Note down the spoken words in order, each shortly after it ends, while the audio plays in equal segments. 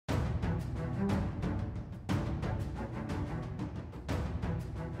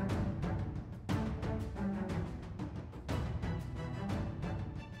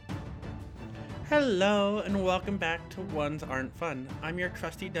Hello, and welcome back to Ones Aren't Fun. I'm your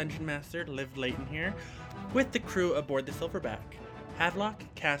trusty dungeon master, Liv Layton here, with the crew aboard the Silverback, Havelock,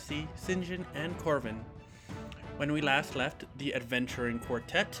 Cassie, Sinjin, and Corvin. When we last left the adventuring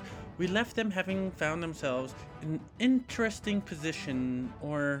quartet, we left them having found themselves in an interesting position,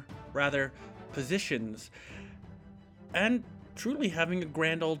 or rather, positions, and truly having a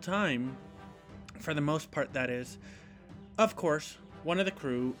grand old time. For the most part, that is. Of course, one of the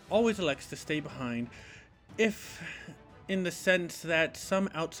crew always elects to stay behind if in the sense that some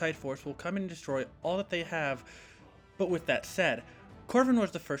outside force will come and destroy all that they have. But with that said, Corvin was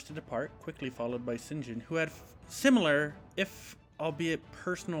the first to depart, quickly followed by Sinjin, who had similar, if albeit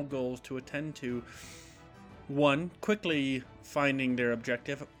personal, goals to attend to. One, quickly finding their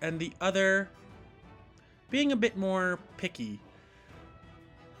objective, and the other being a bit more picky.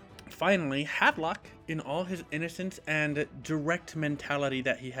 Finally, Havelock, in all his innocence and direct mentality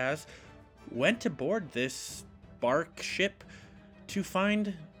that he has, went aboard this bark ship to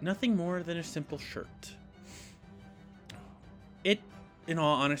find nothing more than a simple shirt. It, in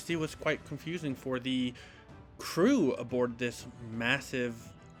all honesty, was quite confusing for the crew aboard this massive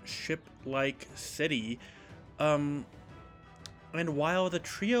ship-like city. And while the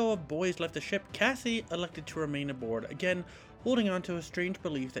trio of boys left the ship, Cassie elected to remain aboard, again holding on to a strange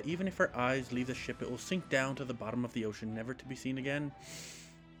belief that even if her eyes leave the ship, it will sink down to the bottom of the ocean, never to be seen again.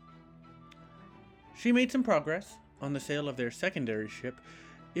 She made some progress on the sale of their secondary ship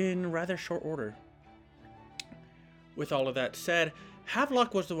in rather short order. With all of that said,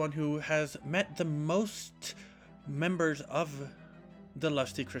 Havelock was the one who has met the most members of the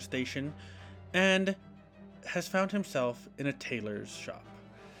Lusty Crustacean and has found himself in a tailor's shop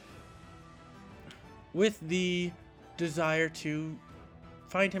with the desire to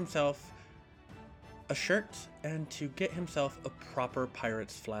find himself a shirt and to get himself a proper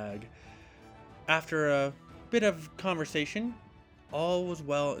pirate's flag. After a bit of conversation, all was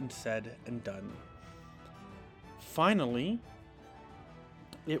well and said and done. Finally,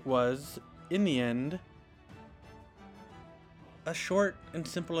 it was, in the end, a short and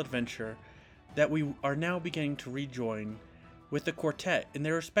simple adventure that we are now beginning to rejoin with the quartet in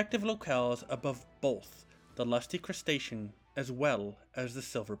their respective locales above both the Lusty Crustacean as well as the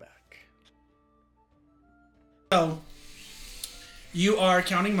Silverback. So, you are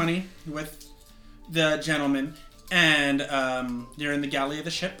counting money with the gentleman, and you're in the galley of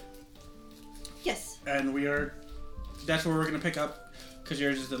the ship. Yes. And that's where we're going to pick up, because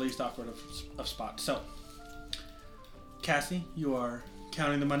yours is the least awkward of spots. So, Cassie, you are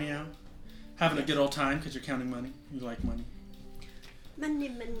counting the money out, having a good old time because you're counting money. You like money. Money,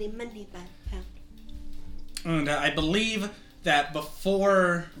 by pound. And I believe that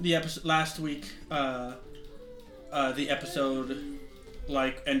before the episode last week, the episode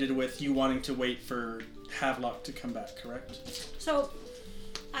ended with you wanting to wait for Havelock to come back, correct? So,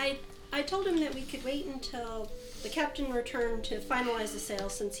 I told him that we could wait until the captain returned to finalize the sale,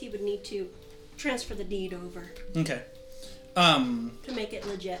 since he would need to transfer the deed over. Okay. To make it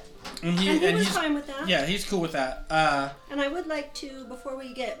legit. And he was fine with that. Yeah, he's cool with that. And I would like to, before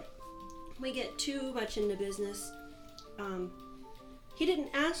we get too much into business, he didn't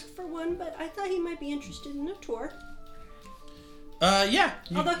ask for one, but I thought he might be interested in a tour. Yeah.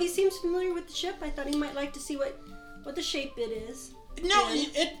 Although he seems familiar with the ship, I thought he might like to see what the shape it is. No,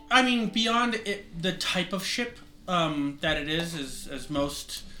 beyond it, the type of ship that it is as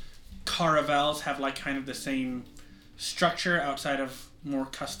most caravels have kind of the same structure outside of more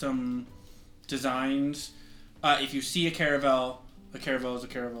custom designs. If you see a caravel is a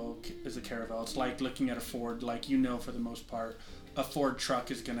caravel. It's like looking at a Ford. For the most part, a Ford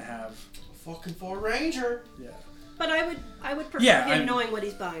truck is going to have a fucking Ford Ranger. Yeah. But I would prefer him knowing what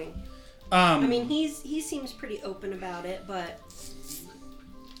he's buying. He seems pretty open about it, but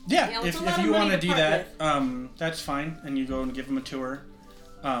yeah, if you want to do that, that's fine. And you go and give him a tour.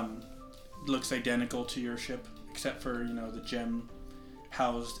 Looks identical to your ship, except for the gem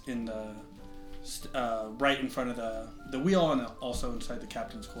housed in the right in front of the wheel, and also inside the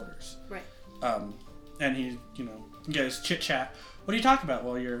captain's quarters. Right. And he, you guys chit chat. What do you talk about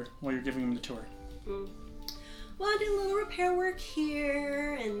while you're giving him the tour? Well, I did a little repair work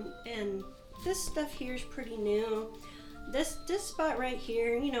here, and this stuff here is pretty new. This spot right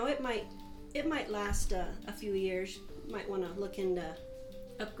here, it might last a few years. Might want to look into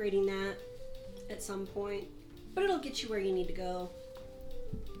upgrading that at some point, but it'll get you where you need to go.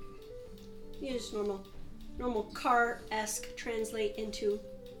 Just normal car-esque translate into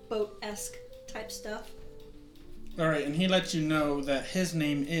boat-esque type stuff. All right, and he lets you know that his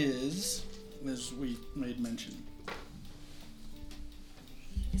name is, as we made mention.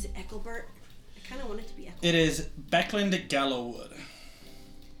 Is it Eckelbert? kind of want it to be Eklund. It is Beckland Gallowwood.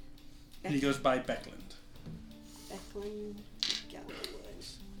 He goes by Beckland. Beckland Gallowwood.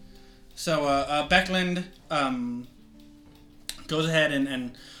 So Beckland goes ahead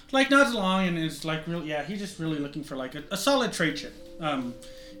and like nods along and is like really, yeah, he's just really looking for like a solid trade ship.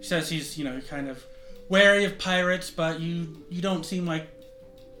 He says he's, you know, kind of wary of pirates, but you don't seem like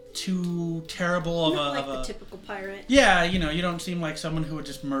too terrible of Not a like of the a typical pirate. yeah, you know, you don't seem like someone who would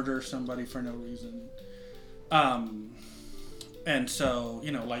just murder somebody for no reason. And so,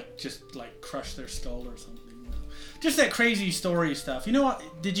 you know, like just like crush their skull or something. You know? Just that crazy story stuff. You know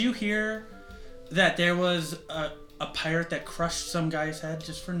what? Did you hear that there was a pirate that crushed some guy's head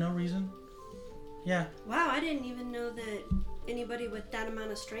just for no reason? Yeah. Wow, I didn't even know that anybody with that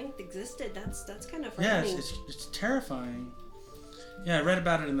amount of strength existed. That's kind of Yeah, frightening. it's terrifying. Yeah, I read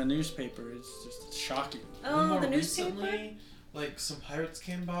about it in the newspaper. It's just shocking. Oh, More the newspaper? recently, like some pirates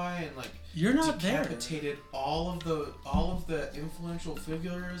came by and like You're not there. decapitated all of the influential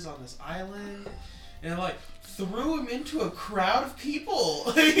figures on this island, and like threw him into a crowd of people.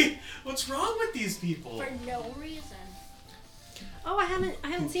 Like, what's wrong with these people? For no reason. Oh, I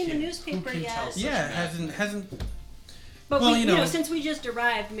haven't seen the newspaper who can yet. tell such Yeah, madness? hasn't. But Well, we, you know- since we just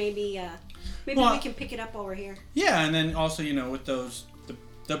arrived, maybe Well, we can pick it up while we're here. Yeah, and then also, you know, with those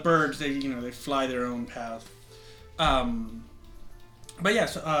the birds, they, you know, they fly their own path. But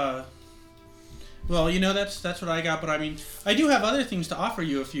yes, well, you know, that's what I got. But I mean, I do have other things to offer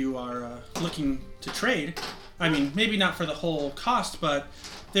you if you are looking to trade. I mean, maybe not for the whole cost, but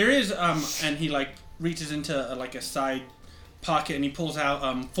there is and he like reaches into like a side pocket and he pulls out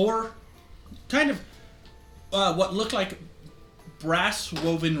 4 kind of what look like brass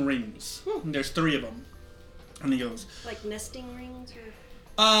woven rings. And there's 3 of them, and he goes, Like nesting rings or...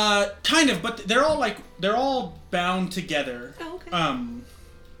 kind of, but they're all bound together. Oh, okay.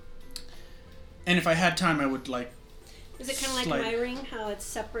 And if I had time, I would like. Is it kind of like my ring, how it's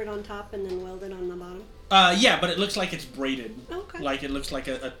separate on top and then welded on the bottom? Yeah, but it looks like it's braided. Okay. Like it looks like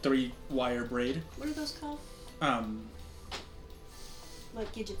a 3-wire braid. What are those called?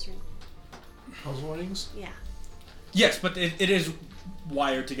 Like Gidget's ring. Puzzle rings? Yeah. Yes, but it is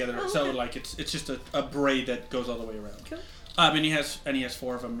wired together, Oh, so okay. like it's just a braid that goes all the way around. Cool. And he has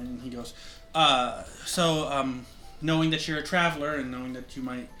 4 of them, and he goes, knowing that you're a traveler and knowing that you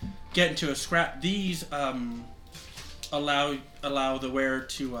might get into a scrap, these allow the wearer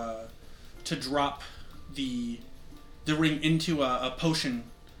to drop the ring into a potion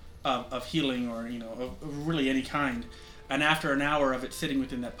of healing, or you know, of really any kind. And after an hour of it sitting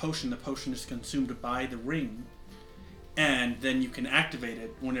within that potion, the potion is consumed by the ring, and then you can activate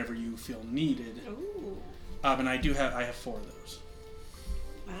it whenever you feel needed. Ooh. And I have 4 of those.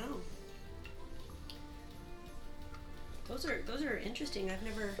 Wow. Those are interesting. I've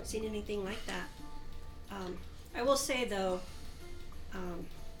never seen anything like that. I will say though,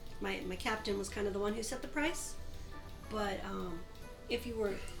 my captain was kind of the one who set the price. But if you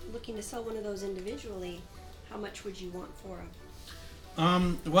were looking to sell one of those individually, how much would you want for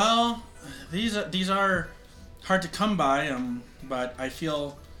them? Well, these are hard to come by. But I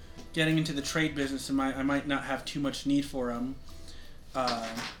feel getting into the trade business, I might not have too much need for them.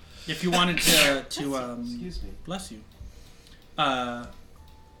 If you wanted to Excuse me. bless you, to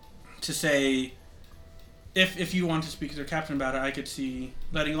say, if you want to speak to their captain about it, I could see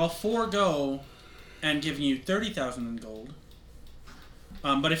letting all 4 go and giving you 30,000 in gold.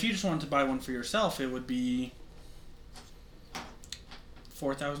 But if you just wanted to buy one for yourself, it would be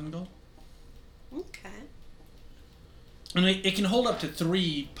 4,000 gold. Okay. And it can hold up to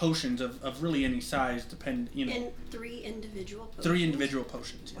 3 potions of really any size, you know. And 3 individual potions? 3 individual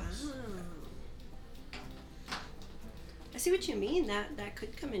potions, Wow. yes. I see what you mean. That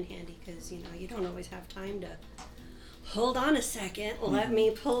could come in handy because, you know, you don't always have time to hold on a second. Let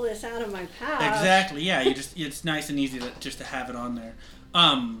me pull this out of my pouch. Exactly, yeah. It's nice and easy to have it on there.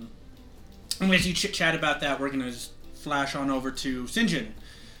 And as you chit-chat about that, we're going to just flash on over to Sinjin,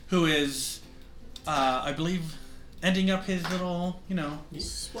 who is, I believe, ending up his little, you know,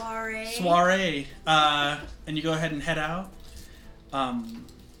 soiree. And you go ahead and head out.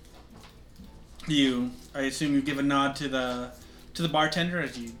 I assume you give a nod to the bartender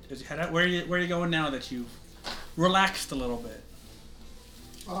as you head out. Where are you going now that you've relaxed a little bit?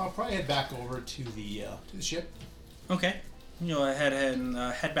 I'll probably head back over to the ship. Okay. You know,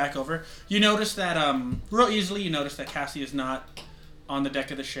 head back over. You notice that real easily. You notice that Cassie is not on the deck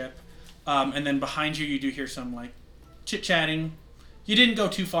of the ship, and then behind you, you do hear some like chit-chatting. You didn't go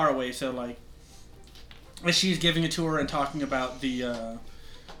too far away, so like as she's giving a tour and talking about the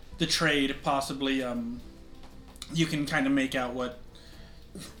trade, possibly you can kind of make out what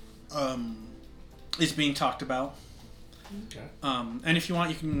is being talked about. Okay. And if you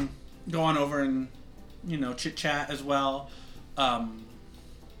want, you can go on over and, chit chat as well.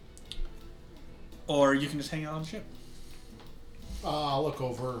 Or you can just hang out on the ship. I'll look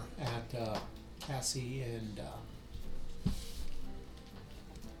over at Cassie and.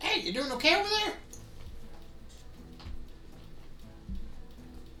 Hey, you doing okay over there?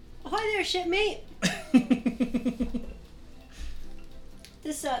 Hi there, shipmate.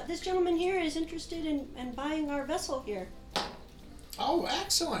 This gentleman here is interested in buying our vessel here. Oh,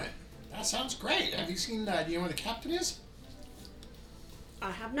 excellent. That sounds great. Have you seen? Do you know where the captain is?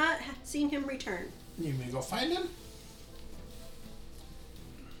 I have not seen him return. You may go find him.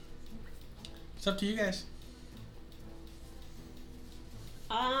 It's up to you guys.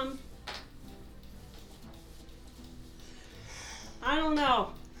 I don't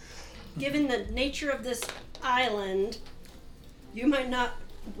know. Given the nature of this island, you might not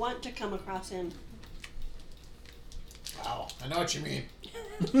want to come across him. Wow, I know what you mean.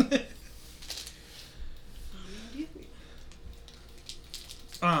 It's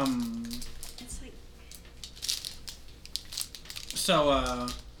like So,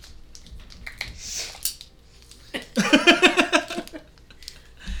 we got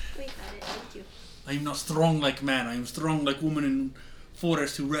it. Thank you. I am not strong like man. I am strong like woman in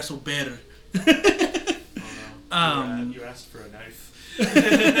forest who wrestle bear. Oh no. You asked for a knife.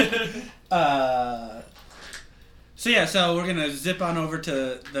 So we're gonna zip on over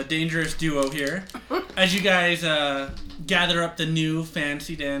to the dangerous duo here, as you guys gather up the new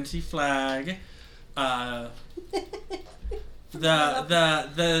fancy dancy flag. The Do you have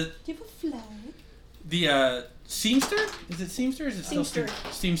a flag? the Seamster? Is it Seamster? Or is it still Seamster.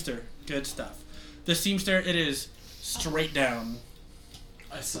 Seamster? Good stuff. The Seamster. It is straight down.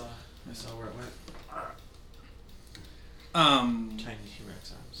 I saw where it went. Tiny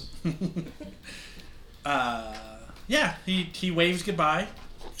T-Rex arms. Yeah, he waves goodbye.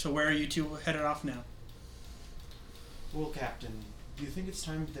 So where are you two headed off now? Well, Captain, do you think it's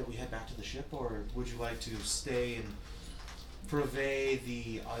time that we head back to the ship, or would you like to stay and purvey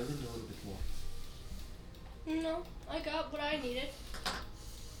the island a little bit more? No, I got what I needed.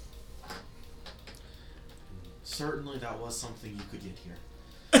 Certainly that was something you could get here.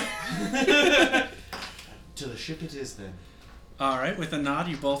 To the ship it is, then. Alright, with a nod,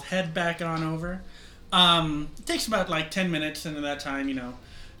 you both head back on over. It takes about 10 minutes, and in that time,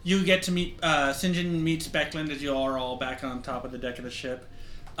 you get to meet, St. John meets Beckland as you are all back on top of the deck of the ship.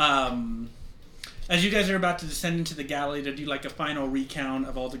 As you guys are about to descend into the galley to do a final recount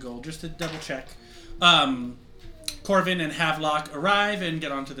of all the gold, just to double check, Corvin and Havelock arrive and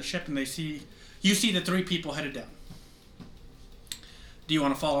get onto the ship, and you see the three people headed down. Do you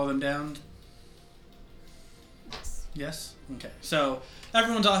want to follow them down? Yes? Okay. So,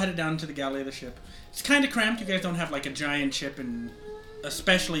 everyone's all headed down to the galley of the ship. It's kind of cramped. You guys don't have a giant ship, and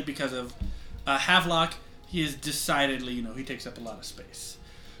especially because of Havelock, he is decidedly, he takes up a lot of space.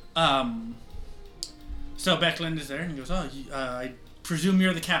 So Beckland is there, and he goes, I presume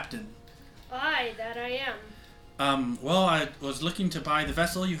you're the captain. Aye, that I am. Well, I was looking to buy the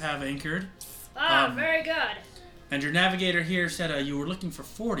vessel you have anchored. Very good. And your navigator here said you were looking for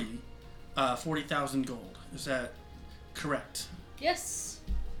 40,000 gold. Is that correct? Yes.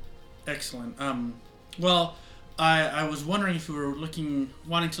 Excellent. Well, I was wondering if you were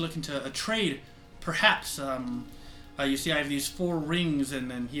wanting to look into a trade, perhaps. You see, I have these 4 rings, and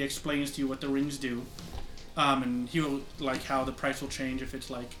then he explains to you what the rings do. And he will how the price will change if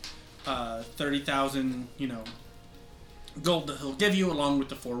it's 30,000, gold that he'll give you along with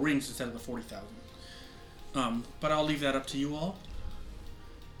the 4 rings instead of the 40,000. But I'll leave that up to you all.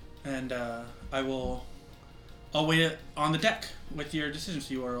 And I'll wait on the deck with your decisions.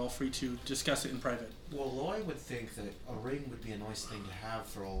 You are all free to discuss it in private. Well, Loy would think that a ring would be a nice thing to have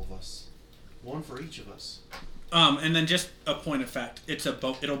for all of us. One for each of us. And then just a point of fact,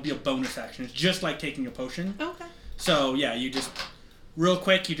 it'll be a bonus action. It's just like taking a potion. Okay. So yeah, you just real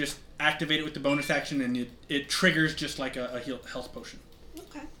quick, you just activate it with the bonus action, and it triggers just like a health potion.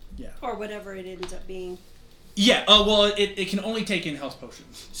 Okay. Yeah. Or whatever it ends up being. Yeah. Oh well, it can only take in health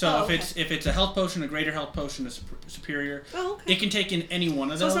potions. So okay. if it's a health potion, a greater health potion, a superior. Oh, okay. It can take in any one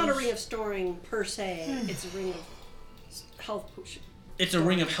of So those. it's not a ring of storing per se. It's a ring of health potion. It's a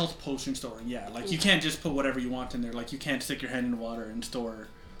ring of health potion storing. Yeah. You can't just put whatever you want in there. You can't stick your hand in water and store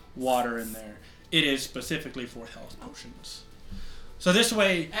water in there. It is specifically for health potions. So this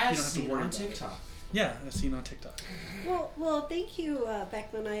way, As you don't have to seen worry on about TikTok. it. Yeah, as seen on TikTok. Well, thank you,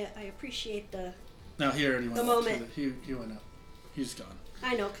 Beckman. I appreciate the. No, he already went The up. moment. He went up. He's gone.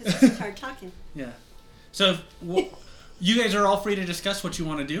 I know, because it's hard talking. Yeah. So you guys are all free to discuss what you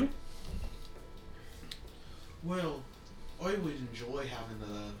want to do. Well, I would enjoy having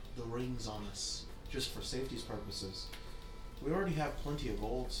the rings on us, just for safety's purposes. We already have plenty of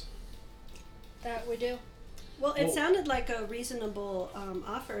golds. That we do. Well, it sounded like a reasonable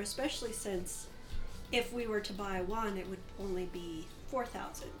offer, especially since if we were to buy one, it would only be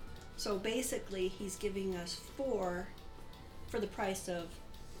 4,000. So basically, he's giving us 4 for the price of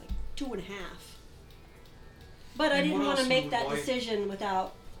like 2.5. But I And didn't what want to else make would that buy- decision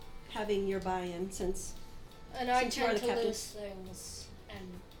without having your buy-in, since And I Since you are tend the to captain. lose things and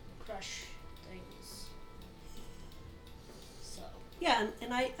crush things. So. yeah,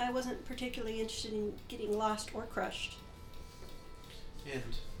 and I wasn't particularly interested in getting lost or crushed. And,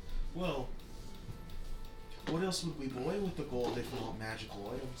 well, what else would we buy with the gold if not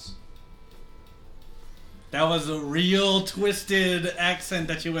magical items? That was a real twisted accent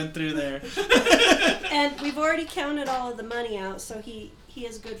that you went through there. And we've already counted all of the money out, so he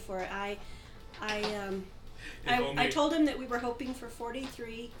is good for it. I told him that we were hoping for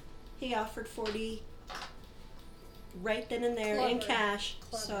 43. He offered 40 right then and there in Clever. cash.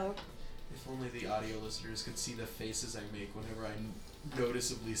 Clever. So If only the audio listeners could see the faces I make whenever I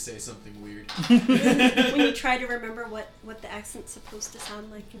noticeably say something weird. when you try to remember what the accent's supposed to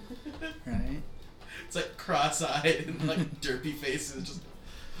sound like. Right. It's like cross-eyed and like derpy faces. Just.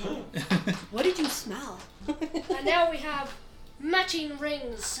 What did you smell? And now we have matching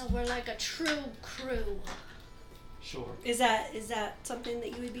rings, so we're like a true crew. Sure. Is that something that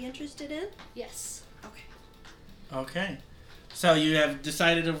you would be interested in? Yes. Okay. Okay. So you have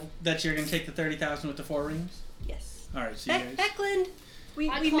decided that you're going to take the 30,000 with the 4 rings? Yes. All right, so you guys... Beckland, we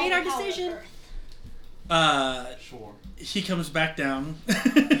I made call our it Howard decision. Earth. Sure. He comes back down.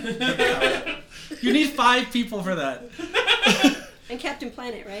 You need 5 people for that. And Captain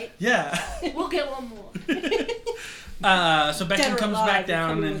Planet, right? Yeah. We'll get one more. So Beckman Dead or comes alive, back you're down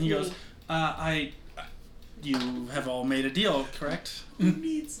coming and with he me. goes, you have all made a deal, correct? Who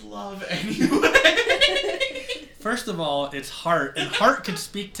needs love anyway? First of all, it's Hart, and Hart could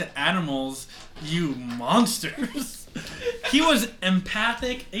speak to animals, you monsters. He was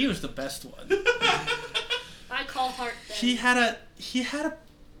empathic. He was the best one. I call Hart then. He had a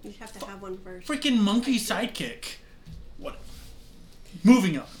You have to have one first. freaking monkey sidekick. What?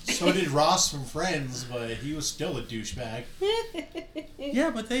 Moving on. So did Ross from Friends, but he was still a douchebag. Yeah,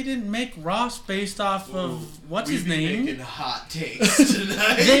 but they didn't make Ross based off of what's his name? Making hot takes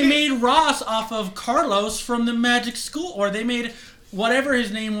tonight. They made Ross off of Carlos from the Magic School, or they made whatever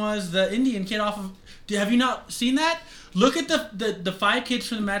his name was, the Indian kid off of. Have you not seen that? Look at the 5 kids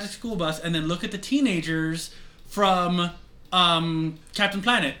from the Magic School Bus, and then look at the teenagers from Captain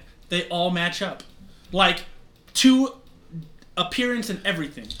Planet. They all match up, like to appearance and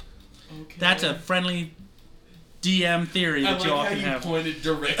everything. Okay. That's a friendly DM theory I that like you all how can you have. pointed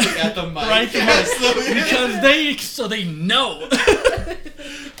directly at the mic. Right, because they know.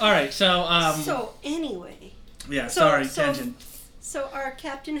 All right, so So anyway, yeah, so- sorry, so- tangent. so our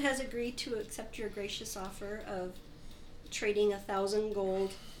captain has agreed to accept your gracious offer of trading 1,000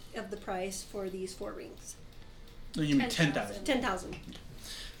 gold of the price for these 4 rings. You mean 10,000? 10,000.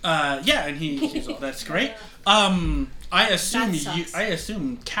 Yeah, and he's all, that's great. I assume That sucks. I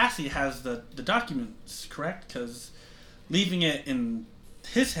assume Cassie has the documents, correct? Because leaving it in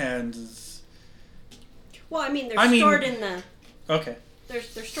his hands is Well, they're stored in the okay. they're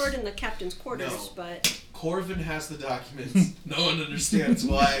stored in the captain's quarters, No. but Corvin has the documents. No one understands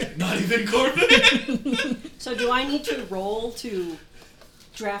why. Not even Corvin. so do I need to roll to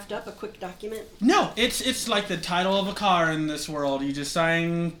draft up a quick document? No, it's like the title of a car in this world. You just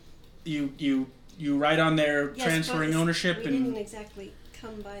sign, you write on there Yes, transferring but ownership we and didn't exactly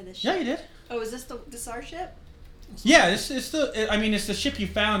come by the ship. yeah, you did. Oh, is this our ship? Yeah, it's the ship you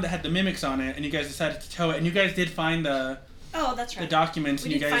found that had the mimics on it, and you guys decided to tow it, and you guys did find the Oh, that's right. documents,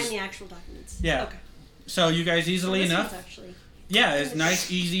 we and did you guys. find the actual documents. Yeah. Okay. So you guys So easily this enough. one's actually. Yeah, it's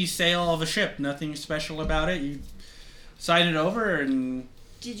nice, easy sail of a ship. Nothing special about it. You sign it over, and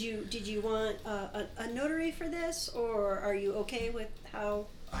Did you want a notary for this, or are you okay with how?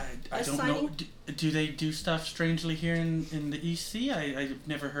 I Us don't know. signing? Do they do stuff strangely here in the EC? I've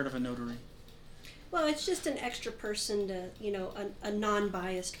never heard of a notary. Well, it's just an extra person to, a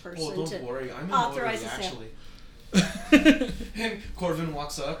non-biased person Well, don't to worry. I'm a authorize notary, the sale. actually. And Corvin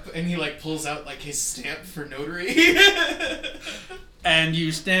walks up and he pulls out his stamp for notary. And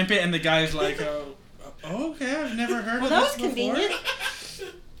you stamp it, and the guy's like, "Oh, okay, I've never heard Well, of that this was convenient.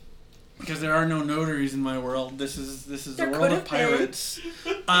 Because there are no notaries in my world. This is the There world of could've been. pirates.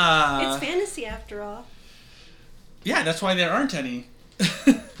 It's fantasy after all. Yeah, that's why there aren't any.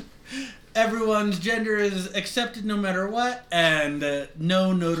 everyone's gender is accepted no matter what, and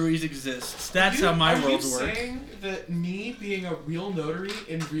no notaries exist. That's how my world works. Are you saying that me being a real notary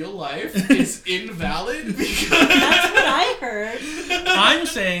in real life is invalid? Because That's what I heard. I'm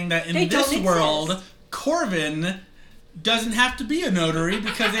saying that in They this don't world, exist. Corvin doesn't have to be a notary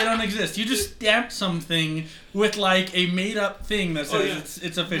because they don't exist. You just stamp something with like a made-up thing that says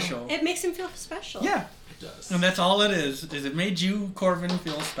it's official. It makes him feel special. Yeah, it does. and that's all it is it made you, Corvin,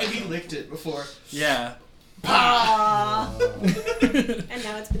 feel And special. he licked it before. Yeah. Aww. And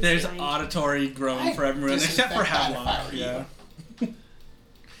now it's been There's signed. auditory groan for everyone except for disinfect that if I Havelock. were Yeah. And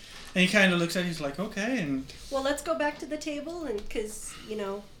he kind of looks at it, he's like, okay, and Well, let's go back to the table, and because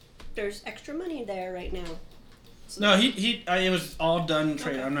there's extra money there right now. So no, it was all done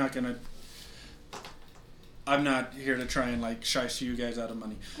trade. Okay. I'm not here to try and like shice you guys out of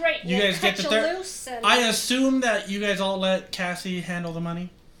money. Great. You we'll guys get cut the you third. loose and I assume that you guys all let Cassie handle the money.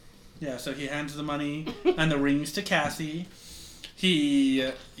 Yeah, so he hands the money and the rings to Cassie.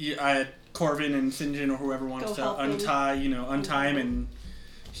 I had Corvin and St. John or whoever wants Go to help him. untie him, and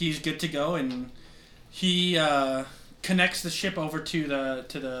he's good to go. And he connects the ship over to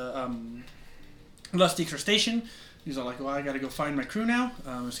the Lusty Crustacean. He's all like, well, I gotta go find my crew now.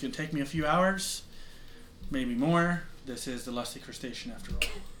 It's gonna take me a few hours, maybe more. This is the Lusty Crustacean after all.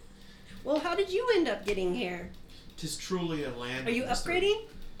 Well, how did you end up getting here? 'Tis truly a land. Are you of mystery. upgrading?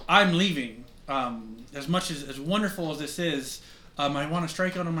 I'm leaving. As much as wonderful as this is, I want to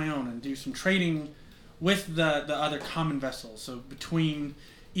strike out on my own and do some trading with the other common vessels. So between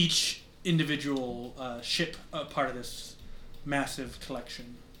each individual ship, part of this massive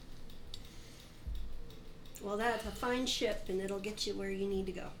collection. Well, that's a fine ship, and it'll get you where you need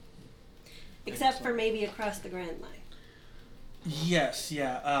to go. Except for maybe across the Grand Line. Yes,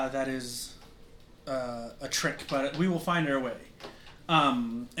 yeah, that is a trick, but we will find our way.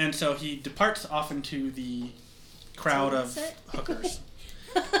 And so he departs off into the crowd of Sunset? hookers.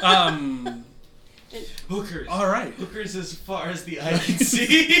 Hookers. All right. Hookers as far as the eye can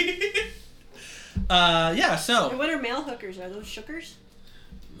see. Yeah, so And what are male hookers? Are those shookers?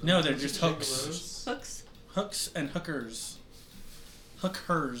 no, they're just hooks. Gigolos. Hooks? Hooks and hookers.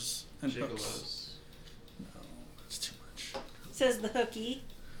 Hookers and hooks. Gigolos. No, that's too much. Says the hooky.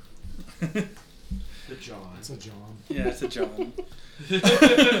 The John. It's a John. Yeah, it's a John.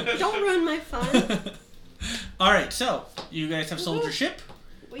 Don't ruin my fun. All right, so you guys have sold your ship.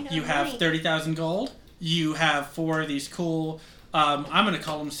 We have You have money. 30,000 gold. You have 4 of these cool. I'm gonna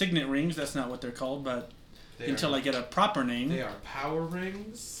call them signet rings. That's not what they're called, but They until are, I get a proper name, They are power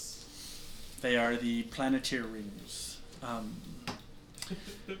rings. they are the Planeteer rings.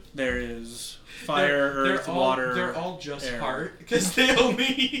 There is fire, earth, all, water. They're all just air. heart because they only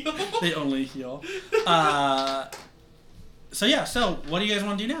heal. They only heal. So yeah. So what do you guys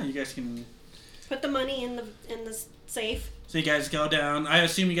want to do now? You guys can. Put the money in the safe. So you guys go down. I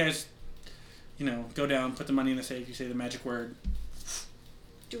assume you guys, go down, put the money in the safe. You say the magic word.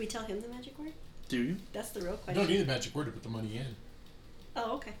 Do we tell him the magic word? Do you? That's the real You question. don't need the magic word to put the money in.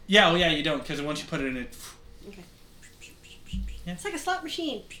 Oh, okay. Yeah. Well, yeah. You don't, because once you put it in, it. Okay. Yeah. It's like a slot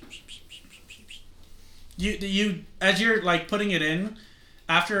machine. You as you're like putting it in,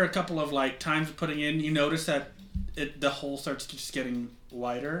 after a couple of like times of putting in, you notice that the hole starts just getting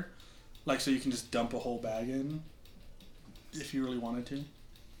wider, like so you can just dump a whole bag in, if you really wanted to.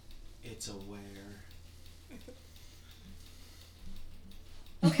 It's a where.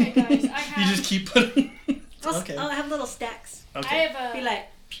 Okay, guys, I have You just keep putting. Okay. I'll have little stacks. I Okay. have Be a like,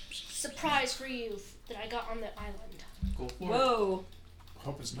 surprise for you that I got on the island. Go for it. whoa.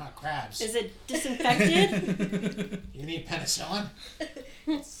 Hope it's not crabs. Is it disinfected? You need penicillin?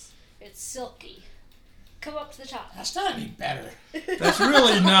 It's silky. Come up to the top. That's not any better. That's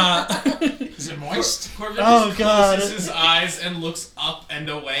really not. Is it moist? Corbin Oh, just God. closes his eyes and looks up and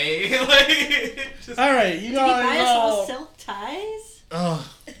away. Like, just, All right, you Did he buy guys us all. all silk ties?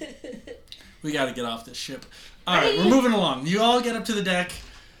 Oh, we got to get off this ship. All right, we're moving along. You all get up to the deck,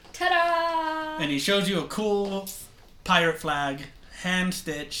 Ta-da! and he shows you a cool pirate flag, hand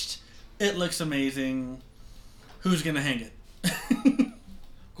stitched. It looks amazing. Who's gonna hang it?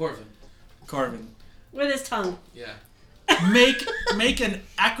 Corvin. Corvin. With his tongue. Yeah. Make an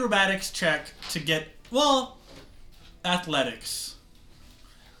acrobatics check to get athletics.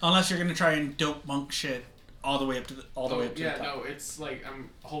 Unless you're gonna try and dope monk shit all the way up to the Yeah, top. no, it's like I'm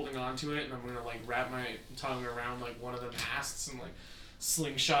holding on to it and I'm gonna like wrap my tongue around like one of the masts and like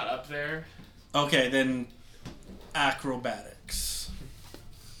slingshot up there. Okay, then acrobatics.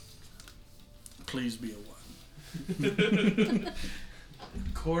 Please be a 1.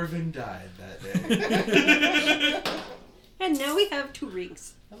 Corvin died that day. And now we have 2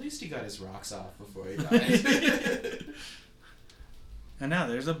 rings. At least he got his rocks off before he died. And now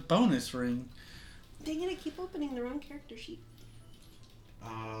there's a bonus ring. Dang it, I keep opening the wrong character sheet.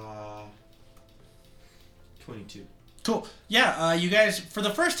 22. Cool. Yeah, you guys, for the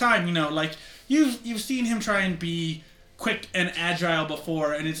first time, you know, like, you've seen him try and be quick and agile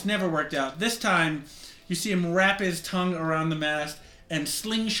before, and it's never worked out. This time, you see him wrap his tongue around the mast and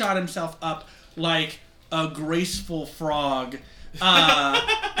slingshot himself up like a graceful frog.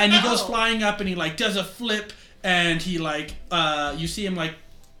 And he goes flying up and he, like, does a flip, and he, like, you see him, like,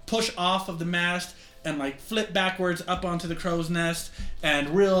 push off of the mast and, like, flip backwards up onto the crow's nest,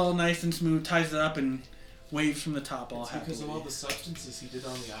 and real nice and smooth ties it up and waves from the top all happily. Because of all the substances he did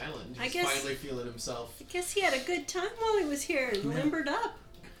on the island. I He's guess- finally feeling himself. I guess he had a good time while he was here and limbered up.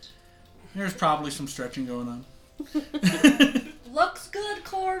 There's probably some stretching going on. Looks good,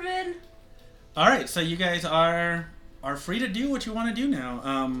 Corbin. All right, so you guys are free to do what you want to do now.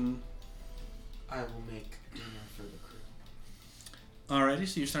 I will make dinner for the crew. Alrighty,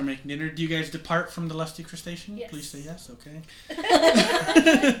 so you start making dinner. Do you guys depart from the Lusty Crustacean? Yes. Please say yes. Okay.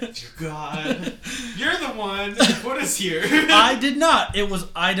 Dear God. You're the one that put us here. I did not. It was.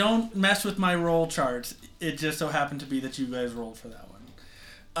 I don't mess with my roll charts. It just so happened to be that you guys rolled for that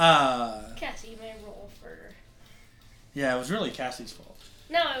one. Cassie, you may roll for. Yeah, it was really Cassie's fault.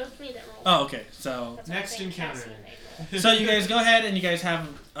 No, it was me that rolled. Oh, okay. So. That's why I'm Next saying encounter. Cassie may roll. So you guys go ahead and you guys have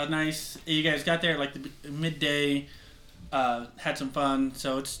a nice. You guys got there like the midday, had some fun.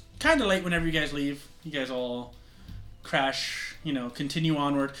 So it's kind of late whenever you guys leave. You guys all crash. You know, continue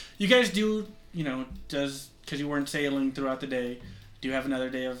onward. You guys do. You know, because you weren't sailing throughout the day. Do have another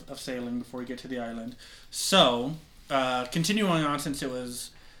day of sailing before you get to the island. So continuing on, since it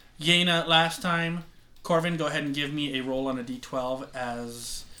was Yena last time, Corvin, go ahead and give me a roll on a d12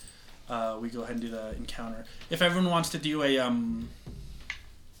 as. We go ahead and do the encounter. If everyone wants to do a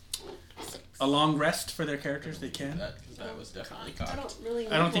long rest for their characters, they can. Because that was definitely I cocked. don't really.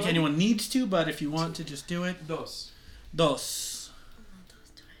 I don't think want anyone needs to, but if you want to, just do it. Dos. Dos.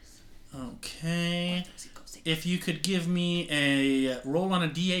 Okay. If you could give me a roll on a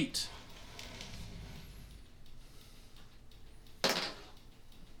d8.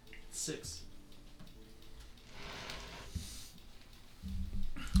 Six.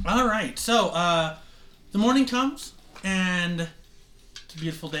 All right. So the morning comes, and it's a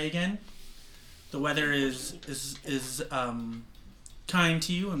beautiful day again. The weather is kind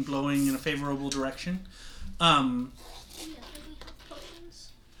to you and blowing in a favorable direction. Do you have any health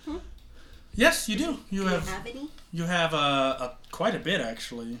potions? Yes, you do. You Do have any? you have a quite a bit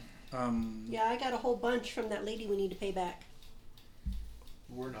actually. Yeah, I got a whole bunch from that lady we need to pay back.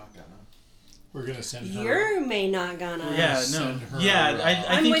 We're not gonna. We're going to send her. You may not gonna. Yeah, no. Send her, Yeah,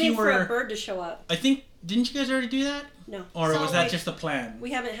 I I'm think waiting you for a were. bird to show up. I think didn't you guys already do that, No, or So, was that like- just the plan?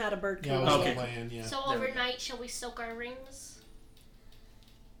 we haven't had a bird Yeah, come it was up Okay. the yet. plan, yeah. So There we overnight, shall we soak our rings?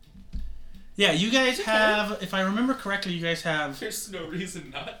 Yeah, you guys have. If I remember correctly, you guys have There's no reason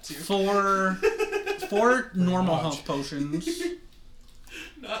not to. four normal Watch. health potions.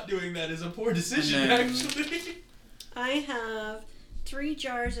 Not doing that is a poor decision, And then- actually. I have 3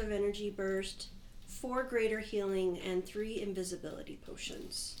 jars of energy burst, 4 greater healing, and 3 invisibility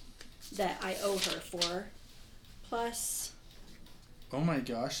potions that I owe her for. Plus Oh my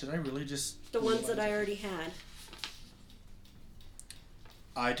gosh! Did I really just? the ones that I already had.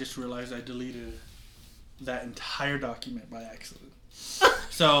 I just realized I deleted that entire document by accident.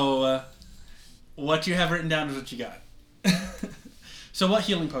 So, what you have written down is what you got. So, what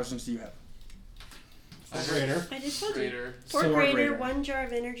healing potions do you have? Greater. I just told you. Greater. 4 Four greater, greater. 1 jar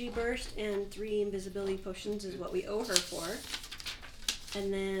of energy burst, and 3 invisibility potions is what we owe her for.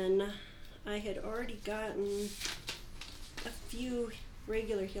 And then I had already gotten a few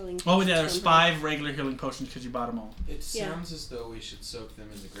regular healing potions. Oh, yeah, there's from her. 5 regular healing potions because you bought them all. It Yeah. sounds as though we should soak them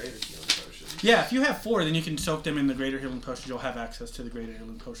in the greater healing potion. Yeah, if you have 4, then you can soak them in the greater healing potions. You'll have access to the greater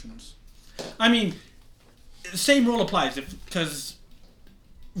healing potions. I mean, same rule applies because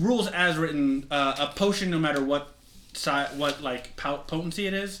rules as written, a potion, no matter what potency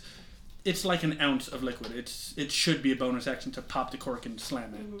it is, it's like an ounce of liquid. It should be a bonus action to pop the cork and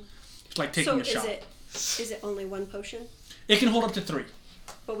slam it. It's like taking So a shot. is it only 1 potion? It can hold up to 3.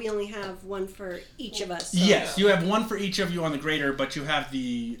 But we only have 1 for each of us. So. Yes, you have 1 for each of you on the greater, but you have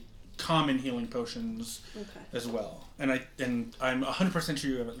the common healing potions Okay. as well. And I'm 100% sure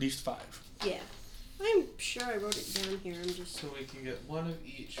you have at least 5. Yeah. I'm sure I wrote it down here. I'm just. So we can get 1 of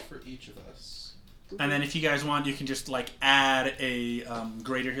each for each of us. And then if you guys want, you can just like add a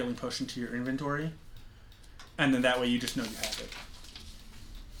greater healing potion to your inventory, and then that way you just know you have it.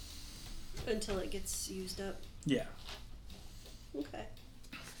 Until it gets used up. Yeah. Okay.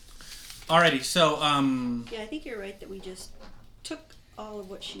 Alrighty, so Yeah, I think you're right that we just took all of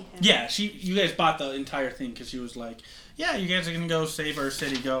what she had. yeah, you guys bought the entire thing because she was like, yeah, you guys are gonna go save our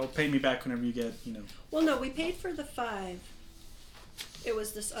city. Go pay me back whenever you get, you know. Well, no, we paid for the 5. It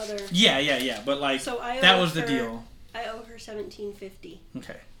was this other. Yeah. But like So I that owe was the her- deal. I owe her $17.50.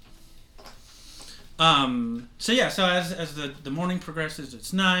 Okay. So yeah, so as the morning progresses,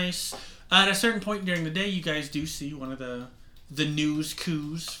 it's nice. At a certain point during the day, you guys do see one of the news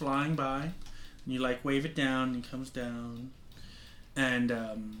coups flying by. And you like wave it down, and he comes down. And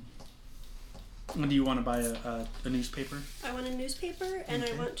do you want to buy a newspaper? I want a newspaper, and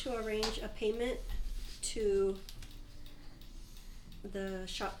Okay. I want to arrange a payment to the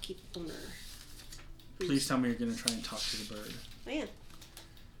shopkeep owner. Please tell me you're gonna try and talk to the bird. I am.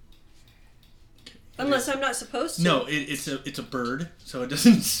 Unless I'm not supposed to. No, it's a bird, so it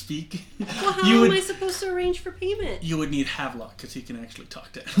doesn't speak. Well, how You am would- I supposed to arrange for payment? You would need Havelock because he can actually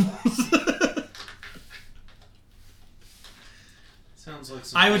talk to animals. Sounds like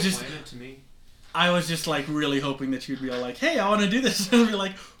some I would cool just- planet to me. I was just like really hoping that you'd be all like, "Hey, I want to do this," and I'd be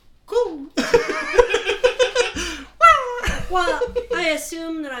like, "Cool." Well, I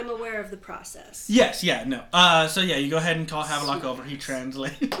assume that I'm aware of the process. Yes, yeah, no. So yeah, you go ahead and call Havelock over. He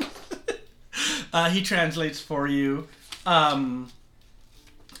translates. He translates for you. And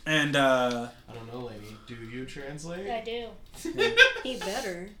I don't know, lady. Do you translate? I do. He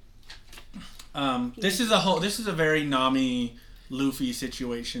better. this is a very Nami Luffy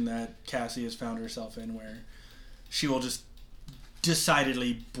situation that Cassie has found herself in, where she will just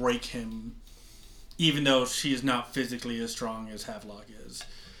decidedly break him, even though she is not physically as strong as Havelock is,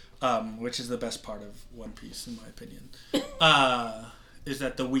 which is the best part of One Piece, in my opinion. Is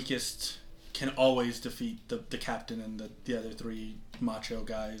that the weakest can always defeat the captain and the other 3 macho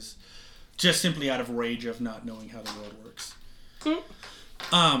guys, just simply out of rage of not knowing how the world works.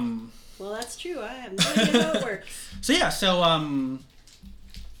 Well, that's true. I have no idea how it works. So yeah, so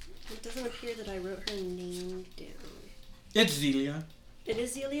It doesn't appear that I wrote her name down. it's Zelia. It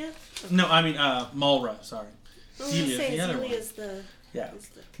is Zelia? No, I mean Malra. Sorry, I was going to Zelia's say the other Zelia's the... yeah. is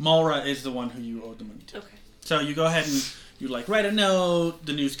the... Malra is the one who you owed the money to. Okay. So you go ahead and you like write a note.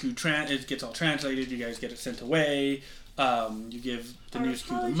 The news crew it gets all translated. You guys get it sent away. You give the Our news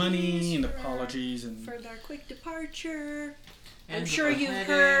crew the money and apologies for- apologies and For our quick departure. I'm And sure the you've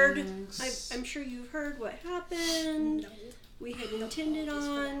heard. headings. I'm sure you've heard what happened. We had intended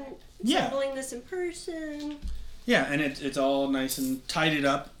on Yeah. settling this in person. yeah, and it's all nice and tidied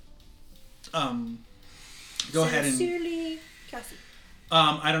up. Go ahead and Sincerely, Cassie.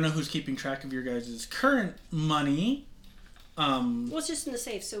 I don't know who's keeping track of your guys' current money. Well, it's just in the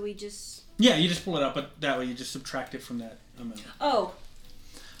safe, so we just. Yeah, you just pull it up, but that way you just subtract it from that amount. Oh,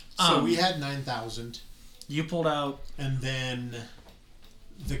 So we had 9,000, You pulled out. and then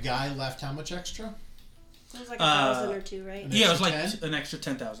the guy left how much extra? it was like 1,000 Uh, or 2, right? An Yeah, it was extra like 10? an extra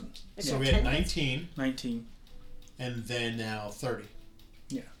 10,000. So Yeah. we had 10? 19, 19. and then now 30.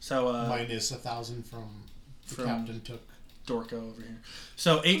 Yeah. So Minus 1,000 from the from- captain took. Dorco over here.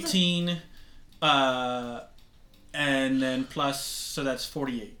 So 18, and then plus, so that's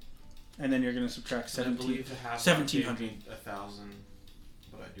 48. And then you're going to subtract I 17. believe the half 1700. gave me 1,000,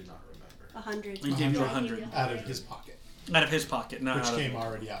 but I do not remember. 100. He gave you 100. 100 Out of his pocket, out of his pocket, not which out came of.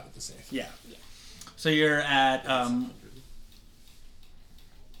 already out of the safe. Yeah. So you're at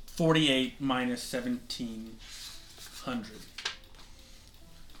 48 minus 1,700.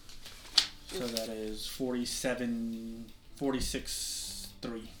 So that is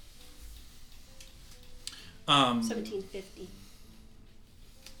 46.3. 1750.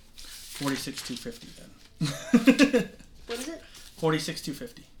 46,250 then. What is it?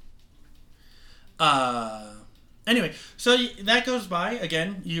 46,250. Anyway, so that goes by.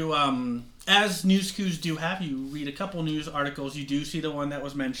 Again, you as news crews do have, you read a couple news articles. You do see the one that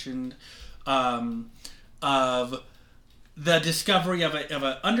was mentioned of the discovery of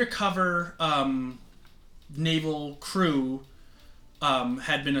a undercover naval crew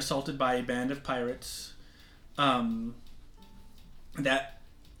had been assaulted by a band of pirates that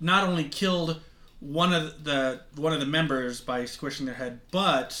not only killed one of the members by squishing their head,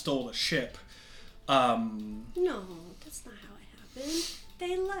 but stole a ship. No, that's not how it happened.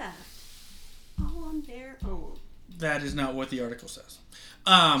 They left. All on their own. That is not what the article says.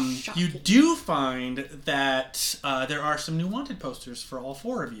 You do find that there are some new wanted posters for all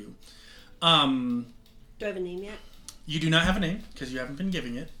 4 of you. Do I have a name yet? You do not have a name because you haven't been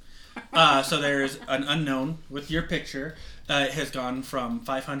giving it. So there is an unknown with your picture. It has gone from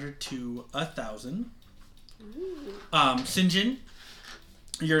 500 to 1,000. Sinjin,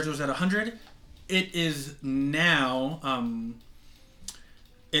 yours was at 100. It is now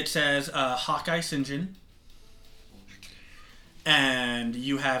it says Hawkeye Sinjin. And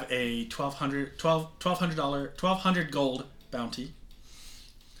you have a $1,200 gold bounty.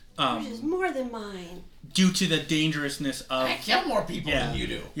 Which is more than mine. Due to the dangerousness of... I kill more people Yeah. than you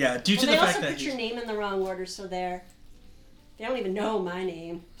do. Yeah, due to Well, the they fact also that... put your name in the wrong order, so they don't even know my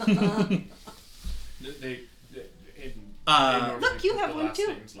name. They Look, you have the one last too.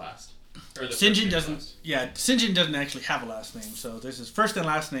 names last. Or the first Sinjin names doesn't... last. Yeah, Sinjin doesn't actually have a last name, so there's his first and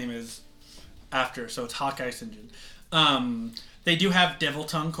last name is after, so it's Hawkeye Sinjin. They do have Devil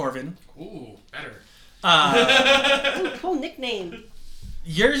Tongue Corvin. Ooh, better. Ooh, cool nickname.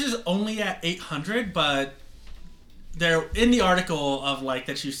 Yours is only at 800, but they're in the article of like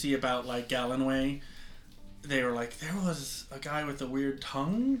that you see about like Gallenway. They were like, there was a guy with a weird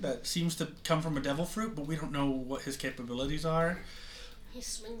tongue that seems to come from a devil fruit, but we don't know what his capabilities are. He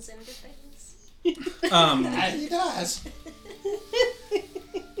swings into things. Yeah, he does.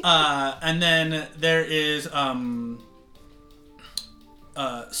 And then there is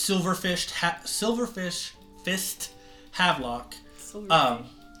Silverfish Fist Havelock.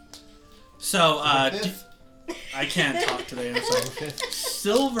 I can't talk today. I'm sorry.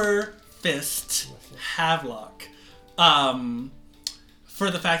 Silver Fist Havelock. For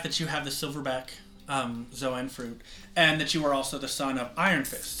the fact that you have the silverback Zoan fruit, and that you are also the son of Iron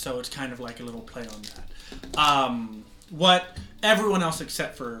Fist, so it's kind of like a little play on that. What everyone else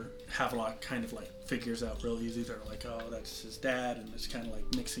except for Havelock kind of like figures out real easy. They're like, oh, that's his dad, and it's kind of like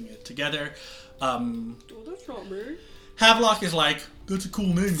mixing it together. Oh, that's not me. Havelock is like, that's a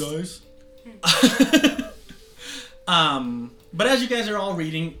cool name, guys. But as you guys are all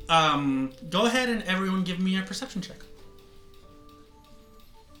reading, go ahead and everyone give me a perception check.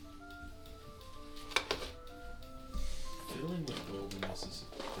 Fiddling with wilderness is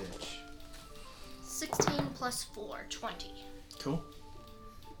a bitch. 16 plus 4, 20. Cool.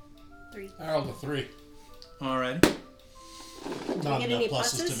 3. I rolled a 3. Alright. Not get enough any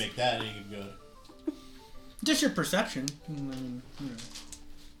pluses pluses? to make that any good. Just your perception. I mean, you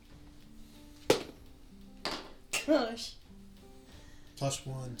know. Gosh. Plus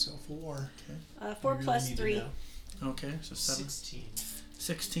 1, so 4. 4 You really plus need to 3. know. Okay, so 7. 16.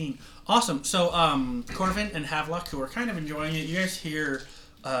 16. Awesome. So, Corvin and Havelock, who are kind of enjoying it, you guys hear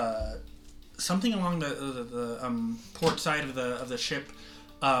something along the port side of the ship.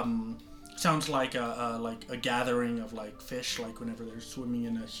 Sounds like a gathering of like fish, like whenever they're swimming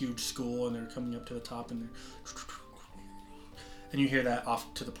in a huge school and they're coming up to the top and you hear that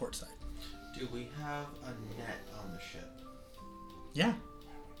off to the port side. Do we have a net on the ship? Yeah.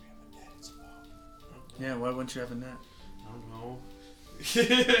 Yeah. Why wouldn't you have a net? I don't know.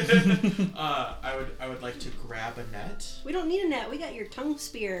 I would like to grab a net. We don't need a net. We got your tongue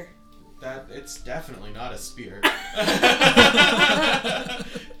spear. That it's definitely not a spear.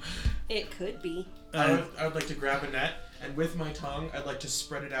 It could be. I would like to grab a net, and with my tongue, I'd like to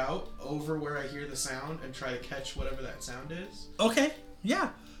spread it out over where I hear the sound and try to catch whatever that sound is. Okay. Yeah.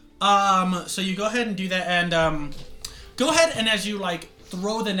 So you go ahead and do that, and go ahead and as you like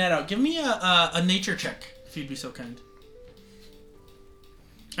throw the net out, give me a nature check if you'd be so kind.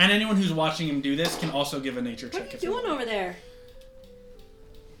 And anyone who's watching him do this can also give a nature What check. are you if they doing want. over there?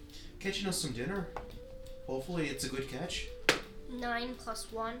 Catching us some dinner. Hopefully, it's a good catch. 9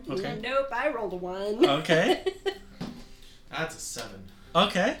 plus 1. Okay. Nope, I rolled a 1. Okay. That's a 7.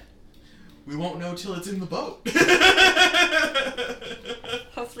 Okay. We won't know till it's in the boat.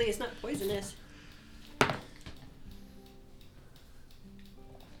 Hopefully it's not poisonous.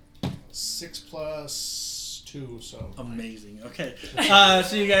 6 plus 2, so. Amazing. Okay.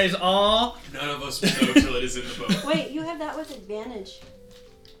 So you guys all. None of us will know till it is in the boat. Wait, you have that with advantage.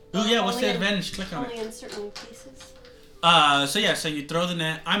 Oh yeah. What's Only the in- advantage? Click on Only it. in certain cases. So you throw the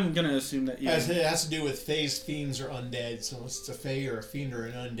net. I'm gonna assume that you. It has to do with fays, fiends, or undead. So it's a fey or a fiend or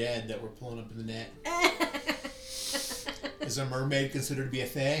an undead that we're pulling up in the net. Is a mermaid considered to be a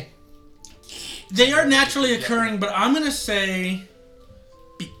fey? They are naturally occurring, but I'm gonna say,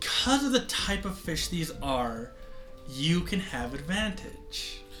 because of the type of fish these are, you can have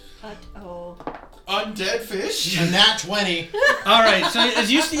advantage. Oh. Undead fish? A nat 20. All right. So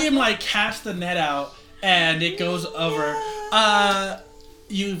as you see him like cast the net out and it goes over,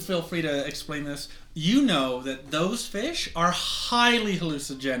 you feel free to explain this. You know that those fish are highly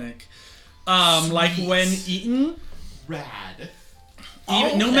hallucinogenic. Like when eaten, Rad.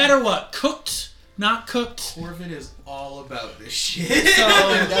 even, no matter what, cooked, not cooked. Corvin is all about this shit. So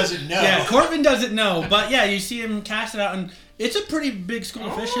Doesn't know. yeah, Corvin doesn't know, but yeah, you see him cast it out, and it's a pretty big school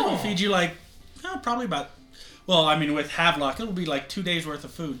of fish. It will feed you like probably about. Well, I mean, with Havelock, it'll be like 2 days worth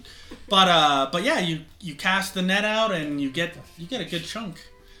of food. But yeah, you cast the net out, and you get a good chunk.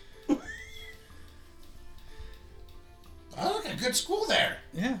 Oh, look, a good school there.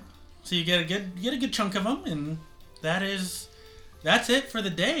 Yeah. So you get a good chunk of them, and that's it for the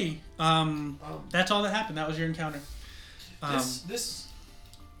day. That's all that happened. That was your encounter. This,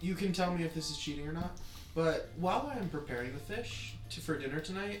 you can tell me if this is cheating or not. But while I'm preparing the fish for dinner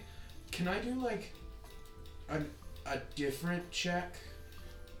tonight, can I do like a different check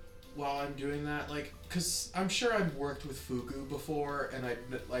while I'm doing that? Like, cause I'm sure I've worked with Fugu before, and I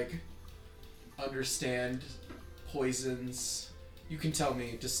like understand poisons. You can tell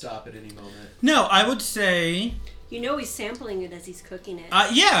me to stop at any moment. No, I would say. You know he's sampling it as he's cooking it.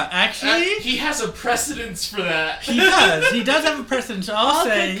 Yeah, actually, He has a precedence for that. he does. He does have a precedent. So I'll All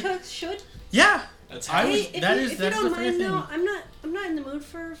say, good cooks should. yeah. That's I how was- Hey, if that you, is- if that's you the don't fair mind, thing. though, I'm not in the mood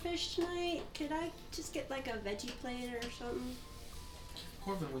for fish tonight. Could I just get like a veggie plate or something?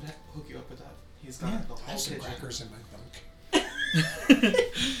 Corvin would hook you up with that. He's got Yeah. the I whole have some kitchen. crackers in my bunk.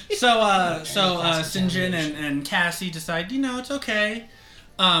 So St. John and Cassie decide, it's okay.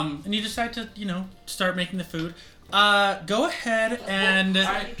 And you decide to, start making the food. Go ahead and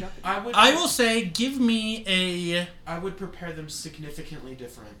I will say, give me a. I would prepare them significantly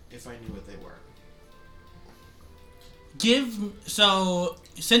different if I knew what they were. So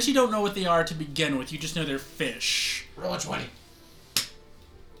since you don't know what they are to begin with, you just know they're fish. Roll a 20.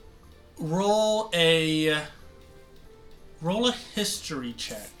 Roll a history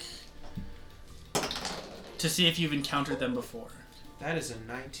check to see if you've encountered them before. That is a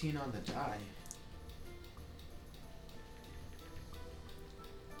 19 on the die.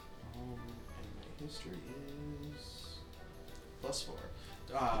 And my history is +4.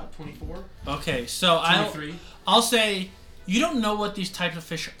 24. Okay, so 23. I'll say you don't know what these types of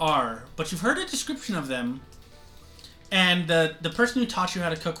fish are, but you've heard a description of them. And the person who taught you how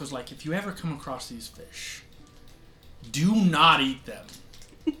to cook was like, if you ever come across these fish, do not eat them.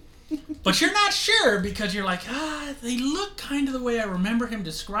 But you're not sure because you're like, they look kind of the way I remember him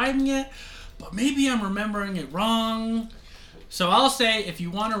describing it, but maybe I'm remembering it wrong. So I'll say if you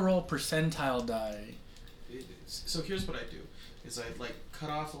want to roll percentile die. So here's what I do: is I like cut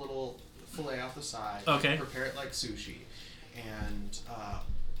off a little fillet off the side, Okay. prepare it like sushi, and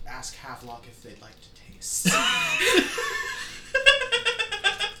ask Havelock if they'd like to taste.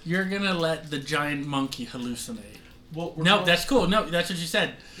 You're gonna let the giant monkey hallucinate. Well, No, that's cool. No, that's what you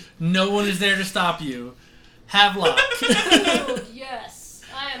said. No one is there to stop you. Havelock. Oh, yes.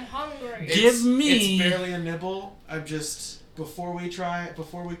 I am hungry. Give me- It's barely a nibble. I'm just before we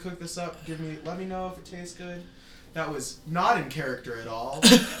cook this up. Let me know if it tastes good. That was not in character at all.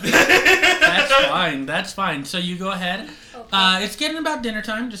 That's fine. So you go ahead. Okay. It's getting about dinner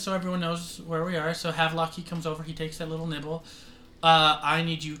time, just so everyone knows where we are. So Havelock, he comes over, he takes that little nibble. I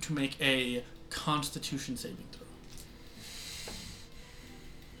need you to make a Constitution saving throw.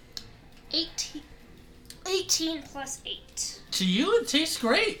 18 plus 8. To you, it tastes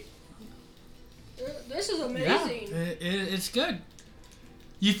great. This is Yeah, amazing. it's good.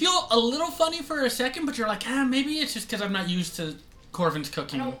 You feel a little funny for a second, but you're like, maybe it's just because I'm not used to Corvin's I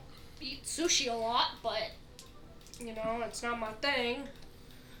cooking. don't eat sushi a lot, but, it's not my thing.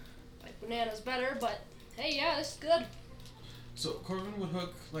 Like, banana's better, but, hey, yeah, this is good. So Corvin would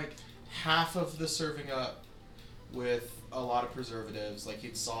hook like half of the serving up with a lot of preservatives, like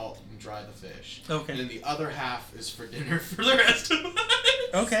he'd salt and dry the fish. Okay. And then the other half is for dinner for the rest of us.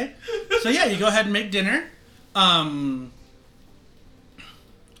 Okay. So yeah, you go ahead and make dinner. I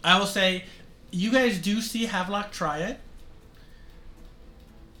will say, you guys do see Havelock try it.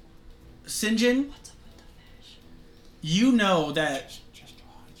 St. John, you know that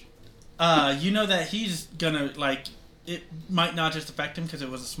he's gonna it might not just affect him because it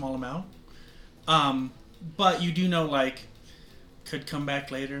was a small amount. But you do know could come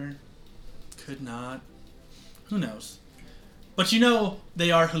back later, could not. Who knows? But you know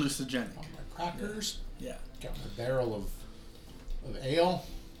they are hallucinogenic. On my crackers. Yeah. Got my barrel of ale.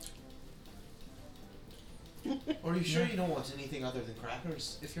 Are you sure you don't want anything other than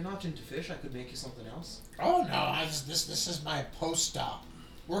crackers? If you're not into fish, I could make you something else. Oh no, this is my post-op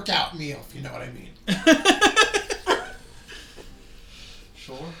workout meal, if you know what I mean.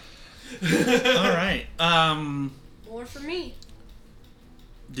 Sure. All right. More for me.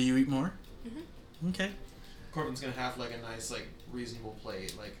 Do you eat more? Okay. Corbin's gonna have a nice reasonable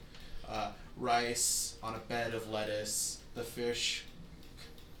plate, rice on a bed of lettuce, the fish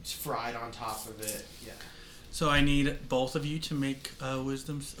fried on top of it. Yeah. So I need both of you to make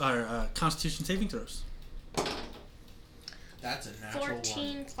Constitution saving throws. That's a natural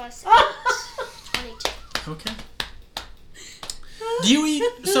 14 one. plus 8. 22. Okay. Do you eat?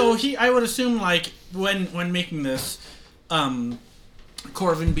 So I would assume when making this,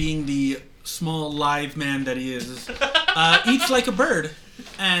 Corvin, being the small, lithe man that he is, eats like a bird.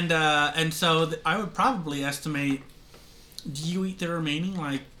 And so I would probably estimate, do you eat the remaining,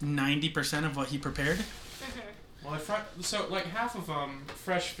 90% of what he prepared? Well, so like half of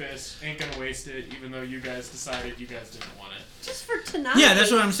fresh fish ain't gonna waste it, even though you guys decided you guys didn't want it. Just for tonight. Yeah,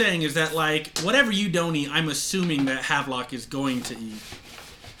 that's what I'm saying, is that, whatever you don't eat, I'm assuming that Havelock is going to eat.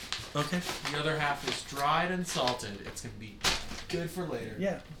 Okay. The other half is dried and salted. It's gonna be good for later.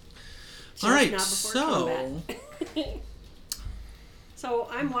 Yeah. Just All right, not before combat. So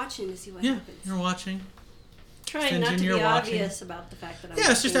I'm watching to see what yeah, happens. you're watching. Trying not to Sinjin, be you're watching. obvious about the fact that I'm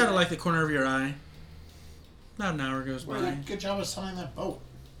Yeah, it's just watching, out of but- the corner of your eye. About an hour goes Well, by. good job of selling that boat.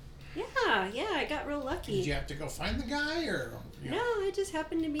 Yeah, I got real lucky. Did you have to go find the guy, or? No, I just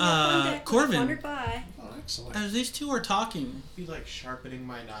happened to be up on deck. Corvin. Wandered by. Oh, excellent. As these two are talking, Be like sharpening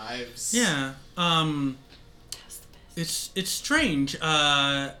my knives. yeah, That's the best. it's strange.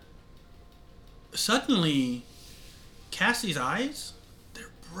 Suddenly, Cassie's eyes,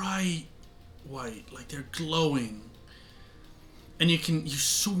 they're bright white, they're glowing. And you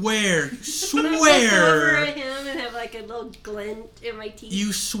swear, Look over at him and have a little glint in my teeth.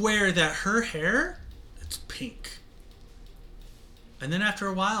 you swear that her hair, it's pink. And then after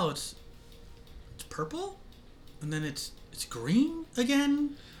a while, it's purple, and then it's green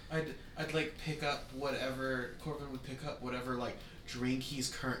again. I'd pick up whatever Corvin would pick up whatever drink he's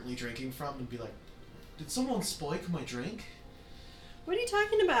currently drinking from and be like, did someone spoik my drink? What are you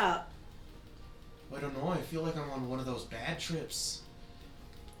talking about? I don't know. I feel like I'm on one of those bad trips.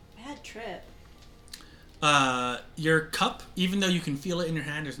 Bad trip. Your cup, even though you can feel it in your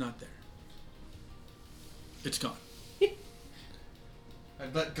hand, is not there. It's gone.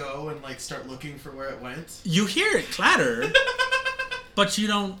 I'd let go and start looking for where it went. You hear it clatter, but you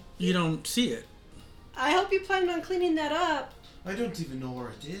don't see it. I hope you planned on cleaning that up. I don't even know where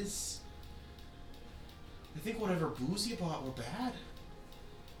it is. I think whatever booze you bought were bad.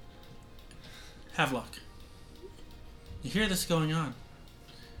 Havelock. You hear this going on.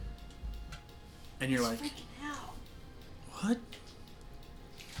 And you're like, Freaking out. what?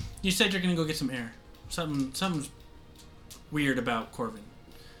 You said you're gonna go get some air. Something's weird about Corvin.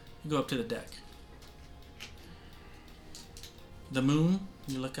 You go up to the deck. The moon,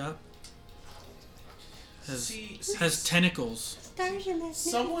 you look up, has tentacles. Stars in this.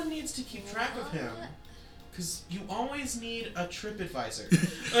 Someone needs to keep track of him. Because you always need a trip advisor.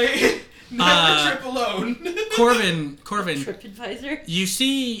 Never trip alone. Corvin, TripAdvisor. you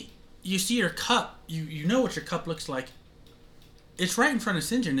see your cup. You know what your cup looks like. It's right in front of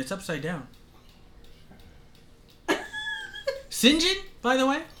Sinjin. It's upside down. Sinjin, by the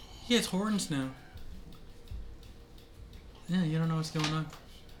way, he has horns now. Yeah, you don't know what's going on.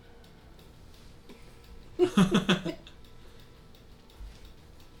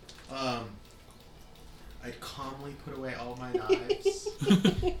 I'd calmly put away all my knives.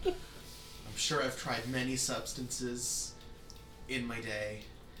 I'm sure I've tried many substances in my day,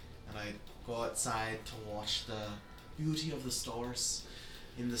 and I'd go outside to watch the beauty of the stars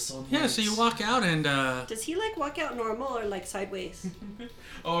in the sunlight. Yeah, so you walk out and Does he walk out normal or sideways?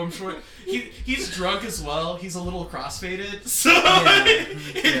 Oh, I'm sure He's drunk as well. He's a little crossfaded, so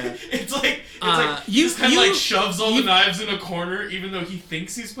Yeah. it's like he just kind of shoves all you- the knives in a corner, even though he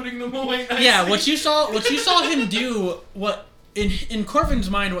thinks he's putting them away nicely. yeah, what you saw him do, what in Corvin's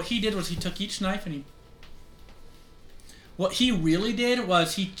mind, what he did was he took each knife and what he really did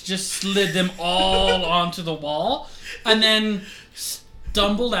was he just slid them all onto the wall and then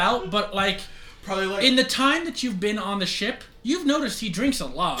stumbled out. But probably in the time that you've been on the ship, you've noticed he drinks a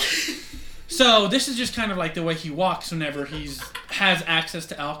lot. So this is just kind of the way he walks whenever has access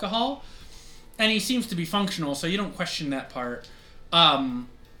to alcohol, and he seems to be functional, so you don't question that part.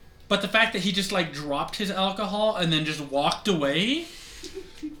 But the fact that he just dropped his alcohol and then just walked away,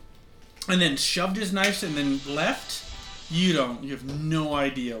 and then shoved his knives and then left, you have no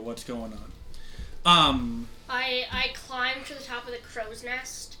idea what's going on. I climb to the top of the crow's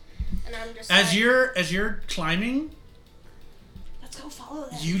nest, and I'm just As you're climbing, Let's go follow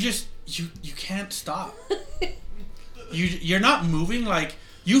them. you can't stop. You're not moving.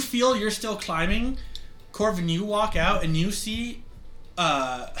 You feel you're still climbing. Corvin, you walk out and you see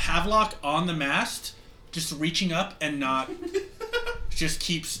Havelock on the mast, just reaching up and not just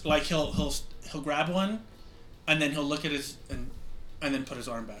keeps he'll grab one, and then he'll look at his and then put his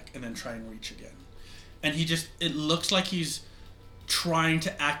arm back and then try and reach again. And it looks like he's trying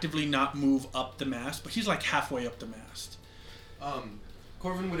to actively not move up the mast, but he's halfway up the mast.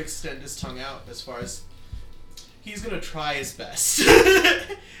 Corvin would extend his tongue out as far as he's gonna try his best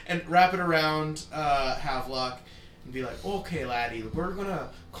and wrap it around Havelock and be like, okay, laddie, we're gonna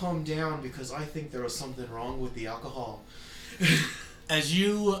calm down because I think there was something wrong with the alcohol. As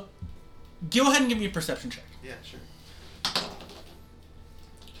you go ahead and give me a perception check. Yeah, sure.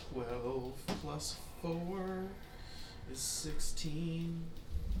 12 plus 4 is 16.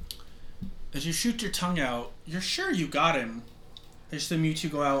 As you shoot your tongue out, you're sure you got him. I assume you two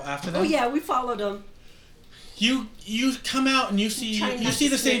go out after them. Oh yeah, we followed him. You come out and you see Trying not the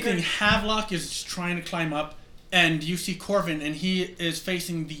to same thing. snicker. Havelock is trying to climb up, and you see Corvin, and he is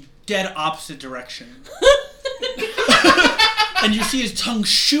facing the dead opposite direction. And you see his tongue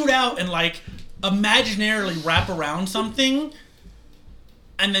shoot out and like imaginarily wrap around something,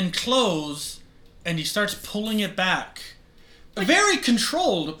 and then close, and he starts pulling it back. Very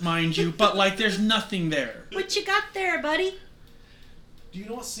controlled, mind you, but like there's nothing there. What you got there, buddy? Do you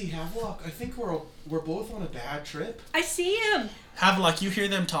not see Havelock? I think we're both on a bad trip. I see him. Havelock, you hear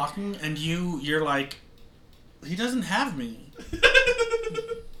them talking, and you're like, he doesn't have me.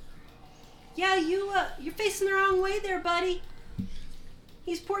 Yeah, you're facing the wrong way there, buddy.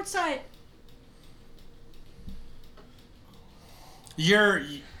 He's port side.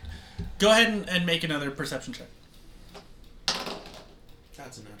 Go ahead and make another perception check.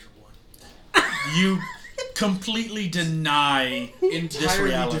 That's a natural one. You completely deny this Entirely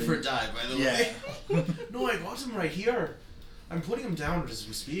reality. different die, by the Yeah. way. No, I got him right here. I'm putting him down as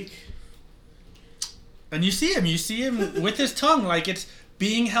we speak. And you see him with his tongue, like it's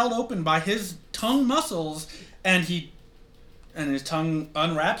being held open by his tongue muscles, and his tongue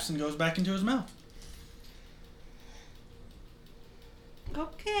unwraps and goes back into his mouth.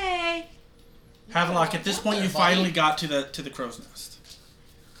 Okay. Havelock, at this point you finally got to the crow's nest.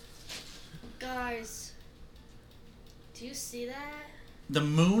 Guys, do you see that? The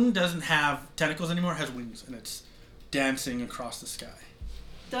moon doesn't have tentacles anymore, it has wings, and it's dancing across the sky.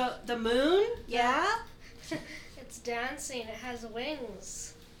 The moon? Yeah. It's dancing. It has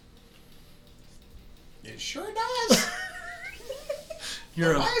wings. It sure does.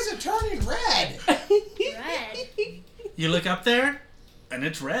 Why is it turning red? Red. You look up there, and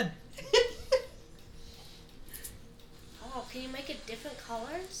it's red. Oh, can you make it different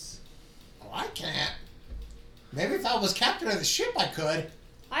colors? Oh, I can't. Maybe if I was captain of the ship, I could.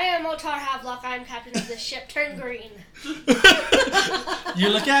 I am Otar Havelock. I am captain of this ship. Turn green. You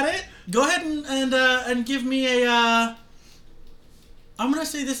look at it. Go ahead and give me a. I'm gonna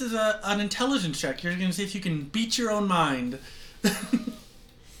say this is an intelligence check. You're gonna see if you can beat your own mind.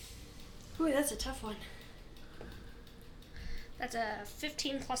 Ooh, that's a tough one. That's a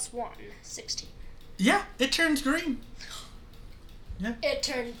 15 plus 1, 16. Yeah, it turns green. It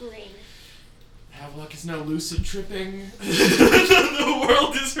turned green. Havelock is now lucid tripping. The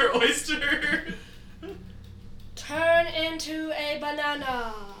world is her oyster. Turn into a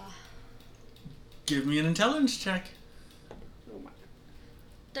banana. Give me an intelligence check.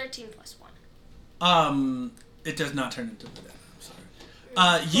 13 plus 1. It does not turn into a banana. I'm sorry.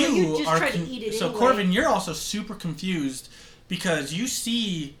 Well, You you just are try to eat it so anyway. Corvin, you're also super confused because you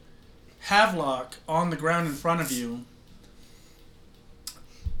see Havelock on the ground in front of you.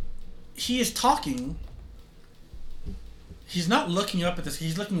 He is talking. He's not looking up at this.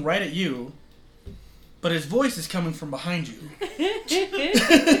 He's looking right at you. But his voice is coming from behind you.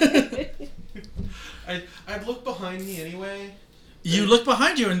 I'd look behind me anyway. You look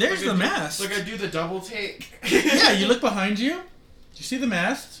behind you, and there's Like the I do- mast. Like I do the double take. Yeah, you look behind you. You see the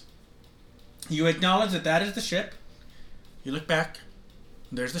mast. You acknowledge that that is the ship. You look back.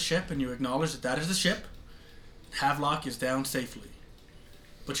 There's the ship, and you acknowledge that that is the ship. Havelock is down safely.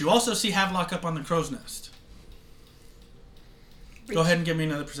 But you also see Havelock up on the crow's nest. Go ahead and give me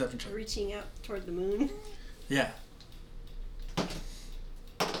another perception check. Reaching out toward the moon. Yeah.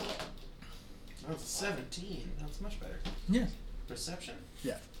 That's a 17. That's much better. Yeah. Perception?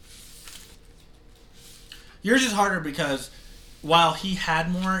 Yeah. Yours is harder because while he had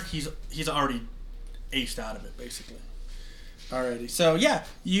more, he's already aced out of it, basically. Alrighty. So yeah,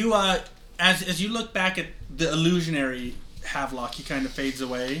 you as you look back at the illusionary Havelock, he kind of fades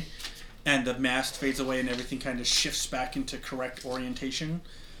away, and the mast fades away, and everything kind of shifts back into correct orientation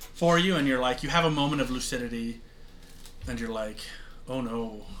for you, and you're like, you have a moment of lucidity, and you're like, oh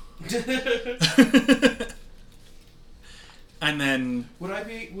no. And then Would I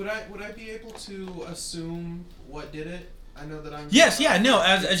be able to assume what did it? I know that I'm. yes, yeah, no.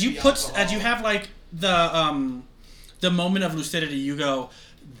 As you the as you alcohol. have like the moment of lucidity, you go,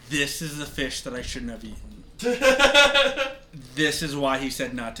 this is the fish that I shouldn't have eaten. This is why he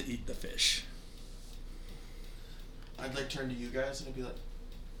said not to eat the fish. I'd like turn to you guys and I'd be like,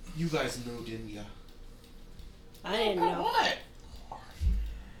 you guys know, didn't ya? I didn't About know. what?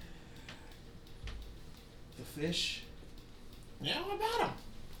 The fish? Yeah, what about him?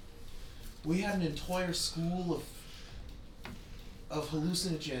 We had an entire school of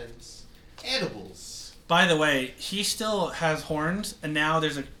hallucinogens, edibles. By the way, he still has horns, and now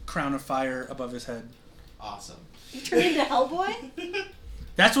there's a crown of fire above his head. Awesome. You turn into Hellboy?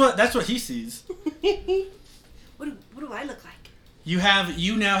 That's what he sees. What do I look like? You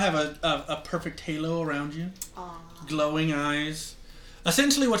now have a perfect halo around you. Aw. Glowing eyes.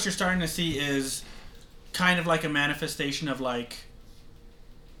 Essentially what you're starting to see is kind of like a manifestation of like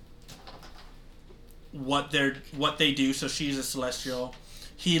what they do. So she's a celestial.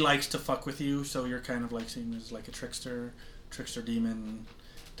 He likes to fuck with you, so you're kind of like seeing him as like a trickster demon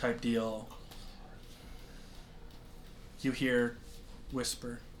type deal. You hear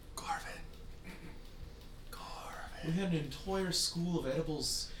whisper, Corvin. We had an entire school of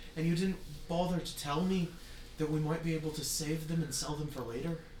edibles, and you didn't bother to tell me that we might be able to save them and sell them for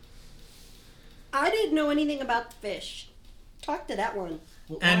later? I didn't know anything about the fish. Talk to that one.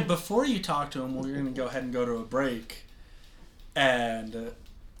 Well, And before you talk to him, we're going to go ahead and go to a break and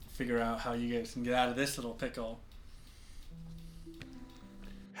figure out how you guys can get out of this little pickle.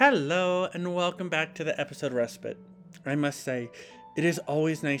 Hello, and welcome back to the episode Respite. I must say, it is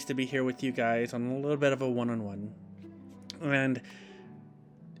always nice to be here with you guys on a little bit of a one-on-one. And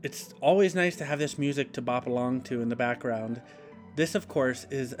it's always nice to have this music to bop along to in the background. This, of course,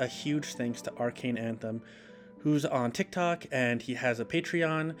 is a huge thanks to Arcane Anthem, who's on TikTok, and he has a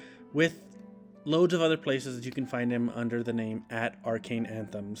Patreon with loads of other places that you can find him under the name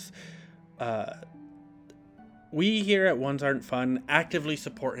 @ArcaneAnthems. We here at Ones Aren't Fun actively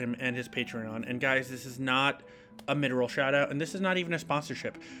support him and his Patreon. And guys, this is not a mid-roll shout out, and this is not even a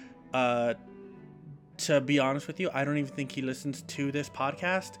sponsorship. To be honest with you, I don't even think he listens to this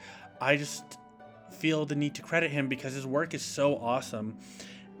podcast. I just feel the need to credit him because his work is so awesome.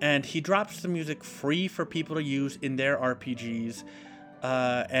 And he drops the music free for people to use in their RPGs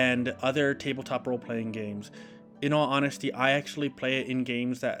and other tabletop role-playing games. In all honesty, I actually play it in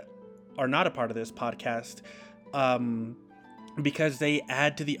games that are not a part of this podcast because they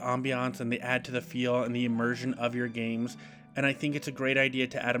add to the ambiance and they add to the feel and the immersion of your games. And I think it's a great idea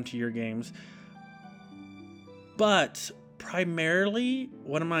to add them to your games. But primarily,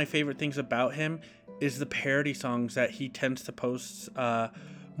 one of my favorite things about him is the parody songs that he tends to post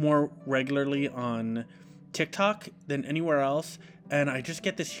more regularly on TikTok than anywhere else. And I just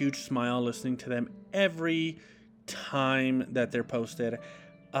get this huge smile listening to them every time that they're posted.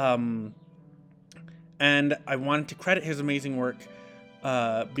 And I wanted to credit his amazing work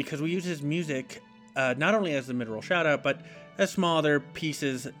because we use his music not only as the mid-roll shout-out, but as small other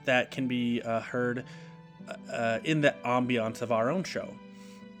pieces that can be heard in the ambiance of our own show.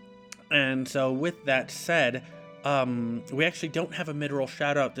 And so with that said, we actually don't have a mid-roll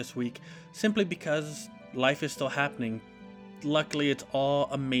shout-out this week, simply because life is still happening. Luckily, it's all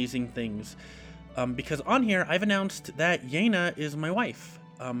amazing things. Because on here, I've announced that Yena is my wife.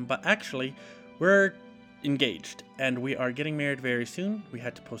 But actually, we're engaged, and we are getting married very soon. We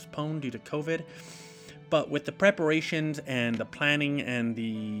had to postpone due to COVID. But with the preparations and the planning and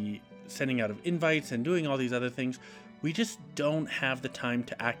the sending out of invites and doing all these other things, we just don't have the time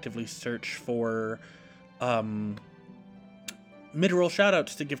to actively search for mid-roll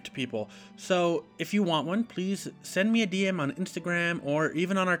shoutouts to give to people. So if you want one, please send me a DM on Instagram or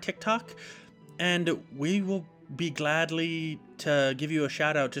even on our TikTok, and we will be gladly to give you a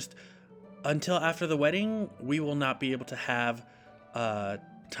shout out. Just until after the wedding, we will not be able to have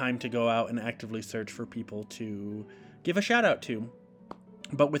time to go out and actively search for people to give a shout out to.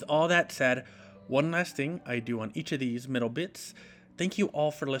 But with all that said, one last thing I do on each of these middle bits. Thank you all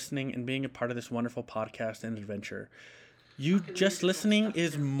for listening and being a part of this wonderful podcast and adventure. You just listening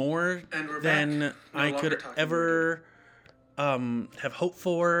is more than I could ever have hoped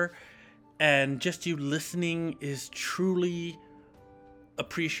for. And just you listening is truly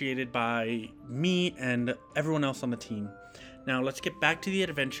appreciated by me and everyone else on the team. Now let's get back to the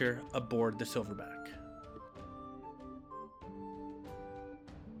adventure aboard the Silverback.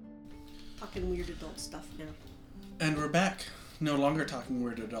 Talking weird adult stuff now. And we're back. No longer talking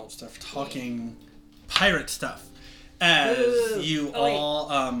weird adult stuff, talking pirate stuff. As you all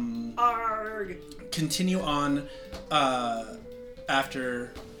Arg! continue on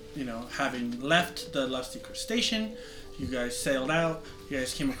after, having left the Lusty Crustacean, you guys sailed out. You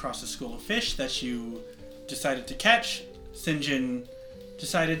guys came across a school of fish that you decided to catch. Sinjin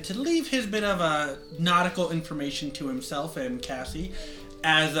decided to leave his bit of nautical information to himself and Cassie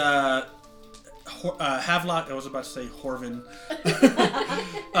as Havelock, I was about to say Horvin.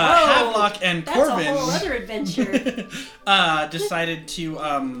 Havelock and That's Corvin a whole other adventure. decided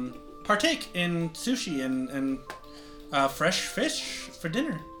to partake in sushi and fresh fish for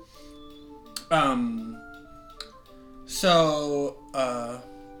dinner.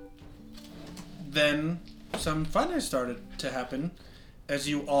 Then some fun has started to happen as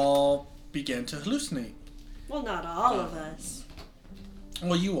you all began to hallucinate. Well, not all of us.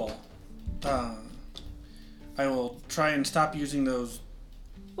 Well, you all. I will try and stop using those.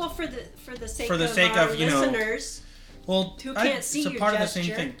 Well, for the sake For the of sake our of, you know, listeners. Well, Who can't see it's a your part gesture. of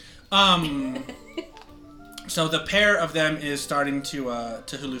the same thing. So the pair of them is starting to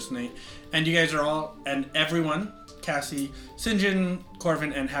hallucinate, and you guys are all, and everyone, Cassie, Sinjin,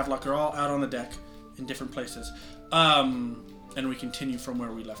 Corvin, and Havelock are all out on the deck in different places. And we continue from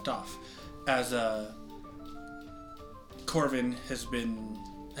where we left off, as Corvin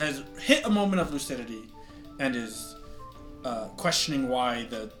has hit a moment of lucidity, and is questioning why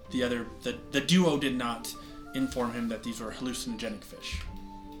the duo did not inform him that these were hallucinogenic fish.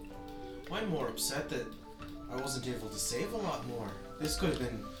 I'm more upset that I wasn't able to save a lot more. This could have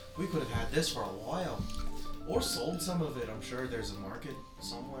been, we could have had this for a while. Or sold some of it. I'm sure there's a market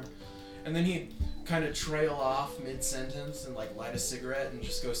somewhere. And then he'd kind of trail off mid-sentence and like light a cigarette and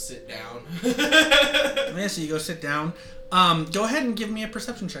just go sit down. Yeah, so you go sit down. Go ahead and give me a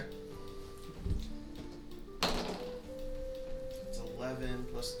perception check. It's 11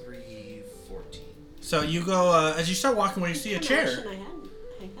 plus 3, 14. So you go, as you start walking away, you see a chair. I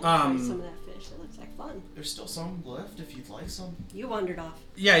had tried some of that fish. It looks like fun. There's still some left if you'd like some. You wandered off.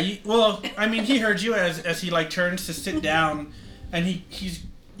 Yeah, he heard you as he like turns to sit down, and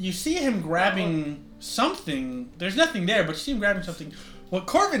you see him grabbing something. There's nothing there, but you see him grabbing something. What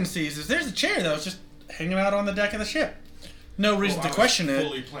Corvin sees is there's a chair that was just hanging out on the deck of the ship. No reason to question I was it.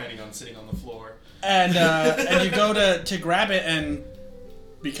 fully planning on sitting on the floor. And you go to grab it, and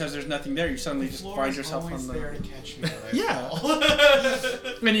because there's nothing there, you suddenly just find yourself on the. There to catch me when I Yeah. fall.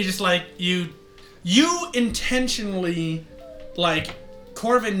 And you just like you intentionally, like,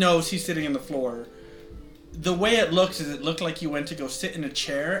 Corvin knows he's sitting on the floor. The way it looks is it looked like you went to go sit in a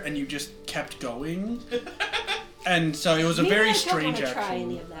chair and you just kept going. And so it was a Maybe very I strange don't want to try action.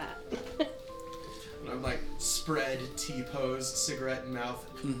 any of that. And I'm like spread T-pose, cigarette in mouth.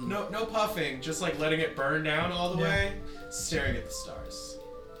 Mhm. No puffing, just like letting it burn down all the Yeah. way, staring at the stars.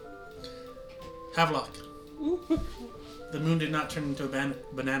 Havelock. The moon did not turn into a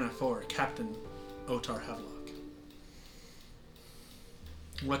banana for Captain Otar Havelock.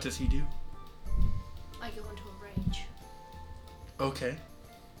 What does he do? I go into a rage. Okay.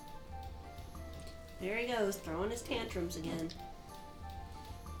 There he goes, throwing his tantrums again.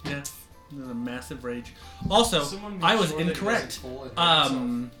 Yeah. There's a massive rage. Also, Someone make I was sure that he incorrect. doesn't pull and hurt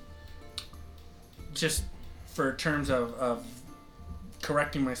himself. Just for terms of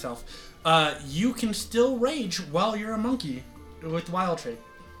correcting myself, you can still rage while you're a monkey with wild trait.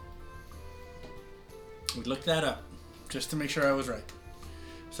 We looked that up just to make sure I was right.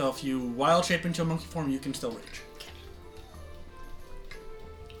 So if you wild shape into a monkey form, you can still rage.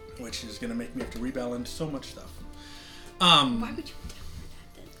 Which is gonna make me have to rebalance so much stuff. Why would you do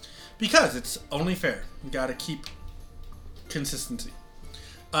that then? Because it's only fair. You gotta keep consistency.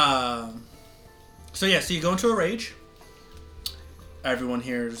 So you go into a rage. Everyone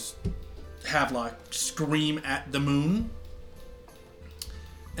hears Havelock scream at the moon.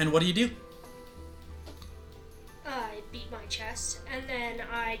 And what do you do? I beat my chest, and then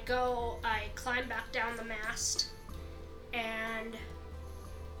I climb back down the mast, and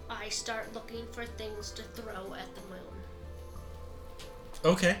I start looking for things to throw at the moon.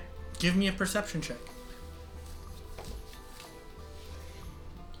 Okay. Give me a perception check.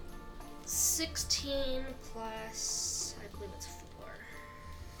 16 plus, I believe it's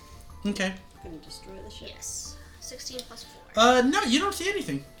 4. Okay. Gonna destroy the ship. Yes, 16 plus 4. No, you don't see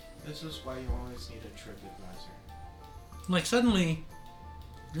anything. This is why you always need a trip advisor. Like, suddenly,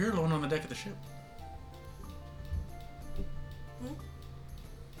 you're alone on the deck of the ship.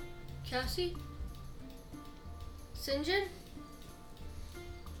 Cassie? Sinjin?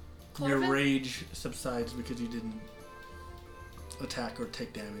 Your Corvin? rage subsides because you didn't attack or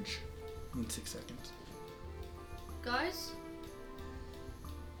take damage in 6 seconds. Guys?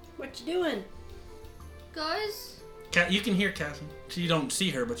 What you doing? Guys? You can hear Cassie. So you don't see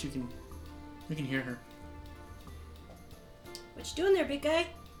her, but you can hear her. What you doing there, big guy?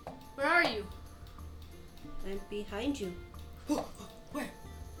 Where are you? I'm behind you. Where?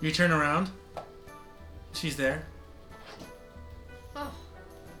 You turn around. She's there. Oh.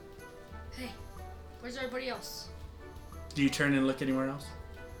 Hey, where's everybody else? Do you turn and look anywhere else?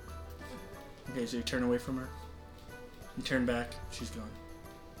 Okay, so you turn away from her. You turn back. She's gone.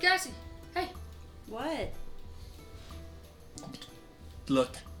 Cassie, hey. What?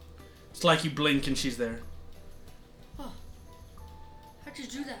 Look. It's like you blink and she's there. Oh, how'd you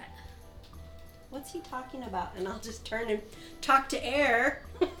do that? What's he talking about? And I'll just turn and talk to Air.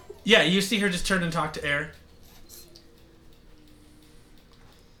 Yeah, you see her just turn and talk to Air.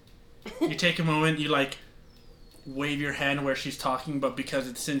 You take a moment, you like wave your hand where she's talking, but because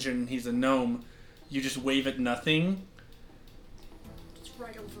it's St. John and he's a gnome, you just wave at nothing. It's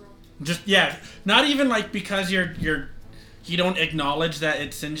right over him. Just yeah, not even like because you don't acknowledge that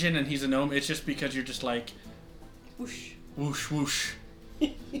it's St. John and he's a gnome. It's just because you're just like Whoosh. whoosh whoosh.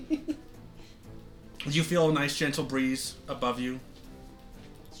 You feel a nice gentle breeze above you.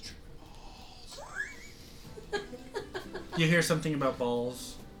 You hear something about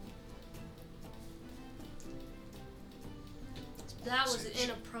balls. That was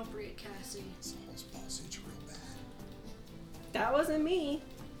inappropriate, Cassie. Saul's sausage real bad. That wasn't me.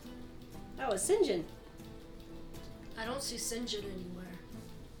 That was St. John. I don't see St. John anywhere.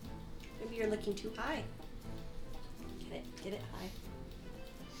 Maybe you're looking too high. Get it high.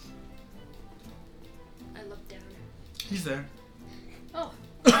 I look down. He's there. Oh.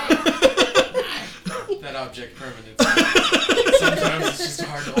 That object permanence. Sometimes it's just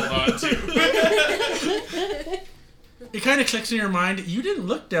hard to hold on to. It kind of clicks in your mind. You didn't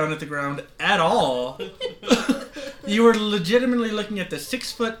look down at the ground at all. You were legitimately looking at the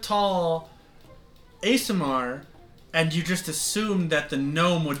 6 foot tall ASMR, and you just assumed that the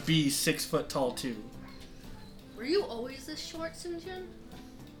gnome would be 6 foot tall too. Were you always this short, St. John?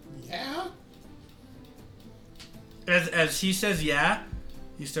 Yeah? As he says yeah,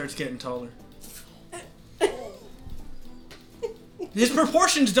 he starts getting taller. His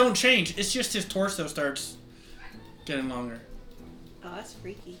proportions don't change. It's just his torso starts getting longer. Oh, that's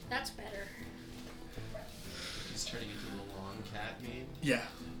freaky. That's better. He's turning into a little long cat meme. Yeah.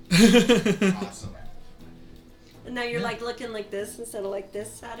 Awesome. And now you're like looking like this instead of like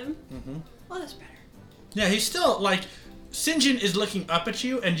this at him. Mm-hmm. Oh, that's better. Yeah, he's still like St. John is looking up at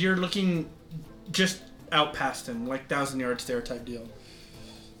you, and you're looking just out past him, like 1,000-yard stare type deal.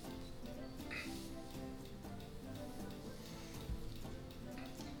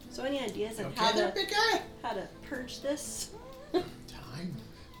 So any ideas on Okay there, big guy? how to purge this? Time.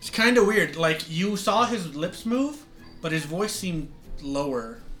 It's kind of weird. Like you saw his lips move, but his voice seemed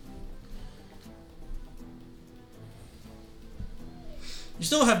lower. You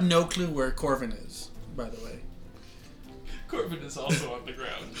still have no clue where Corvin is, by the way. Corbin is also on the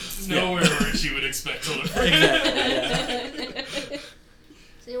ground. Nowhere where she would expect to look. Exactly. Yeah.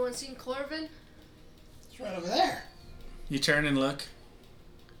 Has anyone seen Corvin? It's right over there. You turn and look.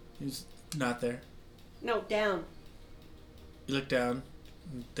 He's not there. No, down. You look down.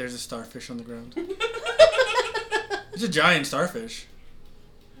 And there's a starfish on the ground. It's a giant starfish.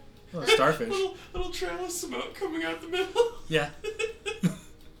 Oh, a starfish. Little trail of smoke coming out the middle. Yeah.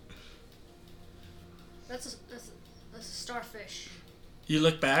 That's a starfish. You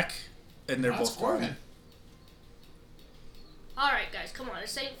look back, and they're That's both Corbin. gone. Alright, guys, come on.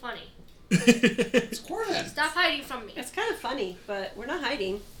 This ain't funny. It's Corbin. Stop hiding from me. It's kind of funny, but we're not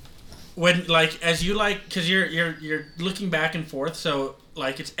hiding. When like as you like, because you're looking back and forth, so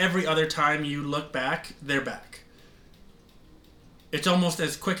like it's every other time you look back, they're back. It's almost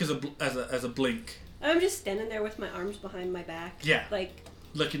as quick as a blink. I'm just standing there with my arms behind my back. Yeah. Like,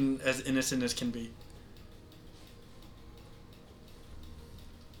 Looking as innocent as can be.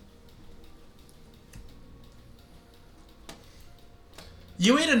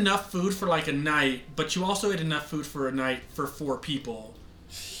 You ate enough food for like a night, but you also ate enough food for a night for 4 people.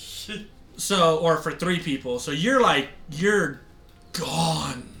 So, or for 3 people. So you're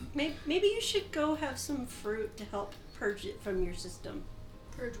gone. maybe you should go have some fruit to help purge it from your system.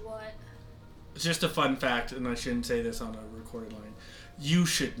 Purge what? It's just a fun fact, and I shouldn't say this on a recorded line. You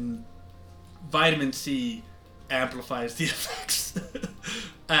shouldn't. Vitamin C amplifies the effects.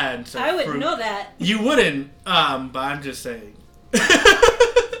 And so I wouldn't fruit- know that. You wouldn't, but I'm just saying.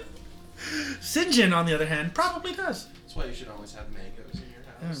 St. John, on the other hand, probably does. That's why you should always have mangoes in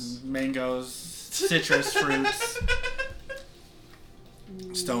your house. Mangoes, citrus fruits,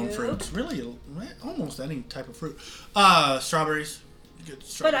 stone Nope. fruits. Really, almost any type of fruit. Strawberries. You get But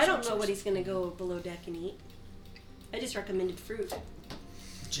strawberries I don't and know sauce. what he's gonna go below deck and eat. I just recommended fruit.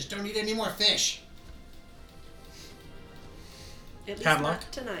 Just don't eat any more fish. At least Havelock?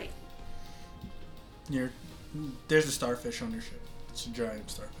 not tonight. There's a starfish on your ship. It's a giant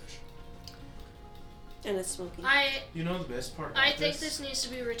starfish. And it's smoking. You know the best part about I think this needs to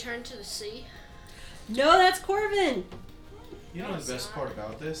be returned to the sea. No, that's Corvin! You know No, the it's best not. part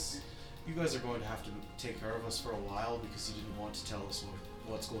about this? You guys are going to have to take care of us for a while because you didn't want to tell us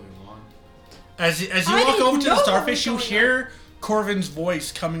what's going on. As you I walk didn't over to know the what starfish, was you going hear Corvin's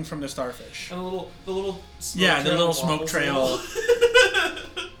voice coming from the starfish. And the little smoke Yeah, the trail little smoke wobbles a trail. little.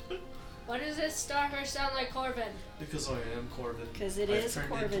 Why does this starfish sound like Corbin? Because I am Corvin. 'Cause it I've is turned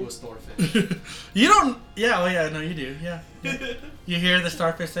Corvin. into a starfish. You don't. Yeah, oh yeah, no, you do. Yeah. You hear the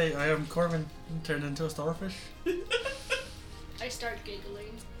starfish say, "I am Corvin," and turn into a starfish. I start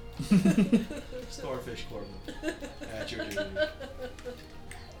giggling. Starfish Corvin. At your duty.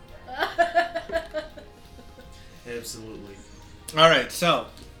 Absolutely. All right, so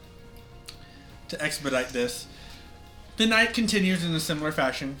to expedite this, the night continues in a similar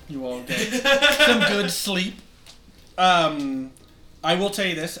fashion. You all get some good sleep. I will tell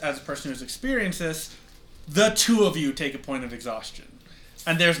you this, as a person who's experienced this, the two of you take a point of exhaustion,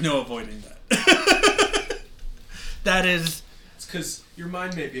 and there's no avoiding that. That is, It's because your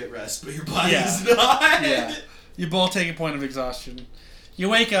mind may be at rest, but your body Yeah. is not. yeah. You both take a point of exhaustion. You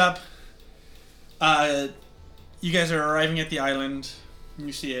wake up. You guys are arriving at the island. And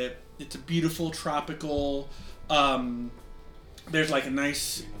you see it. It's a beautiful tropical. There's like a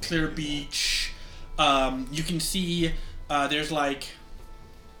nice clear beach. You can see there's like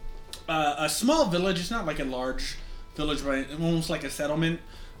a small village. It's not like a large village, but almost like a settlement.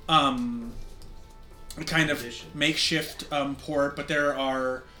 A kind of makeshift port, but there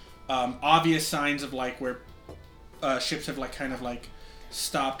are obvious signs of like where ships have like kind of like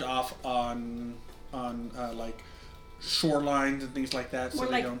stopped off on like shorelines and things like that. More so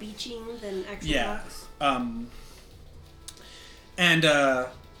they like don't. beaching than actual Yeah. rocks.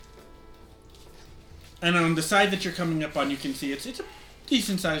 And on the side that you're coming up on, you can see it's a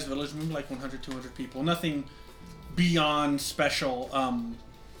decent sized village, maybe like 100, 200 people. Nothing beyond special.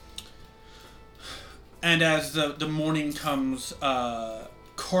 And as the morning comes,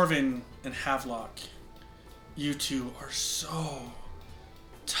 Corvin and Havelock, you two are so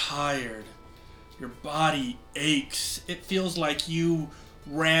tired. Your body aches. It feels like you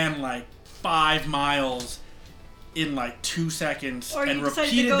ran like 5 miles in like 2 seconds Or and you decided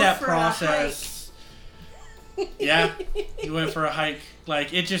to repeated go that for a process. Yeah, you went for a hike.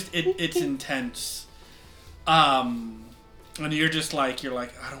 Like it's intense. And you're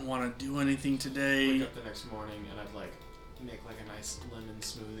like I don't want to do anything today. Wake up the next morning and I'd like make like a nice lemon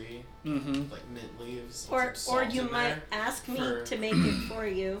smoothie, Mm-hmm. like mint leaves. Or with some salt you in might there. ask me for- to make it for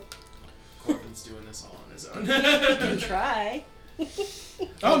you. Corvin's doing this all on his own. You can try.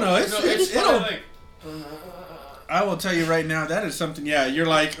 Oh no, it'll. probably like. I will tell you right now, that is something. Yeah, you're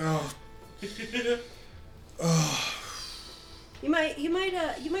like, oh, You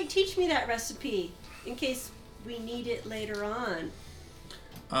might teach me that recipe in case we need it later on.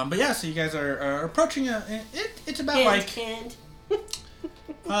 but yeah. So you guys are approaching it's about Hint, like hint.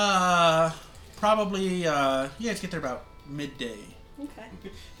 probably you guys get there about midday.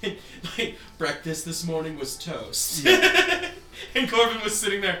 Okay. Like breakfast this morning was toast, Yeah. and Corvin was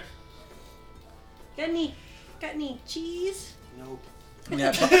sitting there. Got any cheese? Nope.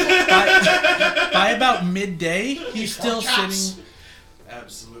 Yeah. By about midday, he's still Pork chops. sitting.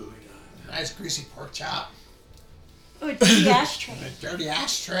 Absolutely not. Nice greasy pork chop. Oh, it's the ashtray. And a dirty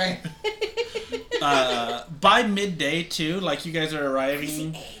ashtray. By midday too, like you guys are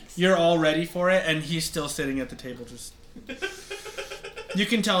arriving, you're all ready for it, and he's still sitting at the table. Just you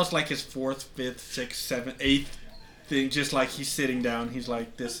can tell it's like his 4th, 5th, 6th, 7th, 8th thing. Just like he's sitting down, he's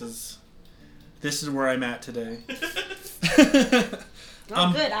like, "This is where I'm at today."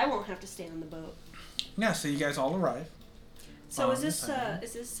 Oh, good. I won't have to stay on the boat. Yeah, so you guys all arrive. So is this island.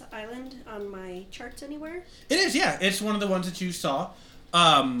 this island on my charts anywhere? It is, yeah. It's one of the ones that you saw,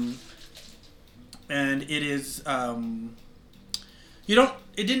 and it is.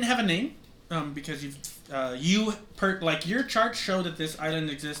 It didn't have a name, because like your charts show that this island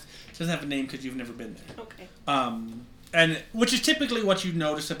exists. It doesn't have a name because you've never been there. Okay. And which is typically what you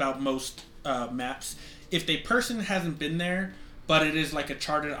notice about most maps. If a person hasn't been there, but it is like a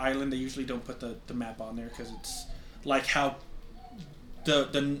charted island, they usually don't put the map on there because it's like how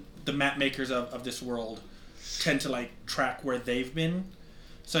the map makers of this world tend to like track where they've been.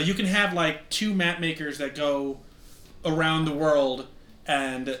 So you can have like 2 map makers that go around the world,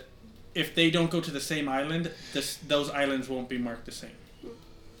 and if they don't go to the same island, those islands won't be marked the same.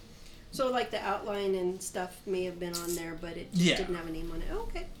 So like the outline and stuff may have been on there, but it Yeah. didn't have a name on it. Oh,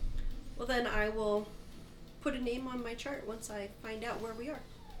 okay. Well, then I will put a name on my chart once I find out where we are.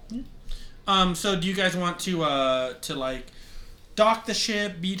 So do you guys want to like dock the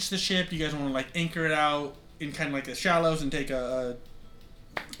ship, beach the ship? Do you guys want to like anchor it out in kind of like the shallows and take a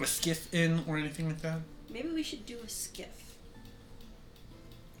skiff in or anything like that? Maybe we should do a skiff.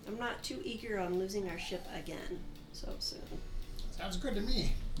 I'm not too eager on losing our ship again so soon. Sounds good to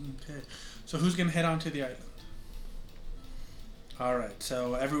me. Okay. So who's gonna head on to the island? All right.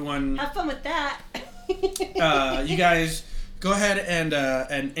 So everyone, Have fun with that. you guys go ahead and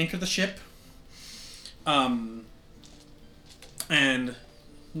anchor the ship. And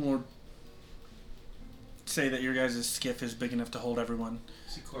we'll say that your guys' skiff is big enough to hold everyone.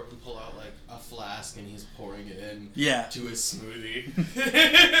 See Corbin pull out like a flask and he's pouring it in Yeah. to his smoothie.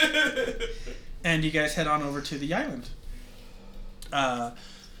 And you guys head on over to the island.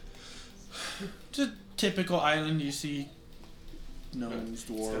 It's a typical island. You see gnomes,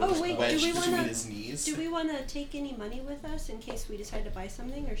 dwarves. Oh, wait, do Wedged we between wanna- his knees. Do we want to take any money with us in case we decide to buy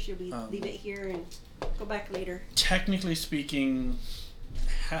something, or should we leave it here and go back later? Technically speaking,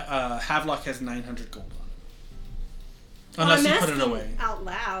 Havelock has 900 gold on. Unless I'm you put it asking away. out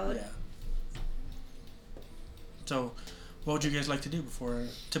loud. Yeah. So, what would you guys like to do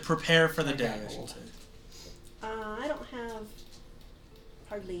to prepare for the I day? got I should gold. say. I don't have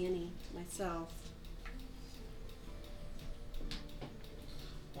hardly any myself.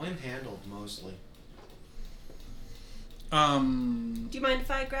 When handled, mostly. Do you mind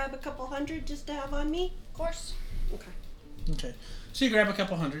if I grab a couple hundred just to have on me? Of course. Okay. Okay. So you grab a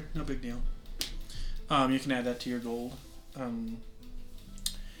couple hundred, no big deal. You can add that to your gold.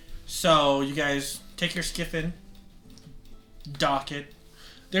 So you guys take your skiff in, dock it.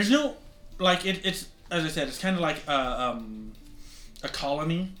 There's no, like, it's as I said, it's kind of like a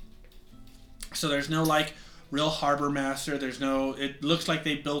colony. So there's no like real harbor master. There's no. It looks like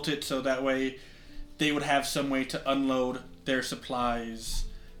they built it so that way they would have some way to unload their supplies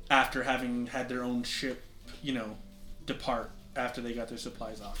after having had their own ship, depart after they got their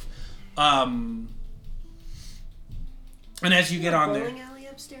supplies off. And as you get on there, Bowling alley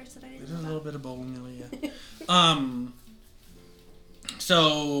upstairs that I didn't there's a know little bit of bowling alley, yeah.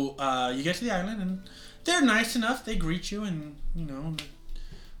 So you get to the island and they're nice enough. They greet you and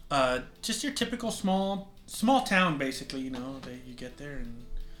just your typical small town basically. You get there and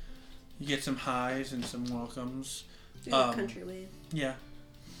you get some highs and some welcomes. about. Country wave. Yeah.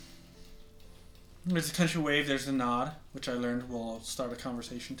 There's a country wave. There's a nod, which I learned will start a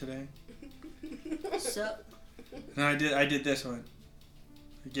conversation today. Sup? And I did this one.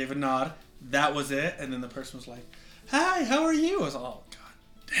 I gave a nod. That was it. And then the person was like, "Hi, how are you?" I was like, "Oh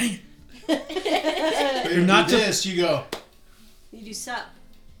God, dang it!" You're not to- this. You go. You do sup.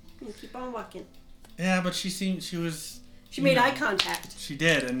 And keep on walking. Yeah, but she was. She made eye contact. She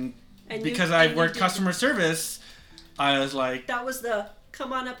did, and And because you, I and you worked did- customer service, I was like, That was the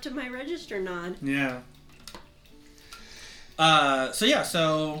come on up to my register nod. yeah. As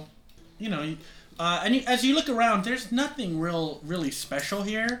you look around, there's nothing really special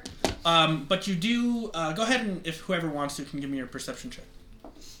here. But you do go ahead and if whoever wants to can give me your perception check.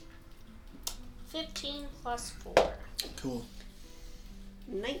 15 plus 4. Cool.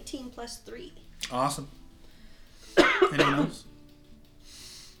 19 plus 3. Awesome. Anyone else?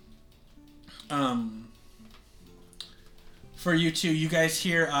 For you two, you guys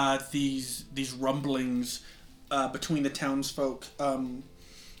hear these rumblings between the townsfolk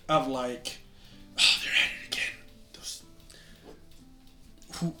of like, oh, they're at it again. Those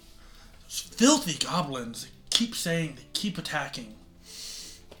filthy goblins keep attacking.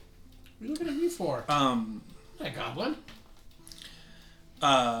 What are you looking at me for? That goblin.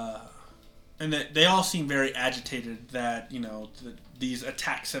 And they all seem very agitated that these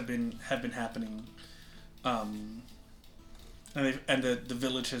attacks have been happening, and the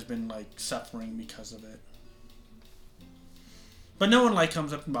village has been like suffering because of it. But no one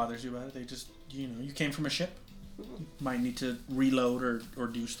comes up and bothers you about it. They just you came from a ship, might need to reload or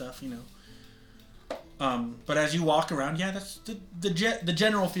do stuff. But as you walk around, yeah, that's the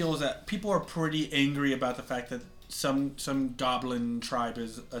general feel is that people are pretty angry about the fact that some goblin tribe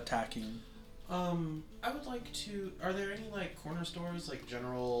is attacking. I would like to. Are there any corner stores,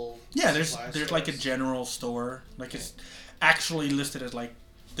 general? Yeah, there's supply like a stores? general store. It's actually listed as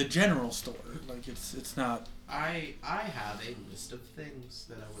the general store. It's not. I have a list of things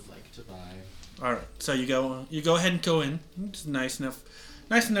that I would like to buy. All right, so you go ahead and go in. It's nice enough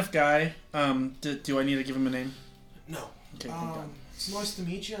guy. Do I need to give him a name? No. Okay, thank God. It's nice to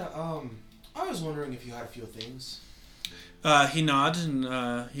meet you. I was wondering if you had a few things. He nods and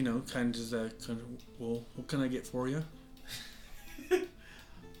kind of well, what can I get for you?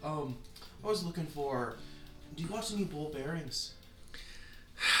 I was looking for. Do you got any ball bearings?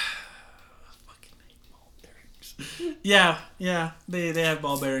 Fucking hate ball bearings. Yeah, they have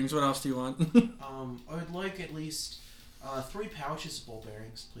ball bearings. What else do you want? I would like at least 3 pouches of ball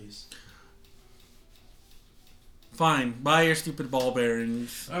bearings, please. Fine, buy your stupid ball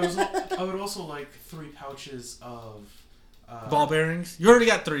bearings. I would also like 3 pouches of Ball bearings? You already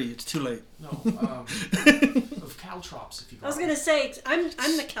got 3. It's too late. No, of caltrops if you got I was gonna say I'm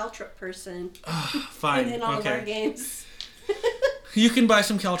the caltrop person Fine. in all of our Okay. games. You can buy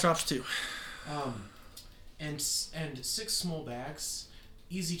some caltrops too. And 6 small bags,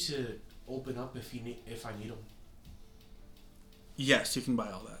 easy to open up if I need them. Yes, you can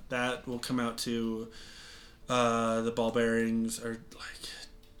buy all that. That will come out to the ball bearings are like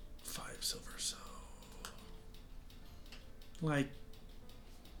 5 silver, so like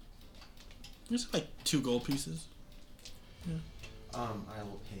there's like 2 gold pieces. I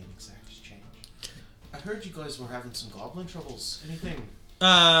will pay an exact exchange. I heard you guys were having some goblin troubles. Anything?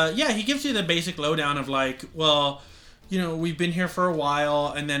 Yeah, he gives you the basic lowdown of like, well, you know, we've been here for a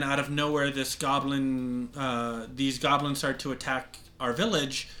while, and then out of nowhere, these goblins start to attack our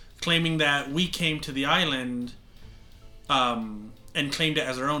village, claiming that we came to the island, and claimed it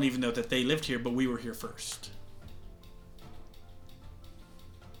as our own, even though that they lived here, but we were here first.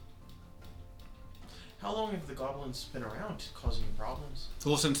 How long have the goblins been around, causing you problems?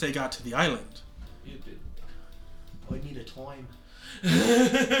 Well, since they got to the island. I need a time.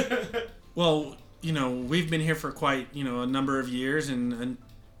 Well, you know, we've been here for quite, you know, a number of years, and a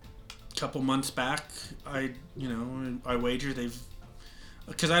couple months back, I wager they've,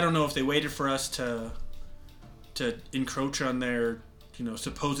 because I don't know if they waited for us to encroach on their, you know,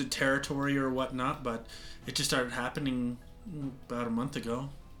 supposed territory or whatnot, but it just started happening about a month ago.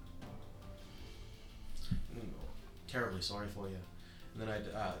 Terribly sorry for you. And then I'd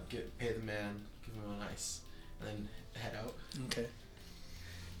pay the man, give him a nice, and then head out. Okay.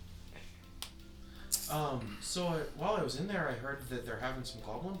 While I was in there, I heard that they're having some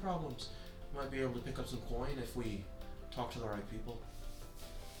goblin problems. Might be able to pick up some coin if we talk to the right people.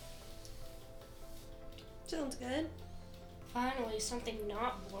 Sounds good. Finally, something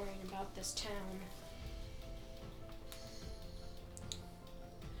not boring about this town.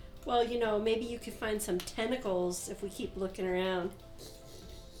 Well, you know, maybe you could find some tentacles if we keep looking around.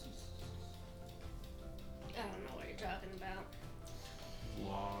 I don't know what you're talking about.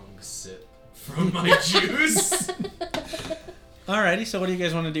 Long sip from my juice. Alrighty, so what do you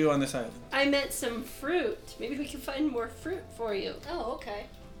guys want to do on this island? I meant some fruit. Maybe we can find more fruit for you. Oh, okay.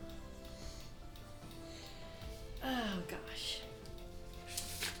 Oh, gosh.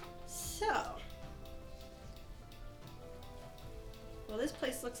 So. Well, this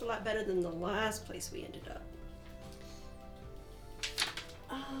place looks a lot better than the last place we ended up.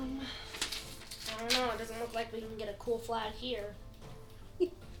 I don't know. It doesn't look like we can get a cool flag here.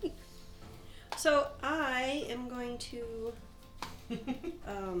 So I am going to.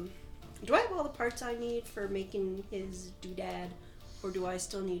 Do I have all the parts I need for making his doodad, or do I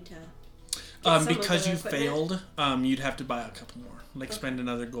still need to? Some of Because the you equipment? failed, you'd have to buy a couple more. Like spend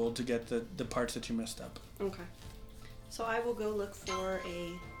another gold to get the parts that you messed up. Okay. So I will go look for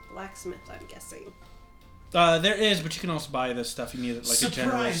a blacksmith, I'm guessing. There is, but you can also buy this stuff you need at like a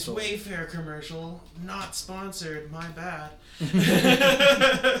general Surprise store. Wayfair commercial. Not sponsored. My bad.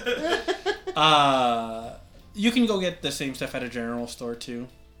 You can go get the same stuff at a general store too.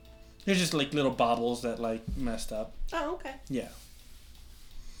 There's just like little baubles that like messed up. Oh, okay. Yeah.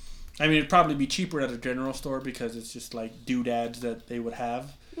 I mean, it'd probably be cheaper at a general store because it's just like doodads that they would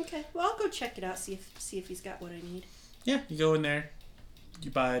have. Okay. Well, I'll go check it out. See if he's got what I need. Yeah, you go in there, you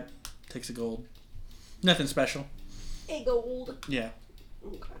buy it, takes a gold. Nothing special. Hey, gold. Yeah.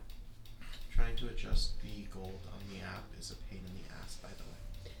 Okay. Trying to adjust the gold on the app is a pain in the ass, by the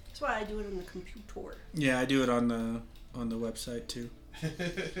way. That's why I do it on the computer. Yeah, I do it on the website too.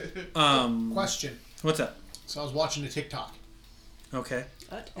 Question. What's up? So I was watching a TikTok, Okay.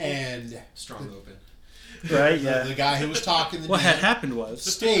 and Strong open. Right. the guy who was talking What had happened was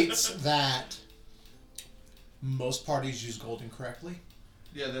states that most parties use gold incorrectly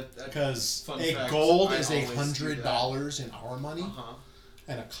Yeah, that because fun a fact, gold I is always do $100 in our money, Uh-huh.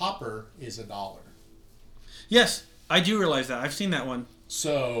 and a copper is $1. yes, I do realize that. I've seen that one.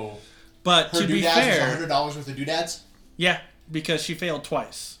 So But her to be doodads fair, was $100 worth of doodads. yeah, because she failed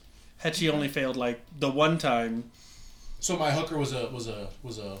twice. Had she only failed like the one time, So my hooker was a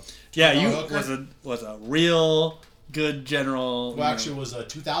yeah, you hooker? was a real good general. Well, actually, it was a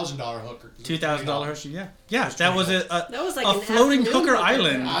 $2,000 hooker. $2,000 hooker. Yeah, that was a That was like a an floating afternoon hooker hooker.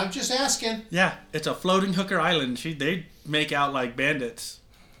 island. I'm just asking. Yeah, it's a floating hooker island. They make out like bandits.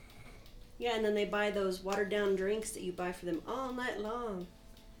 Yeah, and then they buy those watered down drinks that you buy for them all night long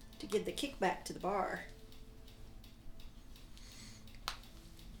to give the kickback to the bar.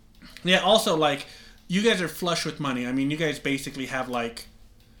 Yeah, also like you guys are flush with money. I mean, you guys basically have like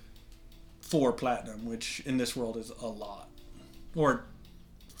 4 platinum, which in this world is a lot, or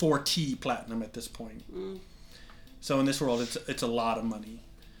 4T platinum at this point. So in this world, it's a lot of money.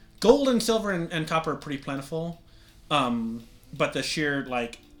 Gold and silver and copper are pretty plentiful, but the sheer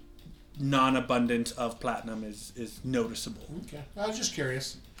like non-abundance of platinum is noticeable. Okay. I was just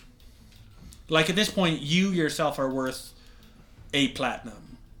curious. Like at this point, you yourself are worth a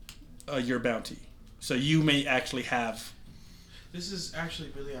platinum, your bounty. So you may actually have. This is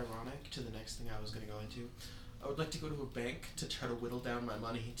actually really ironic to the next thing I was going to go into. I would like to go to a bank to try to whittle down my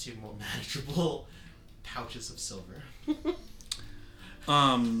money to more manageable pouches of silver.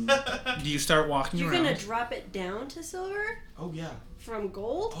 Do you start walking You're around? gonna drop it down to silver Oh, yeah. from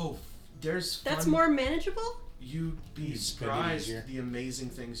gold? Oh, there's That's fun. more manageable? You'd be You'd spend it surprised easier. the amazing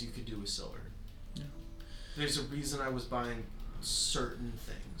things you could do with silver. Yeah. There's a reason I was buying certain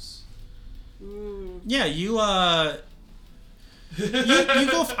things. Yeah, you go.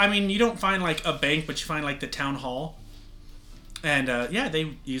 I mean, you don't find like a bank, but you find like the town hall, and yeah,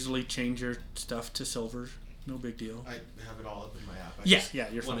 they easily change your stuff to silver. No big deal. I have it all up in my app. I Yeah, just yeah,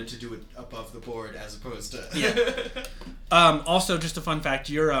 you're wanted fine. to do it above the board as opposed to... Yeah. Also, just a fun fact: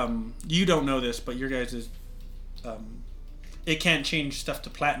 you're you don't know this, but your guys is it can't change stuff to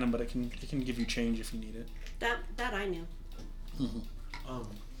platinum, but it can give you change if you need it. That I knew.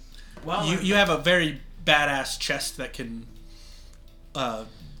 Well, You have a very badass chest that can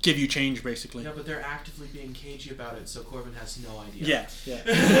give you change, basically. Yeah, but they're actively being cagey about it, so Corbin has no idea.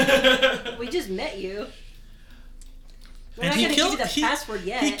 Yeah. We just met you. We're And not he gonna killed give you the password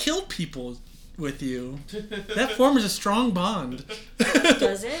yet. He killed people with you. That forms a strong bond.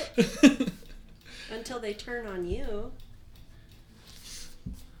 Does it? Until they turn on you.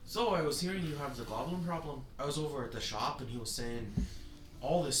 So I was hearing you have the goblin problem. I was over at the shop and he was saying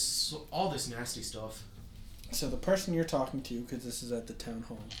all this nasty stuff. So the person you're talking to, because this is at the town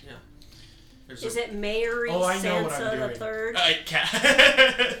hall. Yeah. There's Is it Mary Oh, I know what I'm Sansa the doing. Third? I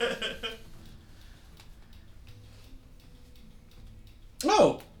can't.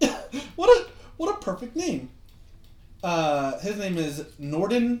 Oh, what a perfect name. His name is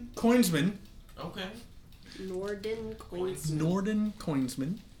Norden Coinsman. Okay. Norden Queens. Norden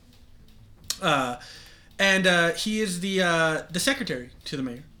Coinsman. And he is the secretary to the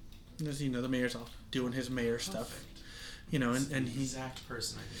mayor. As you know, the mayor's off doing his mayor stuff. Perfect. You know, That's and the he exact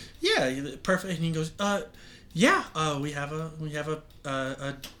person I need. yeah, perfect. And he goes, yeah, we have a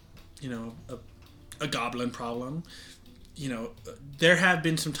you know a goblin problem. You know, there have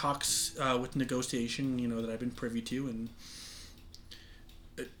been some talks with negotiation. You know that I've been privy to, and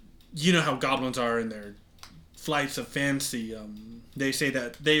you know how goblins are in their flights of fancy. They say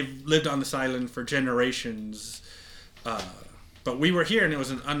that they've lived on this island for generations, but we were here and it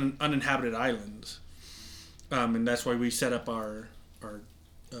was an uninhabited island, and that's why we set up our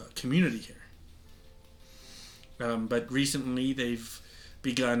community here. But recently they've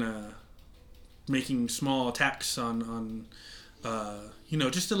begun making small attacks on you know,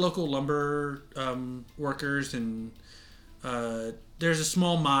 just the local lumber workers, and there's a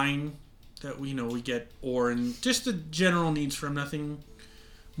small mine that we get ore and just the general needs from nothing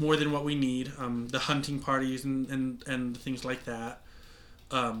more than what we need. The hunting parties and things like that.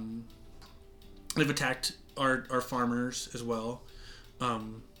 They've attacked our farmers as well,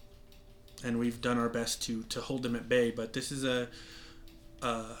 and we've done our best to hold them at bay. But this is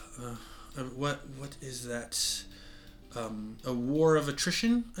what is that? A war of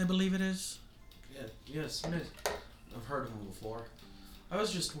attrition, I believe it is. Yeah, yes, I've heard of him before. I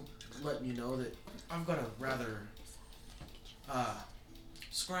was just letting you know that I've got a rather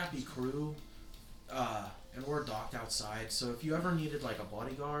scrappy crew, and we're docked outside. So if you ever needed like a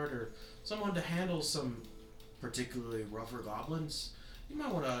bodyguard or someone to handle some particularly rougher goblins, you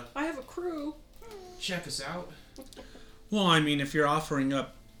might want to I have a crew. check us out. Well, I mean, if you're offering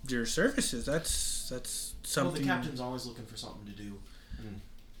up your services, that's something. Well, the captain's always looking for something to do.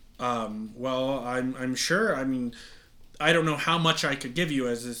 Well, I'm sure. I mean, I don't know how much I could give you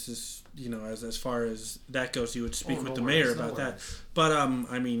as this is, you know, as far as that goes. You would speak Oh, with no the worries, mayor no about that. worries. But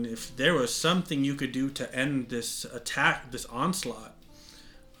I mean, if there was something you could do to end this attack, this onslaught,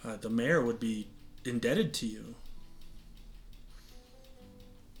 the mayor would be indebted to you.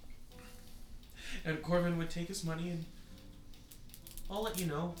 And Corbin would take his money and I'll let you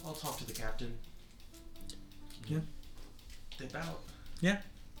know. I'll talk to the captain. Yeah. Dip out. Yeah.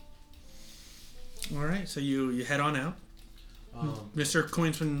 All right. So you head on out. Mr.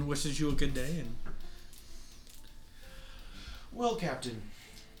 Coinsman wishes you a good day, and Well, Captain,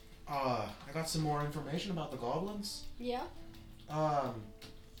 I got some more information about the goblins. Yeah. The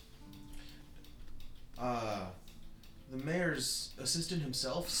mayor's assistant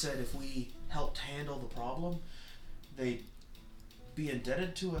himself said if we helped handle the problem, they'd be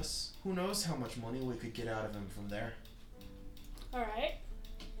indebted to us. Who knows how much money we could get out of him from there. All right.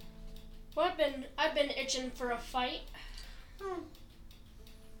 Well, I've been itching for a fight.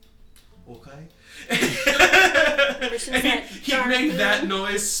 Okay. Ever since And that he'd dark make that moon.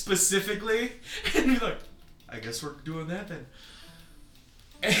 noise specifically, and be like, I guess we're doing that then.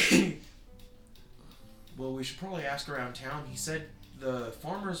 Well, we should probably ask around town. He said the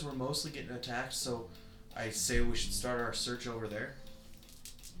farmers were mostly getting attacked, so I say we should start our search over there.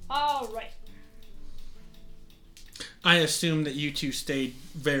 All right. I assume that you two stayed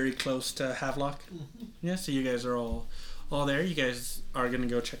very close to Havelock. Yeah, so you guys are all there. You guys are gonna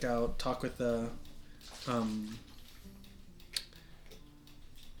go talk with the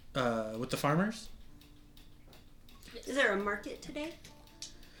farmers. Is there a market today?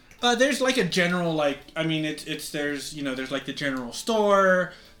 There's like a general there's there's like the general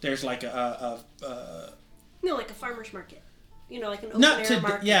store. There's like No, like a farmer's market. Like an open not air to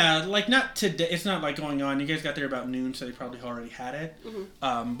market. not today. It's not like going on. You guys got there about noon, so they probably already had it.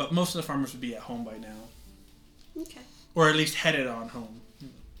 Mm-hmm. But most of the farmers would be at home by now, Okay. or at least headed on home.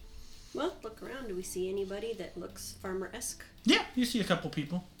 Well, look around. Do we see anybody that looks farmer-esque? Yeah, you see a couple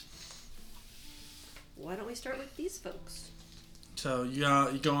people. Why don't we start with these folks? So you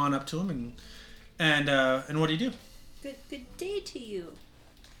go on up to them and what do you do? Good day to you.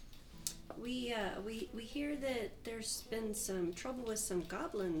 We hear that there's been some trouble with some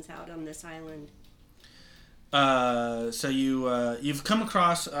goblins out on this island. So you've come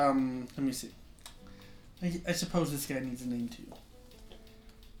across let me see. I suppose this guy needs a name too.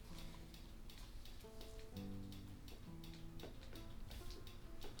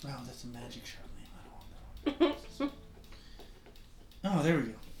 Oh, that's a magic shot name. I don't want that one. Oh, there we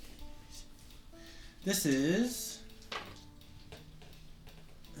go. This is.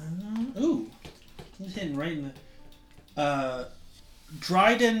 Ooh, he's hitting right in the.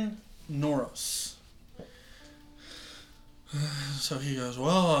 Dryden Noros. So he goes,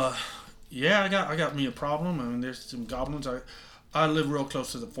 well, yeah, I got me a problem. I mean, there's some goblins. I live real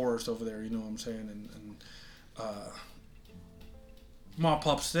close to the forest over there. You know what I'm saying? And my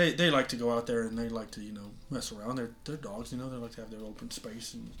pups, they like to go out there and they like to mess around. They're dogs. They like to have their open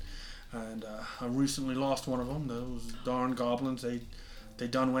space. And I recently lost one of them. Those darn goblins. They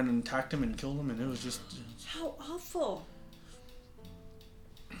done went and attacked him and killed him, and it was just. How awful!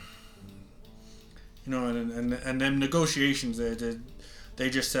 And them negotiations, they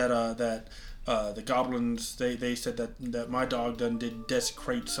just said that the goblins they said that my dog did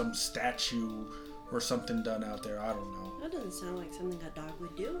desecrate some statue or something done out there. I don't know. That doesn't sound like something a dog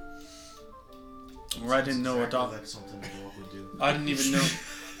would do. Or I didn't know a dog. Like something a dog would do. I didn't even know.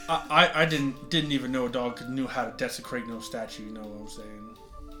 I didn't even know a dog knew how to desecrate no statue. You know what I'm saying?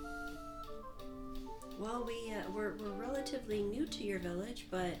 Well, we're relatively new to your village,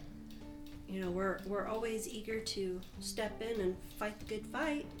 but we're always eager to step in and fight the good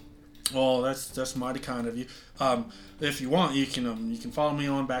fight. Well, that's mighty kind of you. If you want, you can follow me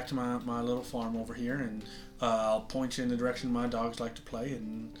on back to my little farm over here, and I'll point you in the direction my dogs like to play.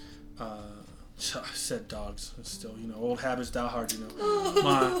 And I said dogs. It's still old habits die hard.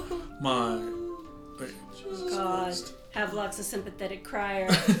 My. God, Havelock's a sympathetic crier.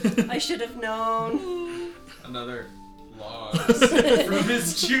 I should have known. Another loss from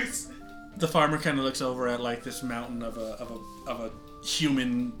his juice. The farmer kind of looks over at like this mountain of a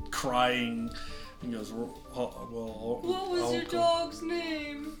human crying. He goes, well, What was your dog's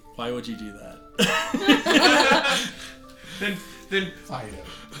name? Why would you do that? Then Fido.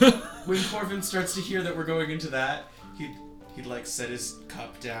 when Corvin starts to hear that we're going into that, he'd like set his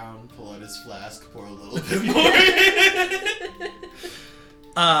cup down, pull out his flask, pour a little bit more.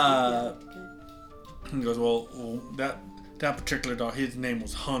 He goes, well, that particular dog, his name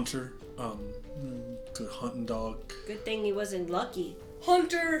was Hunter. Good hunting dog. Good thing he wasn't Lucky.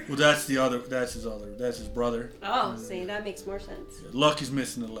 Hunter. Well, that's his brother. Oh, see, that makes more sense. Lucky's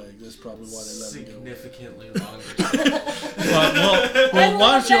missing a leg. That's probably why they let him go. Significantly longer. Well,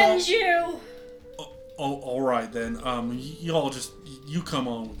 why don't Avenge you. Oh, all right then. Y'all just you come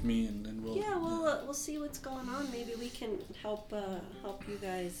on with me, and we'll. Yeah, we'll see what's going on. Maybe we can help you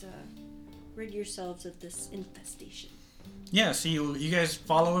guys rid yourselves of this infestation. Yeah. So you guys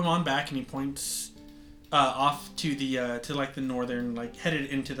follow him on back, and he points off to the to like the northern, like headed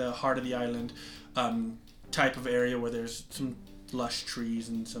into the heart of the island, type of area where there's some lush trees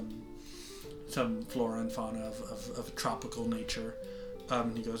and some flora and fauna of tropical nature.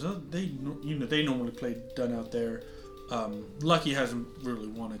 He goes, oh, they normally play done out there. Lucky hasn't really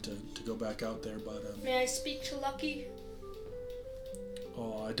wanted to go back out there, but May I speak to Lucky?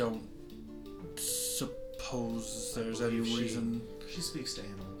 I don't suppose there's any reason. She speaks to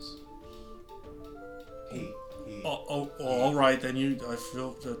animals. Hey, All right then. I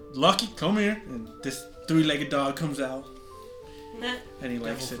feel lucky. Come here, and this 3-legged dog comes out, Nah. and he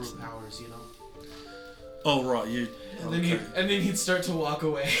Devil like sits. fruit powers, you know. Oh right, you. And then he'd start to walk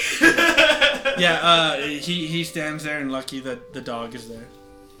away. Yeah. He stands there, and lucky that the dog is there.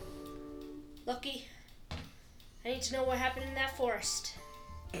 Lucky, I need to know what happened in that forest.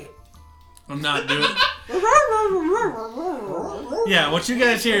 I'm not doing. Yeah, what you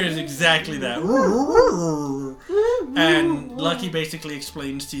guys hear is exactly that. And Lucky basically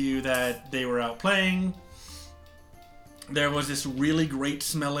explains to you that they were out playing. There was this really great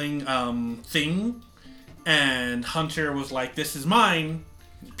smelling thing, and Hunter was like, "This is mine."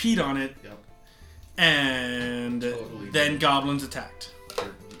 He peed on it, Yep. and Totally. then goblins attacked.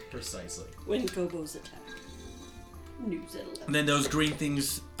 Precisely. When Gobos attack. News at 11. And then those green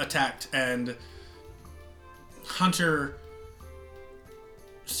things attacked, and Hunter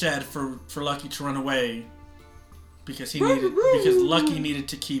said for Lucky to run away because Lucky needed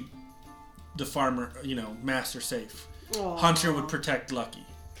to keep the farmer, master safe. Aw. Hunter would protect Lucky.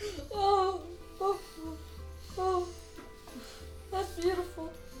 Oh, that's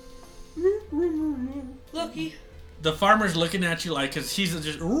beautiful. Lucky, The farmer's looking at you like, because he's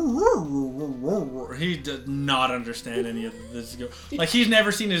just, he does not understand any of this. Like, he's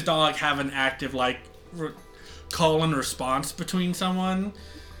never seen his dog have an active, like, call and response between someone.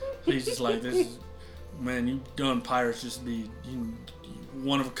 He's just like, this is, man, you done pirates just be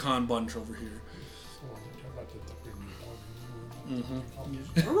one of a kind bunch over here.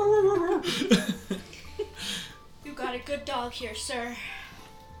 you got a good dog here, sir.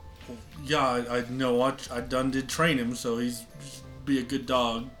 Yeah, I know. I done did train him, so he's be a good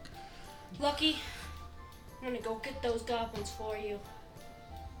dog. Lucky, I'm gonna go get those goblins for you.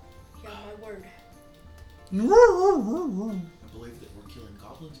 You have my word. I believe that we're killing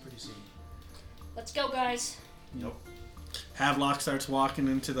goblins pretty soon. Let's go, guys. Yep. Havelock starts walking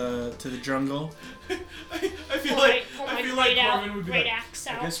into the jungle. I feel Pull like my Corbin would be great like, axe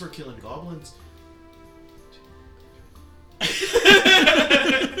I out. guess we're killing goblins.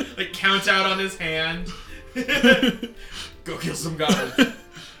 like count out on his hand. Go kill some goblins.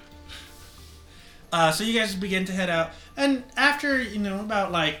 So you guys begin to head out, and after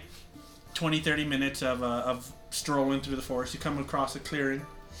about like 20-30 minutes of strolling through the forest, you come across a clearing,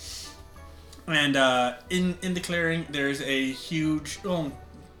 and in the clearing there's a huge,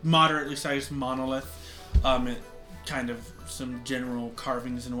 moderately sized monolith. It kind of some general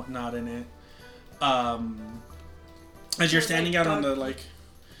carvings and whatnot in it. As you're standing out on the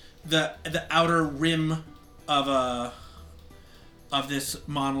outer rim of this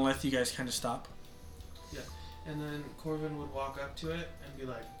monolith, you guys kind of stop. Yeah. And then Corvin would walk up to it and be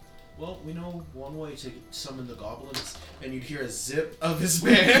like, "Well, we know one way to summon the goblins." And you'd hear a zip of his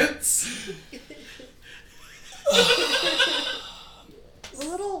pants. A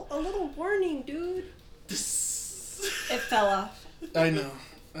little warning, dude. It fell off. I know.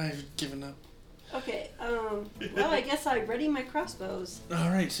 I've given up. Okay, well, I guess I ready my crossbows. All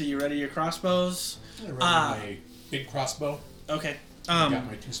right, so you ready your crossbows? I ready my big crossbow. Okay. I got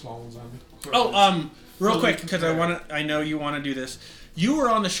my 2 small ones on me. Real quick, because I know you want to do this. You were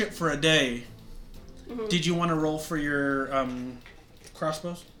on the ship for a day. Mm-hmm. Did you want to roll for your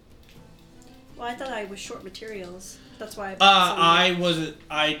crossbows? Well, I thought I was short materials. That's why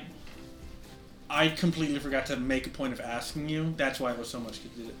I completely forgot to make a point of asking you. That's why it was so much,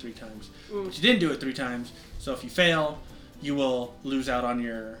 because you did it 3 times. Mm. But you didn't do it 3 times, so if you fail, you will lose out on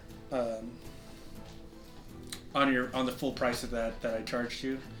your on the full price of that I charged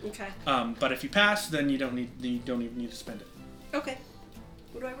you. Okay. But if you pass, then you don't even need to spend it. Okay.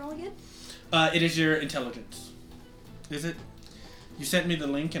 What do I roll again? It is your intelligence. Is it? You sent me the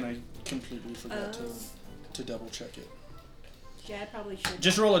link, and I completely forgot to double check it. Yeah, I probably should.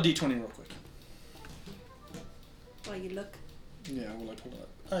 Just roll a d20 real quick. While you look. Yeah, we'll hold up.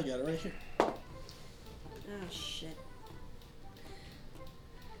 I got it right here. Oh, shit.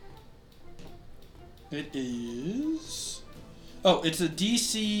 It is. Oh, it's a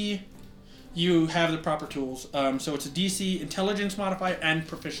DC. You have the proper tools. So it's a DC intelligence modifier and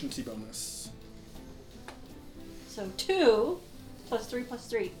proficiency bonus. So 2 plus 3 plus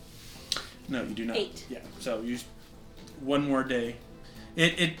 3. No, you do not. 8. Yeah. So you one more day.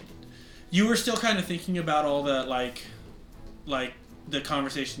 You were still kind of thinking about all the like the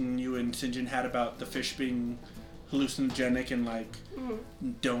conversation you and St. John had about the fish being hallucinogenic and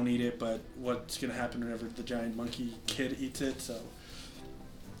don't eat it, but what's gonna happen whenever the giant monkey kid eats it. So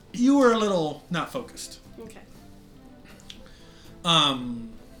you were a little not focused. Okay.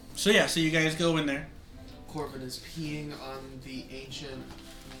 So so you guys go in there. Corvin is peeing on the ancient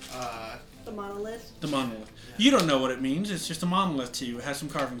The monolith. The monolith. You don't know what it means. It's just a monolith to you. It has some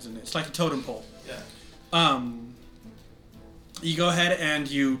carvings in it. It's like a totem pole. Yeah. You go ahead and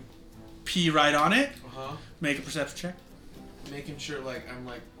you pee right on it. Uh-huh. Make a perception check. Making sure, like, I'm,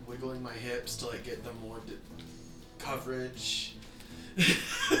 like, wiggling my hips to, like, get the more coverage.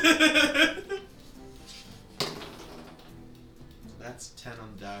 That's 10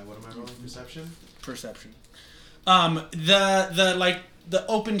 on the die. What am I rolling? Perception? Perception. The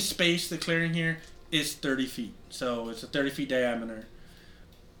open space, the clearing here, is 30 feet. So it's a 30 feet diameter.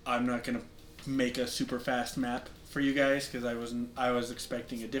 I'm not gonna make a super fast map for you guys because I was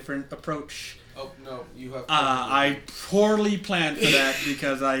expecting a different approach. Oh, no. You have... I poorly planned for that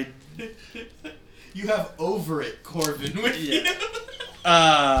because I... You have over it, Corvin, with you.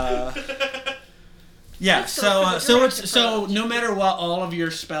 Yeah, Let's go for the so direct it's so approach. no matter what, all of your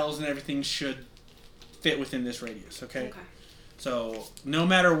spells and everything should fit within this radius, okay? Okay. So no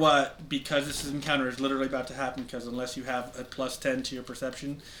matter what, because this encounter is literally about to happen, because unless you have a +10 to your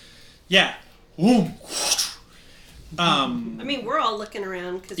perception, yeah, boom. I mean, we're all looking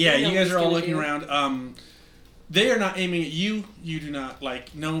around because Yeah, you guys are all looking around. They are not aiming at you. You do not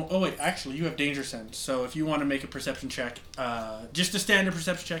no. Oh wait, actually, you have danger sense. So if you want to make a perception check, just a standard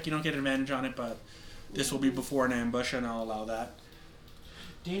perception check, you don't get an advantage on it, but this will be before an ambush, and I'll allow that.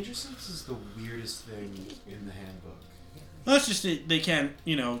 Danger sense is the weirdest thing in the handbook. Well, it's just they can't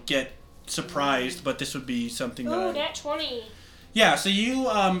get surprised, but this would be something that. Ooh, nat 20. Yeah, so you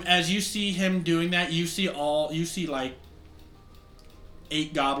as you see him doing that, you see like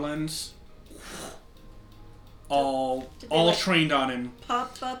 8 goblins, all Did they, like, trained on him.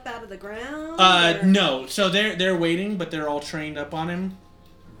 Pop up out of the ground? Or- No, so they're waiting, but they're all trained up on him.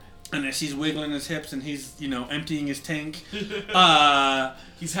 And as he's wiggling his hips and he's emptying his tank,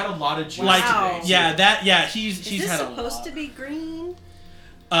 He's had a lot of juice Wow. today. he's Is this had a lot. supposed to be green?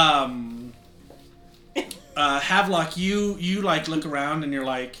 Havelock, you like look around and you're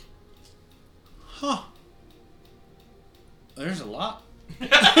like, huh, there's a lot. And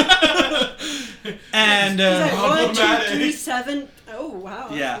Is that 1, 2, problematic. 3, 7? Oh wow.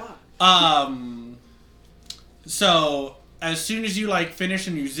 That's yeah. a lot. So as soon as you finish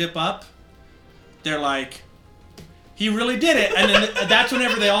and you zip up, they're like, he really did it, and then that's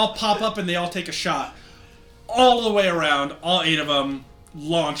whenever they all pop up and they all take a shot, all the way around. All 8 of them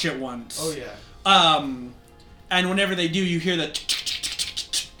launch at once. Oh, yeah. And whenever they do, you hear the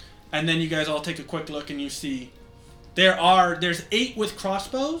and then you guys all take a quick look and you see there's 8 with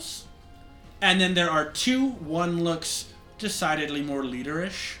crossbows, and then there are 2. One looks decidedly more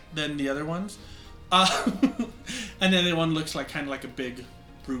leaderish than the other ones, and then the one looks kind of like a big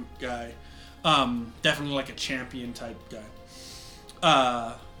brute guy, definitely like a champion type guy.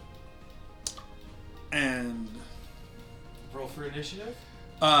 And Roll for initiative?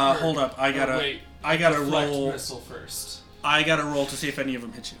 hold up, I gotta Deflect roll. missile first. I gotta roll to see if any of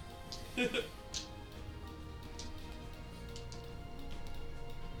them hit you.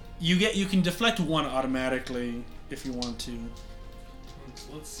 You can deflect 1 automatically if you want to.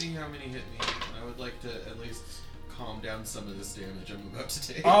 Let's see how many hit me. I would like to at least calm down some of this damage I'm about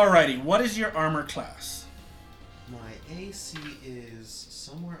to take. Alrighty, what is your armor class? My AC is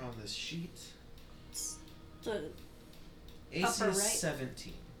somewhere on this sheet. The AC Upper is right.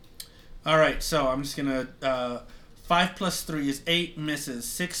 17. Alright, so I'm just gonna 5 plus 3 is 8, misses.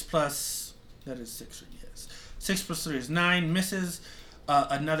 6 plus that is 6, yes. 6 plus 3 is 9, misses.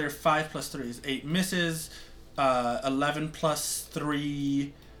 Another 5 plus 3 is 8, misses. 11 plus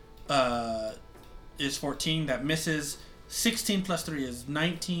 3 is 14, that misses. 16 plus 3 is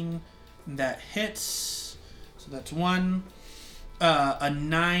 19, that hits. So that's 1. A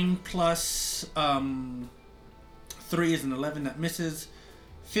 9 plus 3 is an 11, that misses.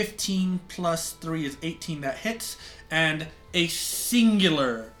 15 plus 3 is 18, that hits. And a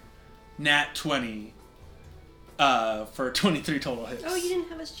singular nat 20 for 23 total hits. Oh, you didn't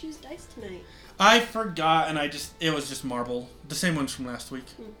have us choose dice tonight. I forgot, and it was just marble. The same ones from last week.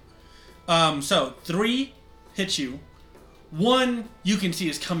 So 3 hits you. 1 you can see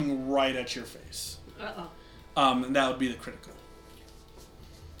is coming right at your face. Uh-oh. And that would be the critical.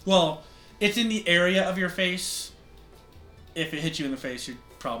 Well, it's in the area of your face. If it hits you in the face, you're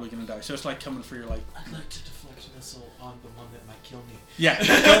probably gonna die. So it's like coming for your I'd like to deflect a missile on the one that might kill me. Yeah, go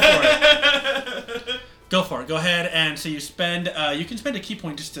for it. Go for it. Go ahead, and so you spend. You can spend a key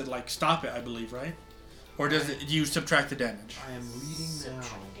point just to stop it, I believe, right? Or does it? You subtract the damage. I am reading now.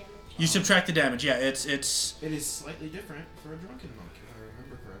 You subtract the damage. Yeah, it's. It is slightly different for a drunken monk, if I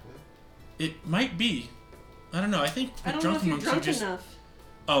remember correctly. It might be. I don't know. I think I with don't know if drunken you're monks, you drunk just. enough.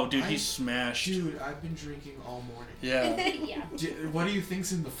 Oh, dude, he's smashed. Dude, I've been drinking all morning. Yeah. Yeah. What do you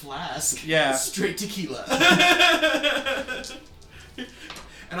think's in the flask? Yeah. Straight tequila.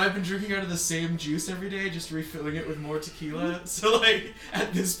 And I've been drinking out of the same juice every day, just refilling it with more tequila. So, like,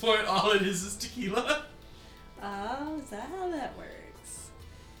 at this point, all it is tequila. Oh, is that how that works?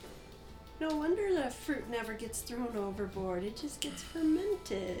 No wonder the fruit never gets thrown overboard. It just gets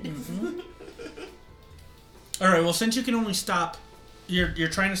fermented. All right. Well, since you can only stop, you're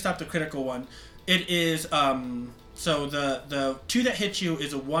trying to stop the critical one. It is so the 2 that hit you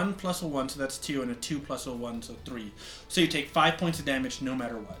is a 1 plus a 1, so that's 2, and a 2 plus a 1, so 3. So you take 5 points of damage no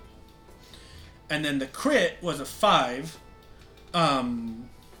matter what. And then the crit was a 5,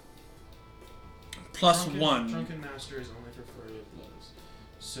 plus 1. Drunken Master is only for flurry of blows.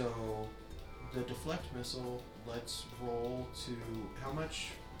 So, the deflect missile, let's roll to how much?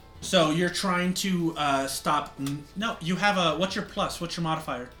 So you're trying to stop. No, you have a. What's your plus? What's your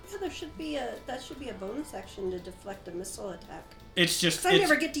modifier? Yeah, that should be a bonus action to deflect a missile attack. It's just. 'Cause I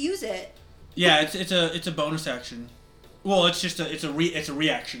never get to use it. Yeah, it's a bonus action. Well, it's just a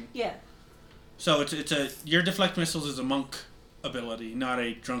reaction. Yeah. So it's a your deflect missiles is a monk ability, not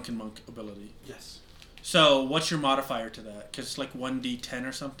a drunken monk ability. Yes. So what's your modifier to that? Because it's like 1d10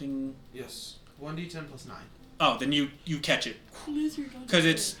 or something. Yes. 1d10 plus 9. Oh, then you catch it. Because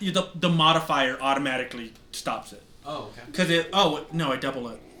it's the modifier automatically stops it. Oh, okay. Because I double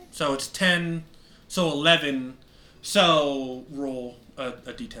it. So it's 10, so 11. So roll a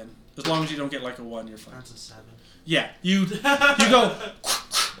d10. As long as you don't get like a 1, you're fine. That's a 7. Yeah, you go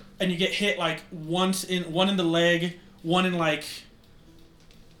and you get hit like one in the leg, one in like.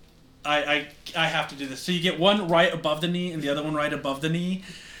 I have to do this. So you get one right above the knee and the other one right above the knee,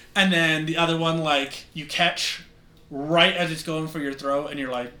 and then the other one like you catch right as it's going for your throat, and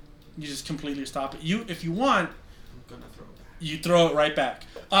you're like, you just completely stop it. If you want, I'm gonna throw it back. you throw it right back.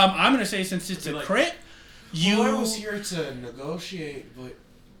 I'm gonna say since it's a crit, Well, I was here to negotiate, but.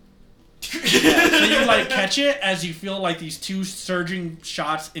 Yeah, so you like catch it as you feel like these 2 surging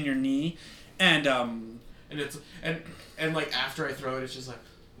shots in your knee, and it's and like after I throw it, it's just like.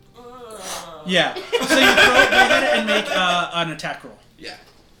 yeah. So you go ahead and make an attack roll. Yeah.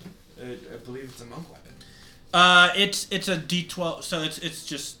 I believe it's a monk weapon. It's a D12, so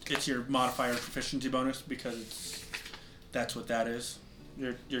it's your modifier proficiency bonus because that's what that is.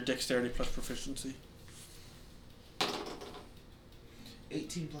 Your dexterity plus proficiency.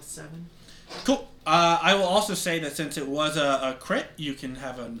 18 plus 7. Cool. I will also say that since it was a crit, you can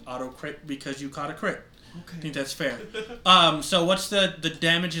have an auto crit because you caught a crit. Okay. I think that's fair. So what's the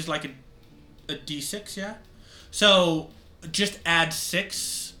damage is like a D6, yeah? So just add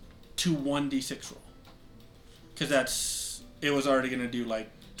 6 to 1d6 roll. Because it was already going to do like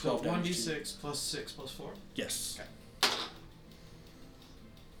 12 So damage. 1d6 plus 6 plus 4? Yes. Okay.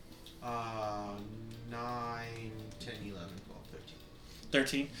 9, 10, 11, 12, 13.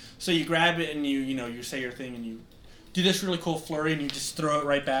 13. So you grab it and you say your thing and you do this really cool flurry and you just throw it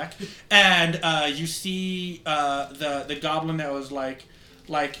right back. And you see the goblin that was like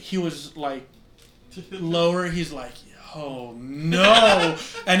he was like lower. He's like, oh no,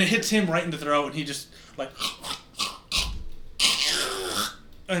 and it hits him right in the throat and he just like,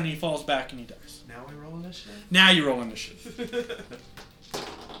 and he falls back and he dies. Now we roll initiative? Now you roll initiative.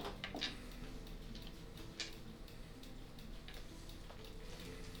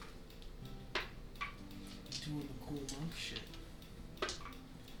 Doing the cool monk shit.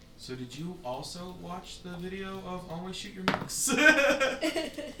 So did you also watch the video of Always Shoot Your Monks?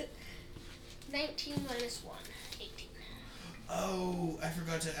 19 minus 1, 18. Oh, I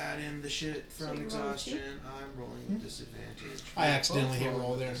forgot to add in the shit So from you roll exhaustion. I'm rolling with disadvantage. I accidentally hit Both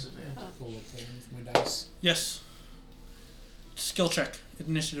roll there. disadvantage. Roll it there with my dice. Yes. Skill check.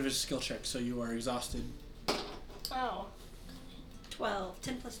 Initiative is skill check, so you are exhausted. Oh. 12.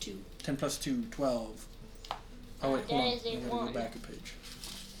 10 plus 2. 10 plus 2, 12. Oh wait, hold on. That is a I gotta 1. go back a page.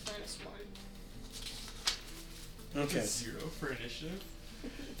 Minus 1. Okay. 0 for initiative.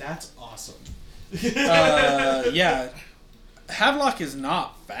 That's awesome. Yeah. Havelock is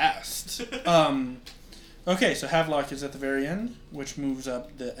not fast. Okay, so Havelock is at the very end, which moves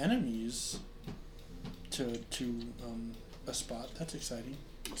up the enemies to a spot. That's exciting.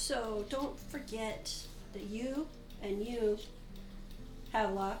 So don't forget that you and you,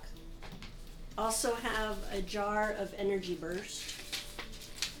 Havelock, also have a jar of energy burst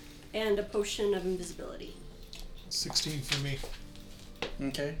and a potion of invisibility. 16 for me.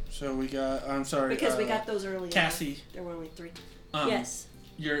 Okay, so we got. I'm sorry. Because we got those earlier. Cassie. There were only 3. Um, Yes.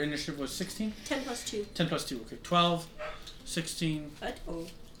 Your initiative was 16? 10 plus 2. 10 plus 2, okay. 12, 16, What? Oh.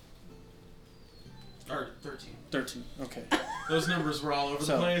 Or 13. 13. Okay. Those numbers were all over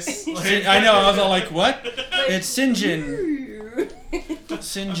So- the place. I know. I was all like, "What?" It's Sinjin. I've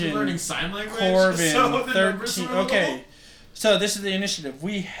been learning Sinjin. sign language. Corvin. so the numbers 13. were all- Okay. So this is the initiative.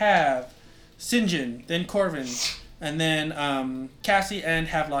 We have Sinjin, then Corvin, and then Cassie and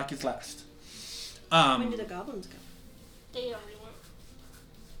Havelock is last. When do the goblins go? They already went.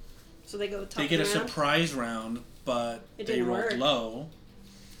 So they go top They get a round? surprise round, but It they didn't rolled work. low.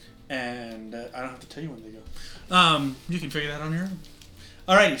 And I don't have to tell you when they go. You can figure that on your own.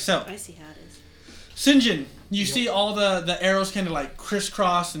 Alrighty, so I see how it is. Sinjin, you see all the arrows kind of like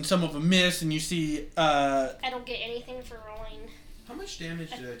crisscross, and some of them miss, and you see I don't get anything for rolling. How much damage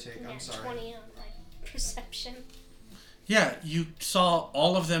did I take? I'm Nat sorry. 20 on like perception. yeah, you saw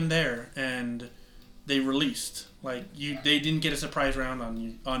all of them there, and they released. Like they didn't get a surprise round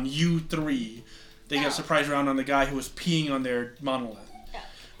on you three. They got a Oh. surprise round on the guy who was peeing on their monolith.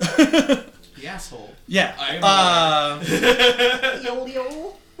 The asshole. Yeah. I am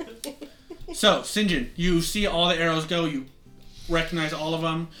Yo. So, Sinjin, you see all the arrows go. You recognize all of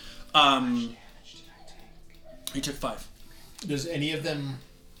them. You took 5. Does any of them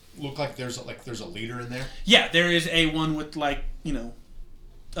look like there's a leader in there? Yeah, there is a one with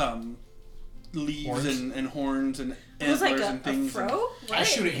leaves Horns? and horns and It was like antlers a and things. fro? I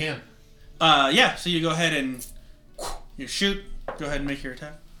shoot at him. Yeah, so you go ahead and you shoot. Go ahead and make your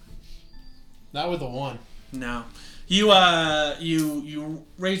attack. Not with a 1. No, you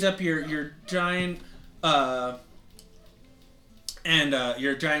raise up your giant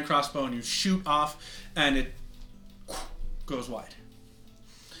your giant crossbow and you shoot off, and it goes wide.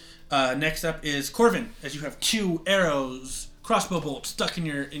 Next up is Corvin, as you have 2 arrows, crossbow bolts stuck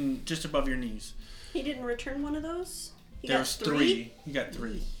in just above your knees. He didn't return one of those? He There's got 3. You got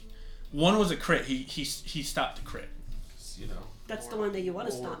 3. One was a crit. He stopped the crit. You know. That's the one that you want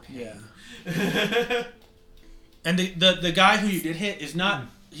to stop. Yeah. And the guy who you did hit is not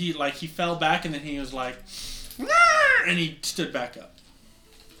he fell back and then he was like, "Nah!" and he stood back up.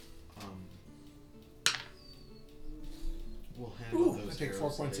 We'll handle I those. take 4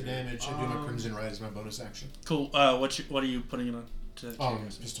 arrows points of later. damage. I do my Crimson Red as my bonus action. Cool. What are you putting it on? To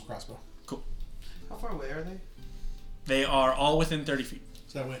Pistol crossbow. How far away are they? They are all within 30 feet.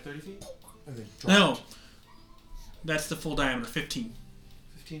 So that went 30 feet? and then No, dropped. that's the full diameter, 15,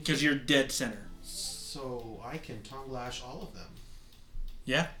 15 because feet. you're dead center. So I can tongue lash all of them.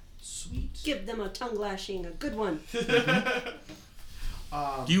 Yeah. Sweet. Give them a tongue lashing, a good one.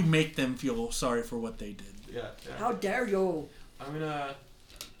 You make them feel sorry for what they did. Yeah. How dare you? I'm gonna.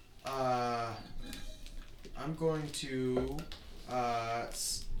 I'm going to.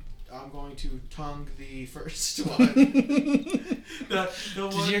 I'm going to tongue the first one. the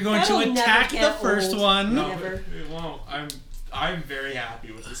one. You're going That'll to never attack the get first old. one. No, Never. it won't. I'm very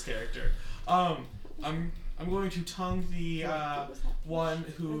happy with this character. I'm going to tongue the What was that? one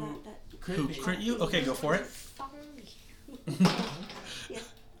who Or crit Who me. crit you? Okay, go for it. Yeah.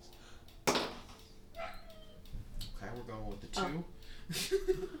 Okay, we're going with the 2. Oh.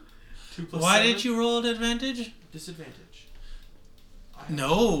 2 plus Why 7. did you roll at advantage? Disadvantage. I have-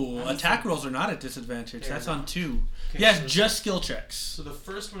 No, I have attack to- rolls are not at disadvantage. They're That's on not. 2. Okay, Yes, so- just skill checks. So the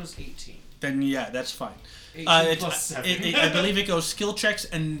first one is 18. Then yeah, that's fine. 18 It's- plus 7. I believe it goes skill checks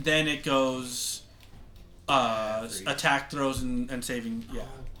and then it goes Three. attack throws and saving. Yeah, Oh,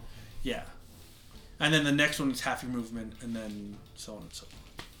 okay. yeah. And then the next one is half your movement, and then so on and so forth.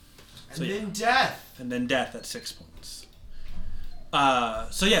 And So, yeah. then death. And then death at 6 points.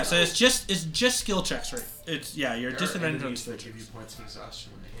 So it's just skill checks, right? It's you're There are disadvantaged on enemies skill that give you checks. points of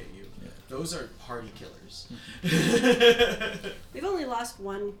exhaustion when they hit you. Yeah. Those are party killers. We've only lost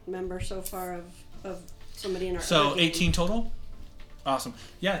one member so far of somebody in our So other game. 18 total. Awesome.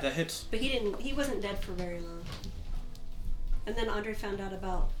 Yeah, that hits. But he wasn't dead for very long. And then Andre found out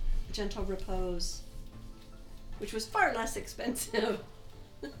about Gentle Repose, which was far less expensive.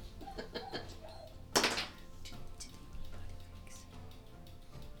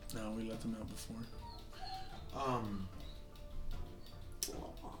 No, we let them out before. Oh,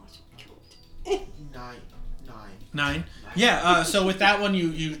 so cute. 9. 9. Yeah. So with that one,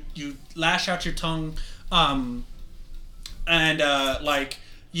 you lash out your tongue, and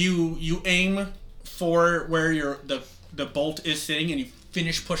you aim for where the bolt is sitting, and you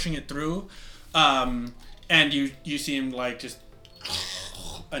finish pushing it through, and you see him just,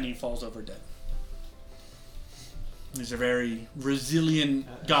 and he falls over dead. These are very resilient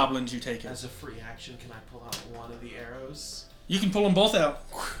goblins. You take it. As a free action, can I pull out one of the arrows? You can pull them both out.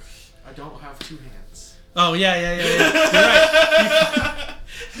 I don't have 2 hands. Oh yeah. You're right.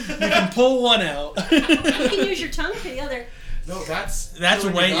 You can pull one out. You can use your tongue for the other. No, that's That's a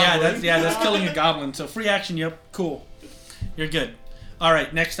killing way. Yeah, goblin. that's killing a goblin. So free action. Yep, cool. You're good. All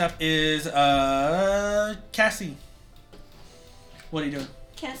right. Next up is Cassie. What are you doing?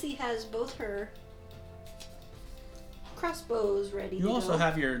 Cassie has both her crossbows ready to You also go.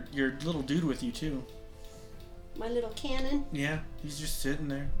 have your little dude with you too. My little cannon. Yeah, he's just sitting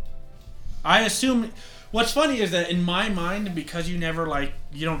there. I assume. What's funny is that in my mind, because you never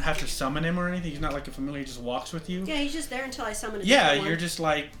you don't have to summon him or anything. He's not like a familiar. He just walks with you. Yeah, he's just there until I summon a Yeah, different you're one. just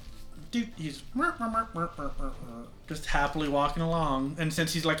like, dude. He's just happily walking along, and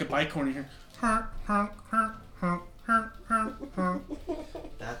since he's like a bicorn, you hear.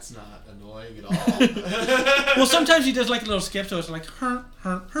 That's not annoying at all. Well, sometimes he does like a little skip, so it's like.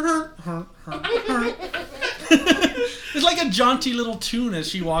 It's like a jaunty little tune as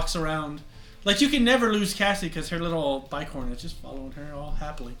she walks around. Like you can never lose Cassie because her little bicorn is just following her all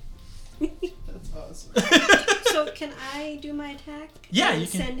happily. That's awesome. So can I do my attack? Yeah, and you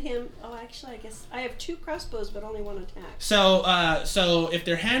can. send him. Oh, actually, I guess I have 2 crossbows, but only 1 attack. So if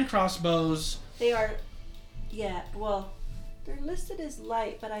they're hand crossbows, They are. Yeah. Well, they're listed as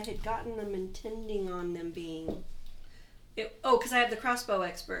light, but I had gotten them intending on them being. Because I have the crossbow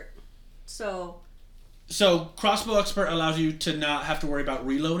expert. So crossbow expert allows you to not have to worry about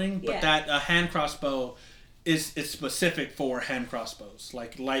reloading, but Yeah. that hand crossbow is specific for hand crossbows.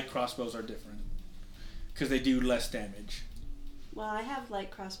 Like light crossbows are different because they do less damage. well, I have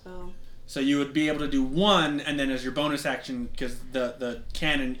light crossbow. So you would be able to do 1, and then as your bonus action, because the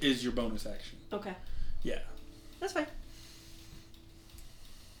cannon is your bonus action. Okay, Yeah. that's fine.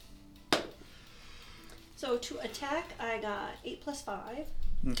 So to attack, I got 8 + 5.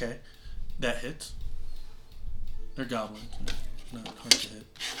 Okay. That hits. They're goblins. Not hard to hit.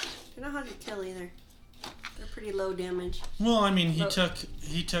 They're not hard to kill either. They're pretty low damage. Well, I mean, he But-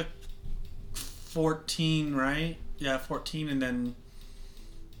 took 14, right? Yeah, 14, and then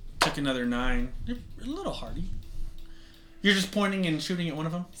took another 9. You're a little hardy. You're just pointing and shooting at one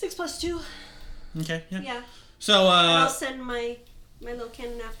of them. 6 + 2. Okay. Yeah. Yeah. So And I'll send my little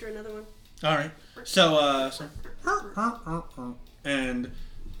cannon after another one. all right. So and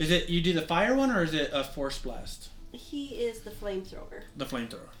is it you do the fire one or is it a force blast? He is the flamethrower. The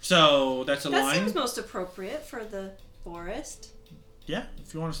flamethrower. So that's a That line. seems most appropriate for the forest. Yeah.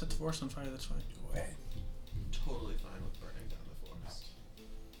 If you want to set the forest on fire, that's fine. Totally fine with burning down the forest.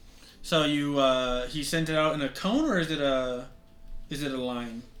 So you he sent it out in a cone or is it a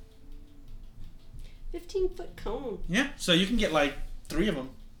line? 15-foot cone. Yeah. So you can get like 3 of them.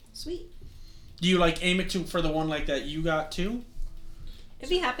 Sweet. Do you like aim it for the one like that you got too? If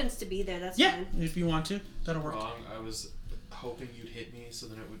he happens to be there, that's Yeah, fine. if you want to, that'll work. Wrong. I was hoping you'd hit me, so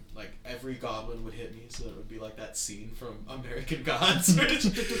then it would every goblin would hit me, so it would be like that scene from American Gods.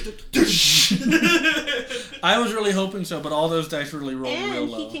 I was really hoping so, but all those dice really rolled real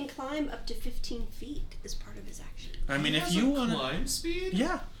And low. he can climb up to 15 feet as part of his action. I mean, He if has you a want to, climb speed,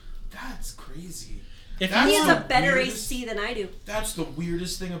 yeah. that's crazy. If That's He you has want, a better weirdest- AC than I do. That's the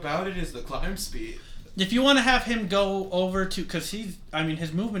weirdest thing about it is the climb speed. if you want to have him go over to, because his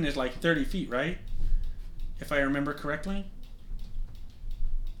movement is like 30 feet, right? If I remember correctly.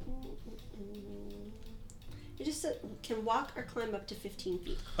 It just said can walk or climb up to 15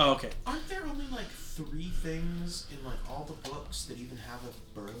 feet. Oh, okay. Aren't there only 3 things in all the books that even have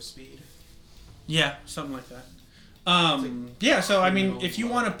a burrow speed? Yeah, something like that. Yeah. So I mean, if you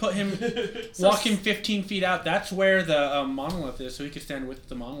want to put him, So walk him 15 feet out, that's where the monolith is, so he could stand with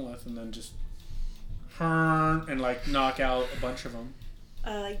the monolith and then just, and knock out a bunch of them.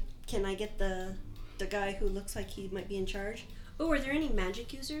 Can I get the guy who looks like he might be in charge? Oh, are there any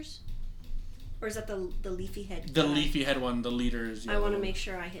magic users? Or is that the leafy head The guy? leafy head one, the leader is. the I other want to one. make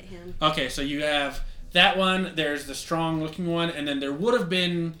sure I hit him. Okay, so you have that one. There's the strong looking one, and then there would have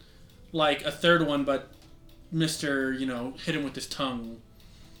been a third one, but Mister, hit him with his tongue.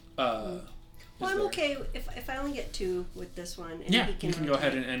 Well, I'm okay if I only get 2 with this one. And Yeah, he you can go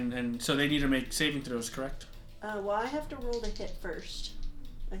rotate. ahead and so they need to make saving throws, correct? Well, I have to roll the hit first,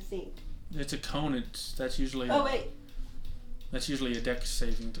 I think. It's a cone. That's usually Oh wait. that's usually a dex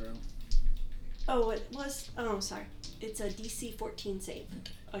saving throw. Oh, it was. Oh, sorry. It's a DC 14 save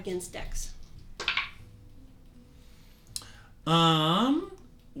against Dex.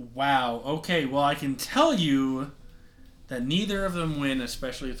 Wow. Okay. Well, I can tell you that neither of them win,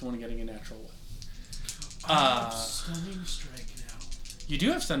 especially with one getting a natural one. I have Stunning Strike now. You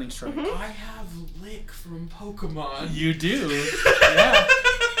do have stunning strike. I have Lick from Pokemon. You do. Yeah.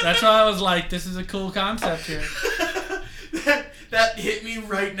 That's why I was like, this is a cool concept here. that hit me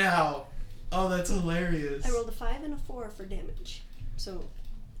right now. Oh, that's hilarious. I rolled a 5 and a 4 for damage, so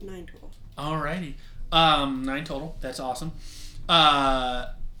 9 total. Alrighty. 9 total. That's awesome.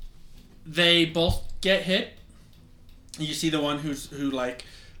 They both get hit. You see the one who has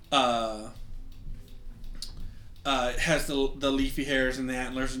the leafy hairs and the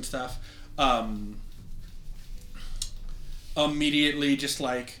antlers and stuff. Immediately just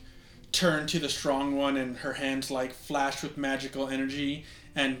like turn to the strong one, and her hands like flash with magical energy,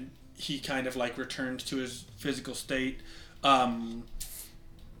 and he kind of like returns to his physical state.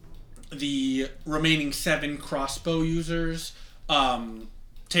 The remaining 7 crossbow users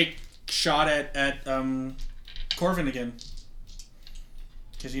take shot at Corvin again,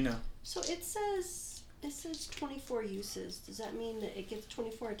 because So it says 24 uses. Does that mean that it gets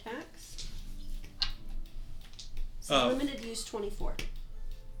 24 attacks? So limited use 24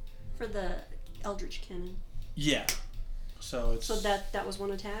 for the Eldritch Cannon. Yeah. So it's. So that was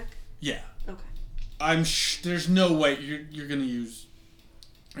 1 attack. Yeah. Okay. There's no way you're gonna use.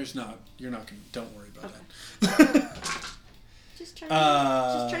 There's not. You're not gonna. Don't worry about that. Just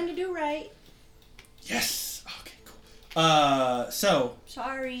trying to do right. Yes. Okay. Cool. So.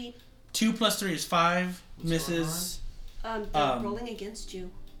 Sorry. 2 + 3 is 5. What's Misses. They're rolling against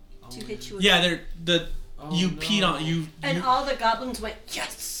you to hit you. Yeah, you no. peed on you. And all the goblins went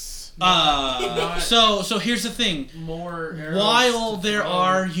yes. So here's the thing. More arrows While to there throw.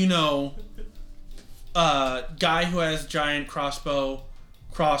 are, guy who has giant crossbow,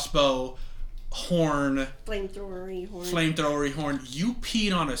 horn, flamethrowery horn. you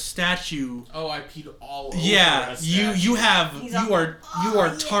peed on a statue. Oh, I peed all over. Yeah, a statue. you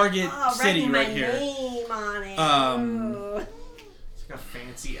are Target City writing right my here. Name on it. Ooh. It's like a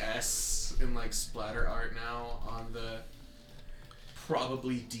fancy S in like splatter art now on the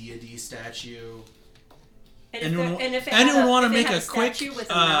probably deity statue. Anyone anyone want to make a quick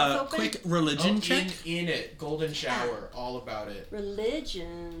religion Oh, check? in it, golden shower, all about it.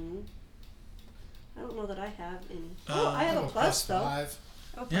 Religion. I don't know that I have any. I have a Oh, plus though. 5.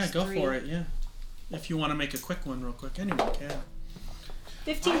 Oh, Yeah, plus go 3. for it. Yeah, if you want to make a quick one, real quick, anyone can.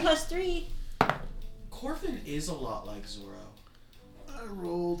 15 plus 3. Corvin is a lot like Zoro. I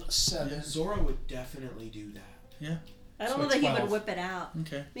rolled a 7. Yeah, Zoro would definitely do that. Yeah. I don't So know that he 12. would whip it out.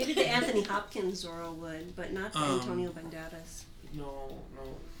 Okay. Maybe the Anthony Hopkins Zorro would, but not the Antonio Banderas. No,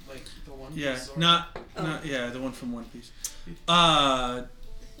 like the one. Yeah, with Zoro. not Oh. the one from One Piece.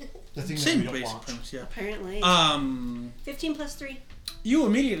 The thing that Same we don't basic watch. premise, yeah. Apparently. 15 plus 3. You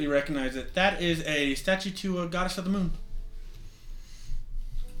immediately recognize it. That is a statue to a goddess of the moon.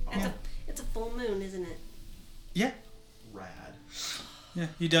 It's a full moon, isn't it? Yeah. Rad. Yeah.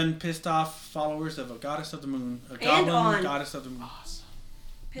 You done pissed off followers of a goddess of the moon. A And goblin on. goddess of the moon. Awesome.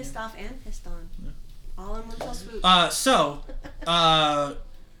 Pissed off and pissed on. Yeah. All in one fell swoop.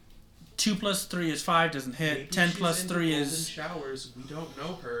 2 plus 3 is 5, doesn't hit. Maybe 10 she's plus into 3 golden is... showers. We don't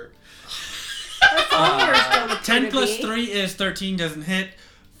know her. Her followers don't appear 10 to plus be. 3 is 13, doesn't hit.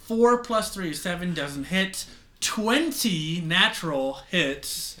 4 plus 3 is 7, doesn't hit. 20 natural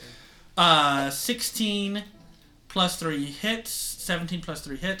hits. 16 plus 3 hits. 17 plus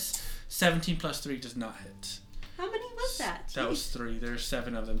 3 hits. 17 plus 3 does not hit. How many was that? That was Jeez. 3. There's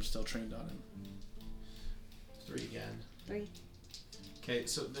 7 of them still trained on him. 3 again. 3. Okay,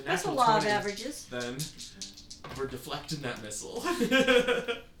 so the That's a natural law of 20, averages. Then we're deflecting that missile.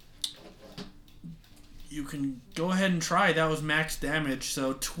 You can go ahead and try. That was max damage.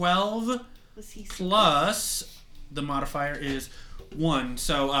 So 12 Was he plus the modifier is 1.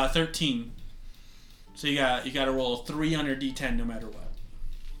 So 13. So you got to roll 3 on your d10 no matter what.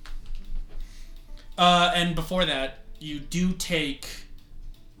 And before that, you do take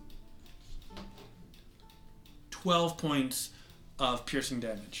 12 points of piercing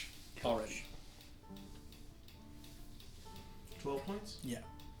damage already. 12 points? Yeah.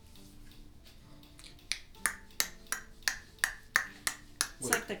 It's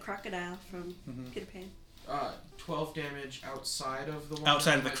like the crocodile from Mhm. Peter Pan. 12 damage outside of the one.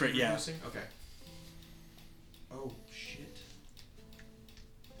 Outside that of the might be crit, yeah. reducing? Okay. Oh, shit.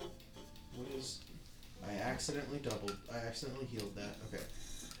 What is... I accidentally healed that. Okay.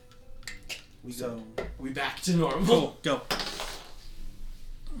 We back to normal. Cool, go.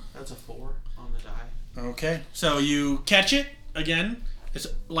 That's a 4 on the die. Okay, so you catch it again. It's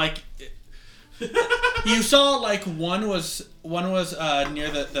like you saw like one was near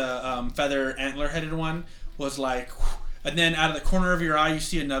the feather antler headed one was like, and then out of the corner of your eye you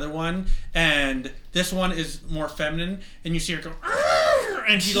see another one, and this one is more feminine, and you see her go, "Arr!"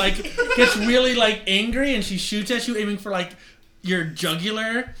 and she like gets really like angry, and she shoots at you, aiming for like your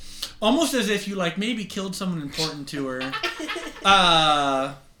jugular, almost as if you like maybe killed someone important to her.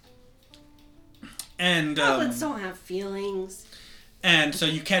 And Goblins don't have feelings. And so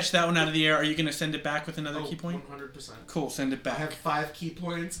you catch that one out of the air. Are you going to send it back with another key point? 100%. Cool, send it I back. have 5 key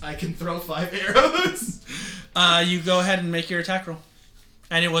points. I can throw 5 arrows. You go ahead and make your attack roll.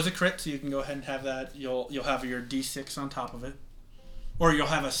 And it was a crit, so you can go ahead and have that. You'll have your d6 on top of it. Or you'll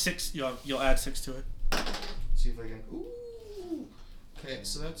have a 6, you'll add 6 to it. See if I can. Ooh. Okay,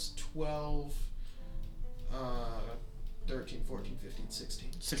 so that's 12, 13, 14, 15, 16.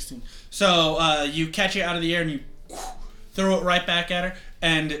 16. So you catch it out of the air and you throw it right back at her,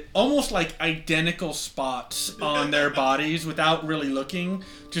 and almost like identical spots on their bodies without really looking,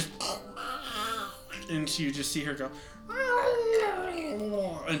 just, and you just see her go,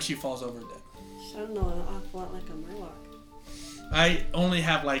 and she falls over dead. I don't know, an awful lot like a murloc. I only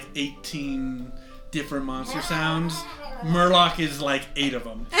have like 18 different monster sounds. Murloc is like 8 of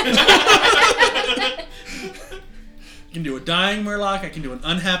them. I can do a dying Murloc, I can do an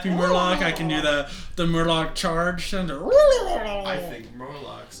unhappy Murloc, I can do the Murloc charge sound. I think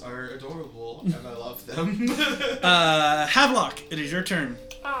Murlocs are adorable, and I love them. Havelock, it is your turn.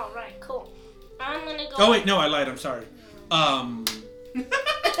 Alright, cool. I'm gonna go. Oh wait, no, I lied, I'm sorry.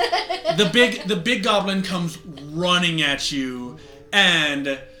 The big goblin comes running at you,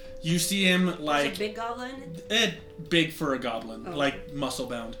 and you see him Is like it big goblin? big for a goblin, Oh. like muscle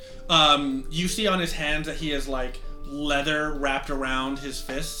bound. You see on his hands that he has like leather wrapped around his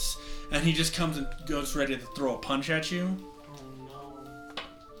fists, and he just comes and goes ready to throw a punch at you. Oh no.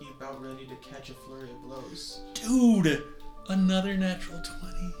 He's about ready to catch a flurry of blows. Dude, another natural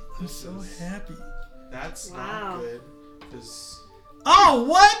 20. I'm so happy. That's Wow. not good. Because. Oh,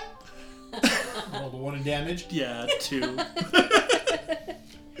 what? Roll the 1 in damage. Yeah, 2.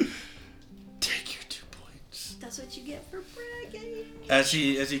 Take your 2 points. That's what you get for bragging. As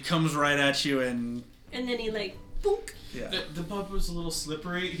he comes right at you, and And then he like, boink. yeah. The bump was a little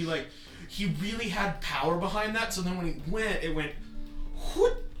slippery. He really had power behind that, so then when he went, it went.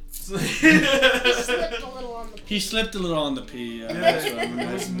 Whoop. He slipped a little on the. He slipped a little on the P. Yeah, that's what I'm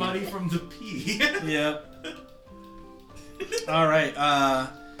It was imagining. muddy from the pee. Yep. All right.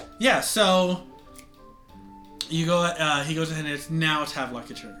 Yeah. So you go. He goes ahead, and it's Havelock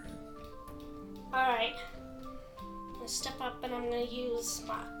your turn. Alright. I'm gonna step up and I'm gonna use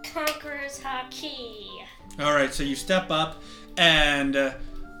my Conqueror's Haki. All right. So you step up and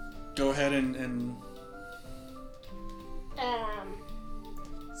go ahead and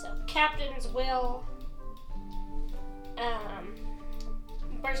So Captain's Will.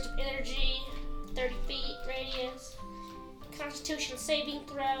 Burst of energy, 30 feet radius. Constitution saving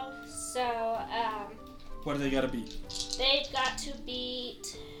throw. So, what do they got to beat? they've got to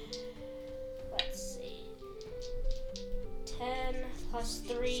beat. Let's see. 10 plus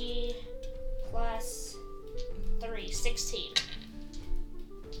 3 plus 3, 16.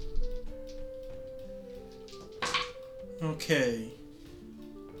 Okay.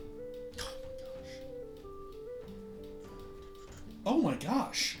 Oh my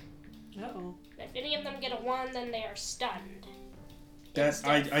gosh. Uh-oh. If any of them get a 1, then they are stunned. That's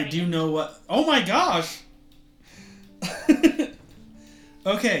I do know what. Oh my gosh.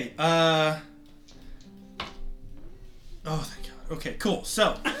 Okay. Oh thank God. Okay, cool.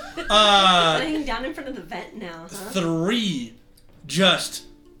 So, Laying down in front of the vent now, huh? 3 just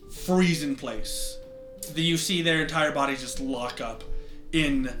freeze in place. You see their entire bodies just lock up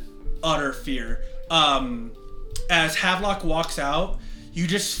in utter fear. As Havelock walks out, you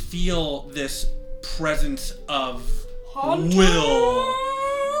just feel this presence of will.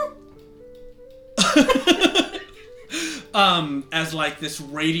 As like this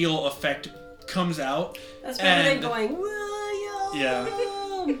radial effect comes out. That's better than and- going, William! Yeah.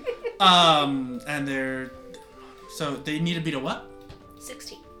 And they're so they need to beat a what?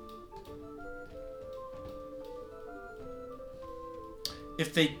 16.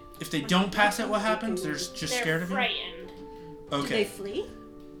 If they don't pass it, what happens? They're just They're scared of you. frightened. Do they Okay. flee?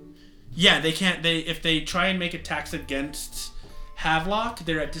 Yeah, they can't. If they try and make attacks against Havelock,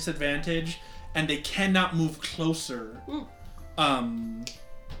 they're at disadvantage, and they cannot move closer.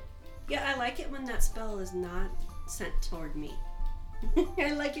 Yeah, I like it when that spell is not sent toward me.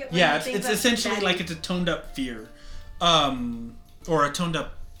 I like it when Yeah, things it's up essentially bad. like it's a toned up fear, or a toned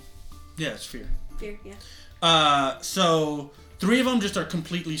up. Yeah, it's fear. Fear, yeah. So 3 of them just are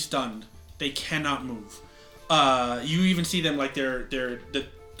completely stunned. They cannot move. You even see them like they're the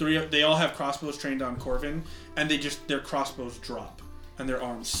 3. They all have crossbows trained on Corvin, and their crossbows drop and their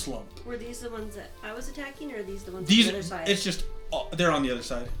arms slump. Were these the ones that I was attacking, or are these the ones These on the other side? it's just they're on the other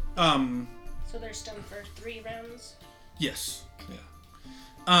side. So they're stunned for 3 rounds. Yes. Yeah.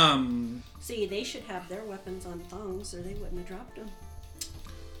 See, they should have their weapons on thongs, or they wouldn't have dropped them.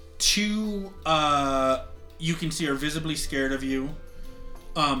 2 you can see are visibly scared of you.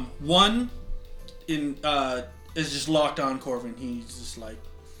 One is just locked on Corvin. He's just like,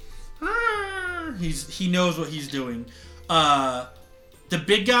 he knows what he's doing. The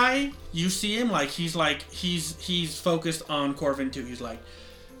big guy, you see him he's focused on Corvin too. He's like,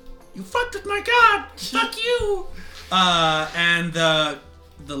 you fucked with my god, fuck you. And the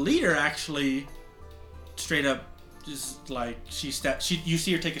leader actually straight up just like you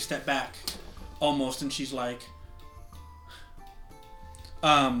see her take a step back almost, and she's like,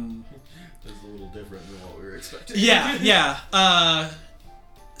 That's a little different than what we were expecting. yeah.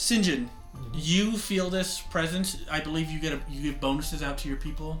 St. John, you feel this presence. I believe you give bonuses out to your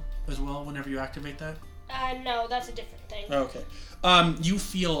people as well whenever you activate that. No, that's a different thing. Okay. You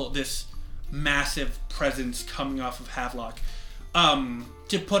feel this massive presence coming off of Havelock.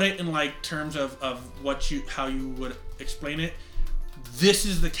 To put it in like terms of how you would explain it, this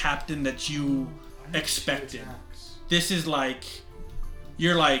is the captain that you expected. This is like,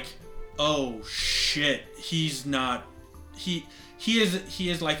 you're like, oh shit, he's not, he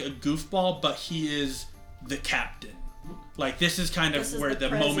is like a goofball, but he is the captain. Like, this is kind of where the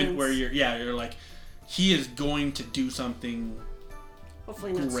moment where you're like, he is going to do something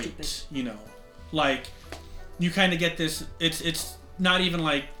Hopefully not great, stupid. you know. Like, you kind of get this, it's not even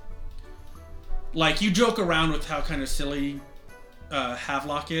like you joke around with how kind of silly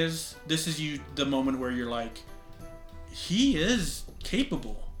Havelock is. This is the moment where you're like, he is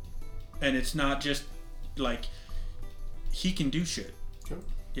capable, and it's not just like he can do shit. Cool.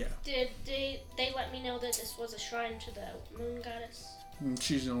 Yeah. Did they let me know that this was a shrine to the moon goddess?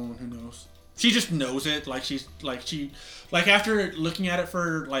 She's the only one who knows. She just knows it. Like after looking at it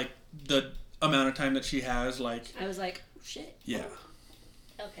for like the amount of time that she has, like, I was like, oh, shit. yeah.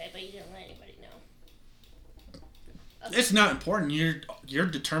 Okay, but you didn't let anybody know. Okay. It's not important. You're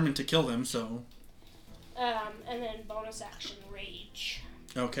determined to kill them, so. And then bonus action rage.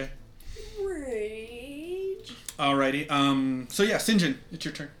 Okay. Rage. Alrighty. So yeah, St. John, it's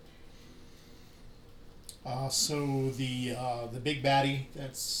your turn. So the big baddie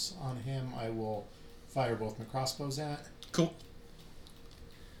that's on him, I will fire both my crossbows at. Cool.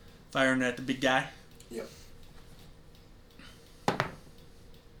 Firing at the big guy. Yep.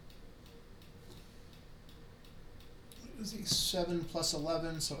 It was a 7 plus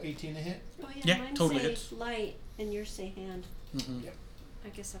 11, so 18 to hit. Oh yeah, Yeah, mine totally say hits. light and yours say hand. Mm-hmm. Yep. I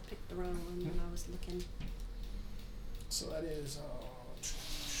guess I picked the wrong one when I was looking. So that is.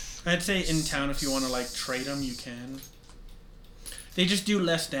 I'd say in town, if you want to like trade them, you can. They just do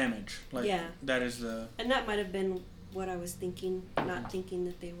less damage. Like, Yeah. That is the. And that might have been what I was thinking, not thinking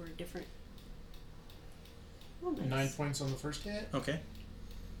that they were different. Oh, nice. 9 points on the first hit. Okay.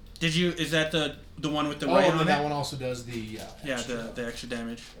 Did you? Is that the one with the Oh, ray and on that it? one also does the. Yeah, extra. the extra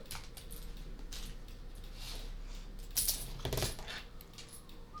damage.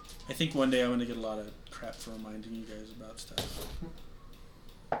 I think one day I'm gonna get a lot of crap for reminding you guys about stuff.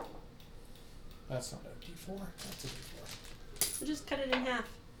 That's not a D4. That's a D4. So just cut it in half.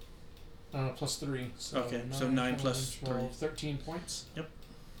 Plus 3. So Okay, so 9 plus 12, 13 points. Yep.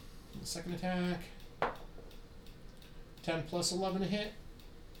 And the second attack. 10 plus 11 to hit.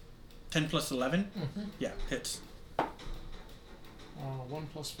 10 plus 11? Mm-hmm. Yeah, hits. 1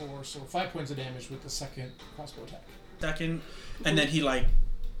 plus 4, so 5 points of damage with the second crossbow attack. Second, and then he like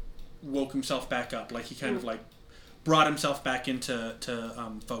woke himself back up. Like he kind of like brought himself back into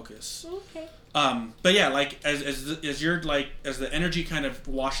focus. Okay. But yeah, like as you're like as the energy kind of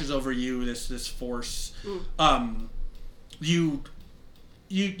washes over you, this force, you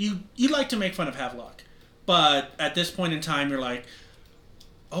like to make fun of Havelock, but at this point in time, you're like,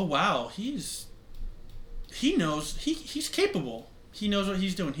 oh wow, he knows he's capable. He knows what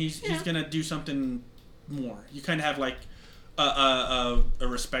he's doing. He's gonna do something more. You kind of have like a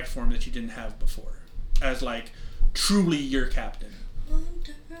respect for him that you didn't have before, as like truly your captain.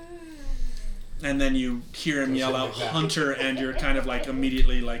 And then you hear him yell out Hunter, and you're kind of like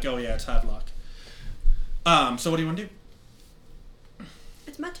immediately like, oh yeah, it's Havelock. So what do you want to do?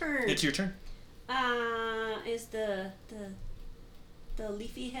 It's my turn. It's your turn. Is the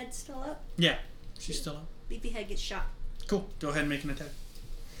leafy head still up? Yeah, she's still up. Leafy head gets shot. Cool. Go ahead and make an attack.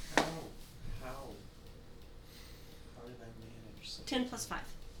 How did I manage so 10 plus 5.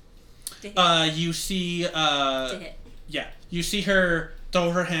 To hit. You see, to hit. yeah, you see her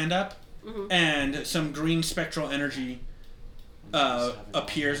throw her hand up, Mhm. and some green spectral energy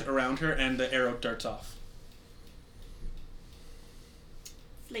appears around her, and the arrow darts off.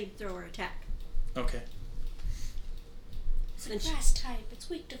 Flamethrower attack. Okay. It's a grass type. It's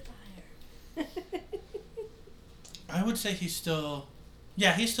weak to fire. I would say he's still...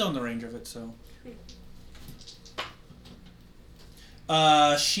 Yeah, he's still in the range of it, so...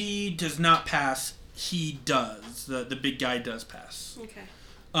 She does not pass. He does. The big guy does pass. Okay.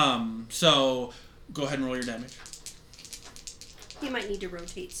 So go ahead and roll your damage. You might need to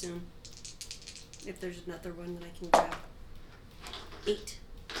rotate soon. If there's another one that I can grab. 8.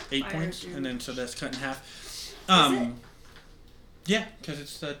 8 Fire points, damage. and then so that's cut in half. it? Yeah, because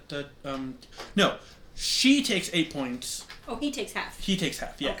it's that. No, she takes 8 points. Oh, he takes half. He takes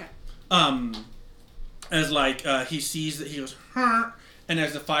half. Yeah. Okay. As like he sees that he goes, huh, and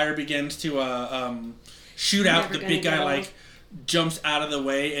as the fire begins to shoot out, Never the gonna big guy get like jumps out of the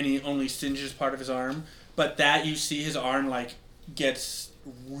way, and he only singes part of his arm. But that you see his arm like gets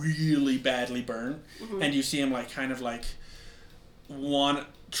really badly burned, and you see him like kind of like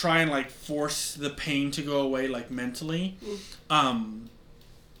try and like force the pain to go away like mentally, and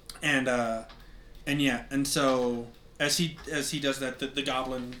yeah, and so as he does that, the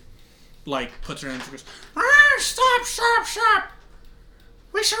goblin like puts her hands and goes, stop!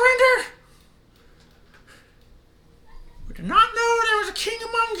 We surrender. We did not know there was a king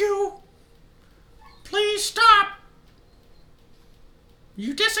among you. Please stop.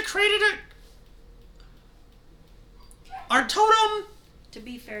 You desecrated it. Our totem. To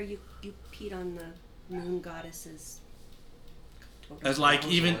be fair, you peed on the moon goddess's totem. As like I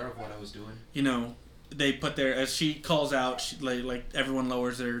was even aware of what I was doing. you know, they put their as she calls out, she, like everyone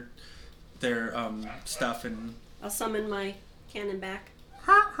lowers their stuff and I'll summon my cannon back.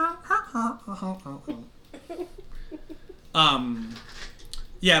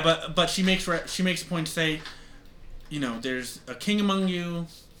 yeah, but she makes a point to say, you know, there's a king among you.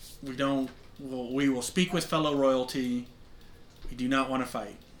 We will speak with fellow royalty. We do not want to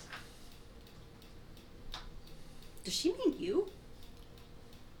fight. Does she mean you?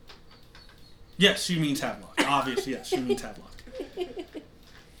 Yes, she means Havelock. Obviously, yes, she means Havelock.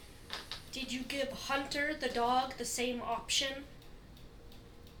 Did you give Hunter the dog the same option?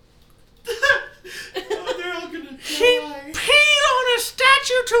 Oh, they're all gonna He die. peed on a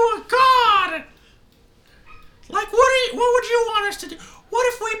statue to a god. Like, what would you want us to do?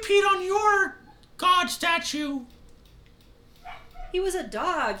 What if we peed on your god statue? He was a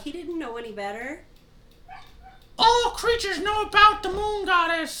dog. He didn't know any better. All creatures know about the moon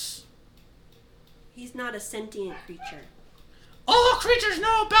goddess. He's not a sentient creature. All creatures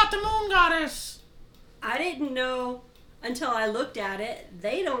know about the moon goddess. I didn't know until I looked at it.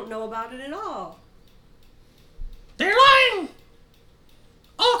 They don't know about it at all. They're lying.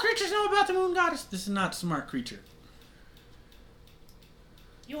 All creatures know about the moon goddess. This is not a smart creature.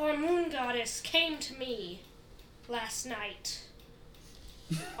 Your moon goddess came to me last night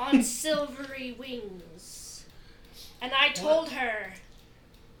on silvery wings. And I told her,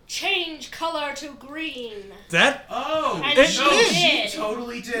 change color to green. That Oh, And no, she she did.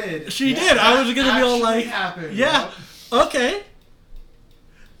 totally did. she did. I was gonna be all Actually like, happened, yeah, yep. okay.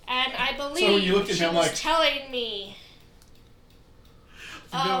 And I So believe you looked at she him was like- telling me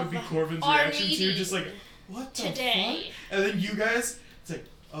I think that would be of Corvin's our reaction too, meeting just like, what the today. fuck? And then you guys, it's like,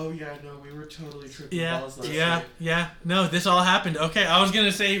 oh yeah, no, we were totally tripping Yeah, balls last yeah, night. yeah. No, this all happened. Okay, I was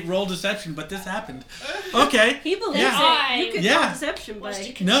gonna say roll deception, but this happened. Okay. He believes Yeah. it. You could Yeah. roll deception Was by...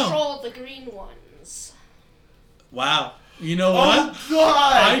 to No. control the green ones. Wow. You know what? Oh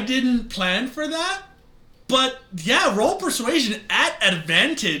god! I didn't plan for that, but yeah, roll persuasion at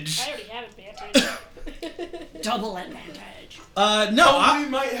advantage. I already have advantage. Double advantage. No, Oh, we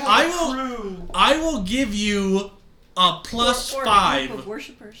might have I a will- crew. I will give you a plus Or a 5 group of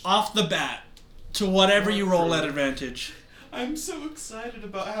worshippers. off the bat to whatever you roll at advantage. I'm so excited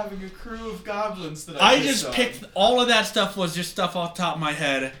about having a crew of goblins that I I just on. picked all of that stuff was just stuff off the top of my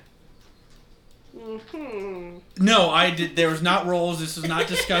head. Mm-hmm. No, I did. There was not rolls. This was not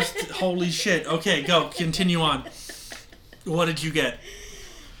discussed. Holy shit. Okay, go. Continue on. What did you get?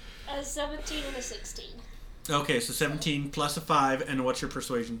 A 17 and a 16. Okay, so 17 plus a 5, and what's your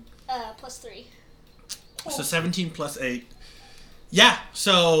persuasion? Plus 3. So 17 plus 8. Yeah,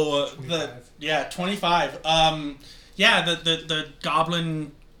 so 25. Yeah, the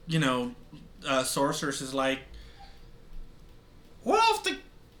goblin, you know, sorceress is like, well, if the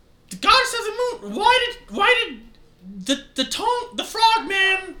goddess of the moon, why did the frog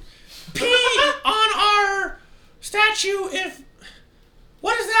man pee on our statue if,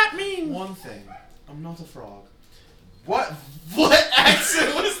 what does that mean? One thing, I'm not a frog. What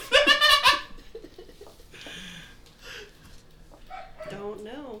accent was that? Don't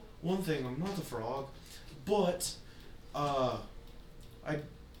know. One thing, I'm not a frog, but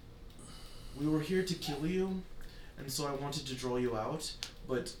we were here to kill you, and so I wanted to draw you out.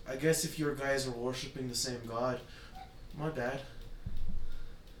 But I guess if your guys are worshiping the same god, my bad.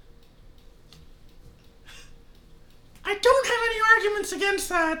 I don't have any arguments against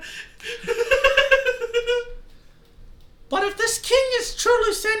that. But if this king is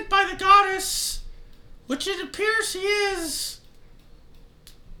truly sent by the goddess, which it appears he is,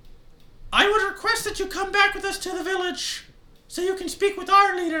 I would request that you come back with us to the village so you can speak with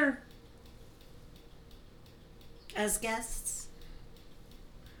our leader. As guests?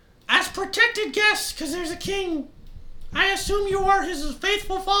 As protected guests, because there's a king. I assume you are his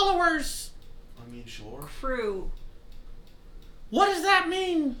faithful followers. I mean, sure. Crew. What does that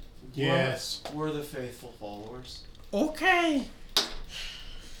mean? Yes. We're the faithful followers. Okay.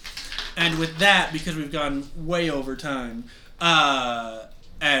 And with that, because we've gone way over time,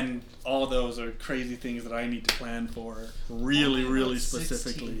 and all those are crazy things that I need to plan for really, really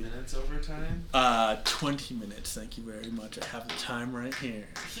specifically. 16 minutes overtime? 20 minutes, thank you very much. I have the time right here.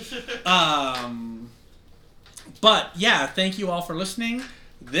 But yeah, thank you all for listening.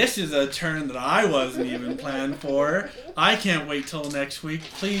 This is a turn that I wasn't even planned for. I can't wait till next week.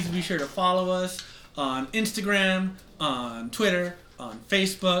 Please be sure to follow us on Instagram, on Twitter, on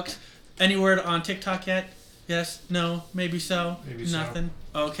Facebook. Any word on TikTok yet? Yes? No? Maybe so? Maybe so. Nothing?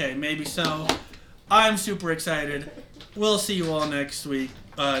 Okay, maybe so. I'm super excited. We'll see you all next week.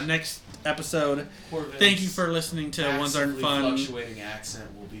 Next episode. Poor Vince. Thank you for listening to Ones Aren't Massively Fun. fluctuating accent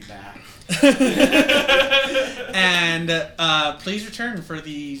will be back. And please return for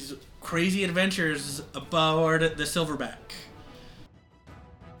these crazy adventures aboard the Silverback.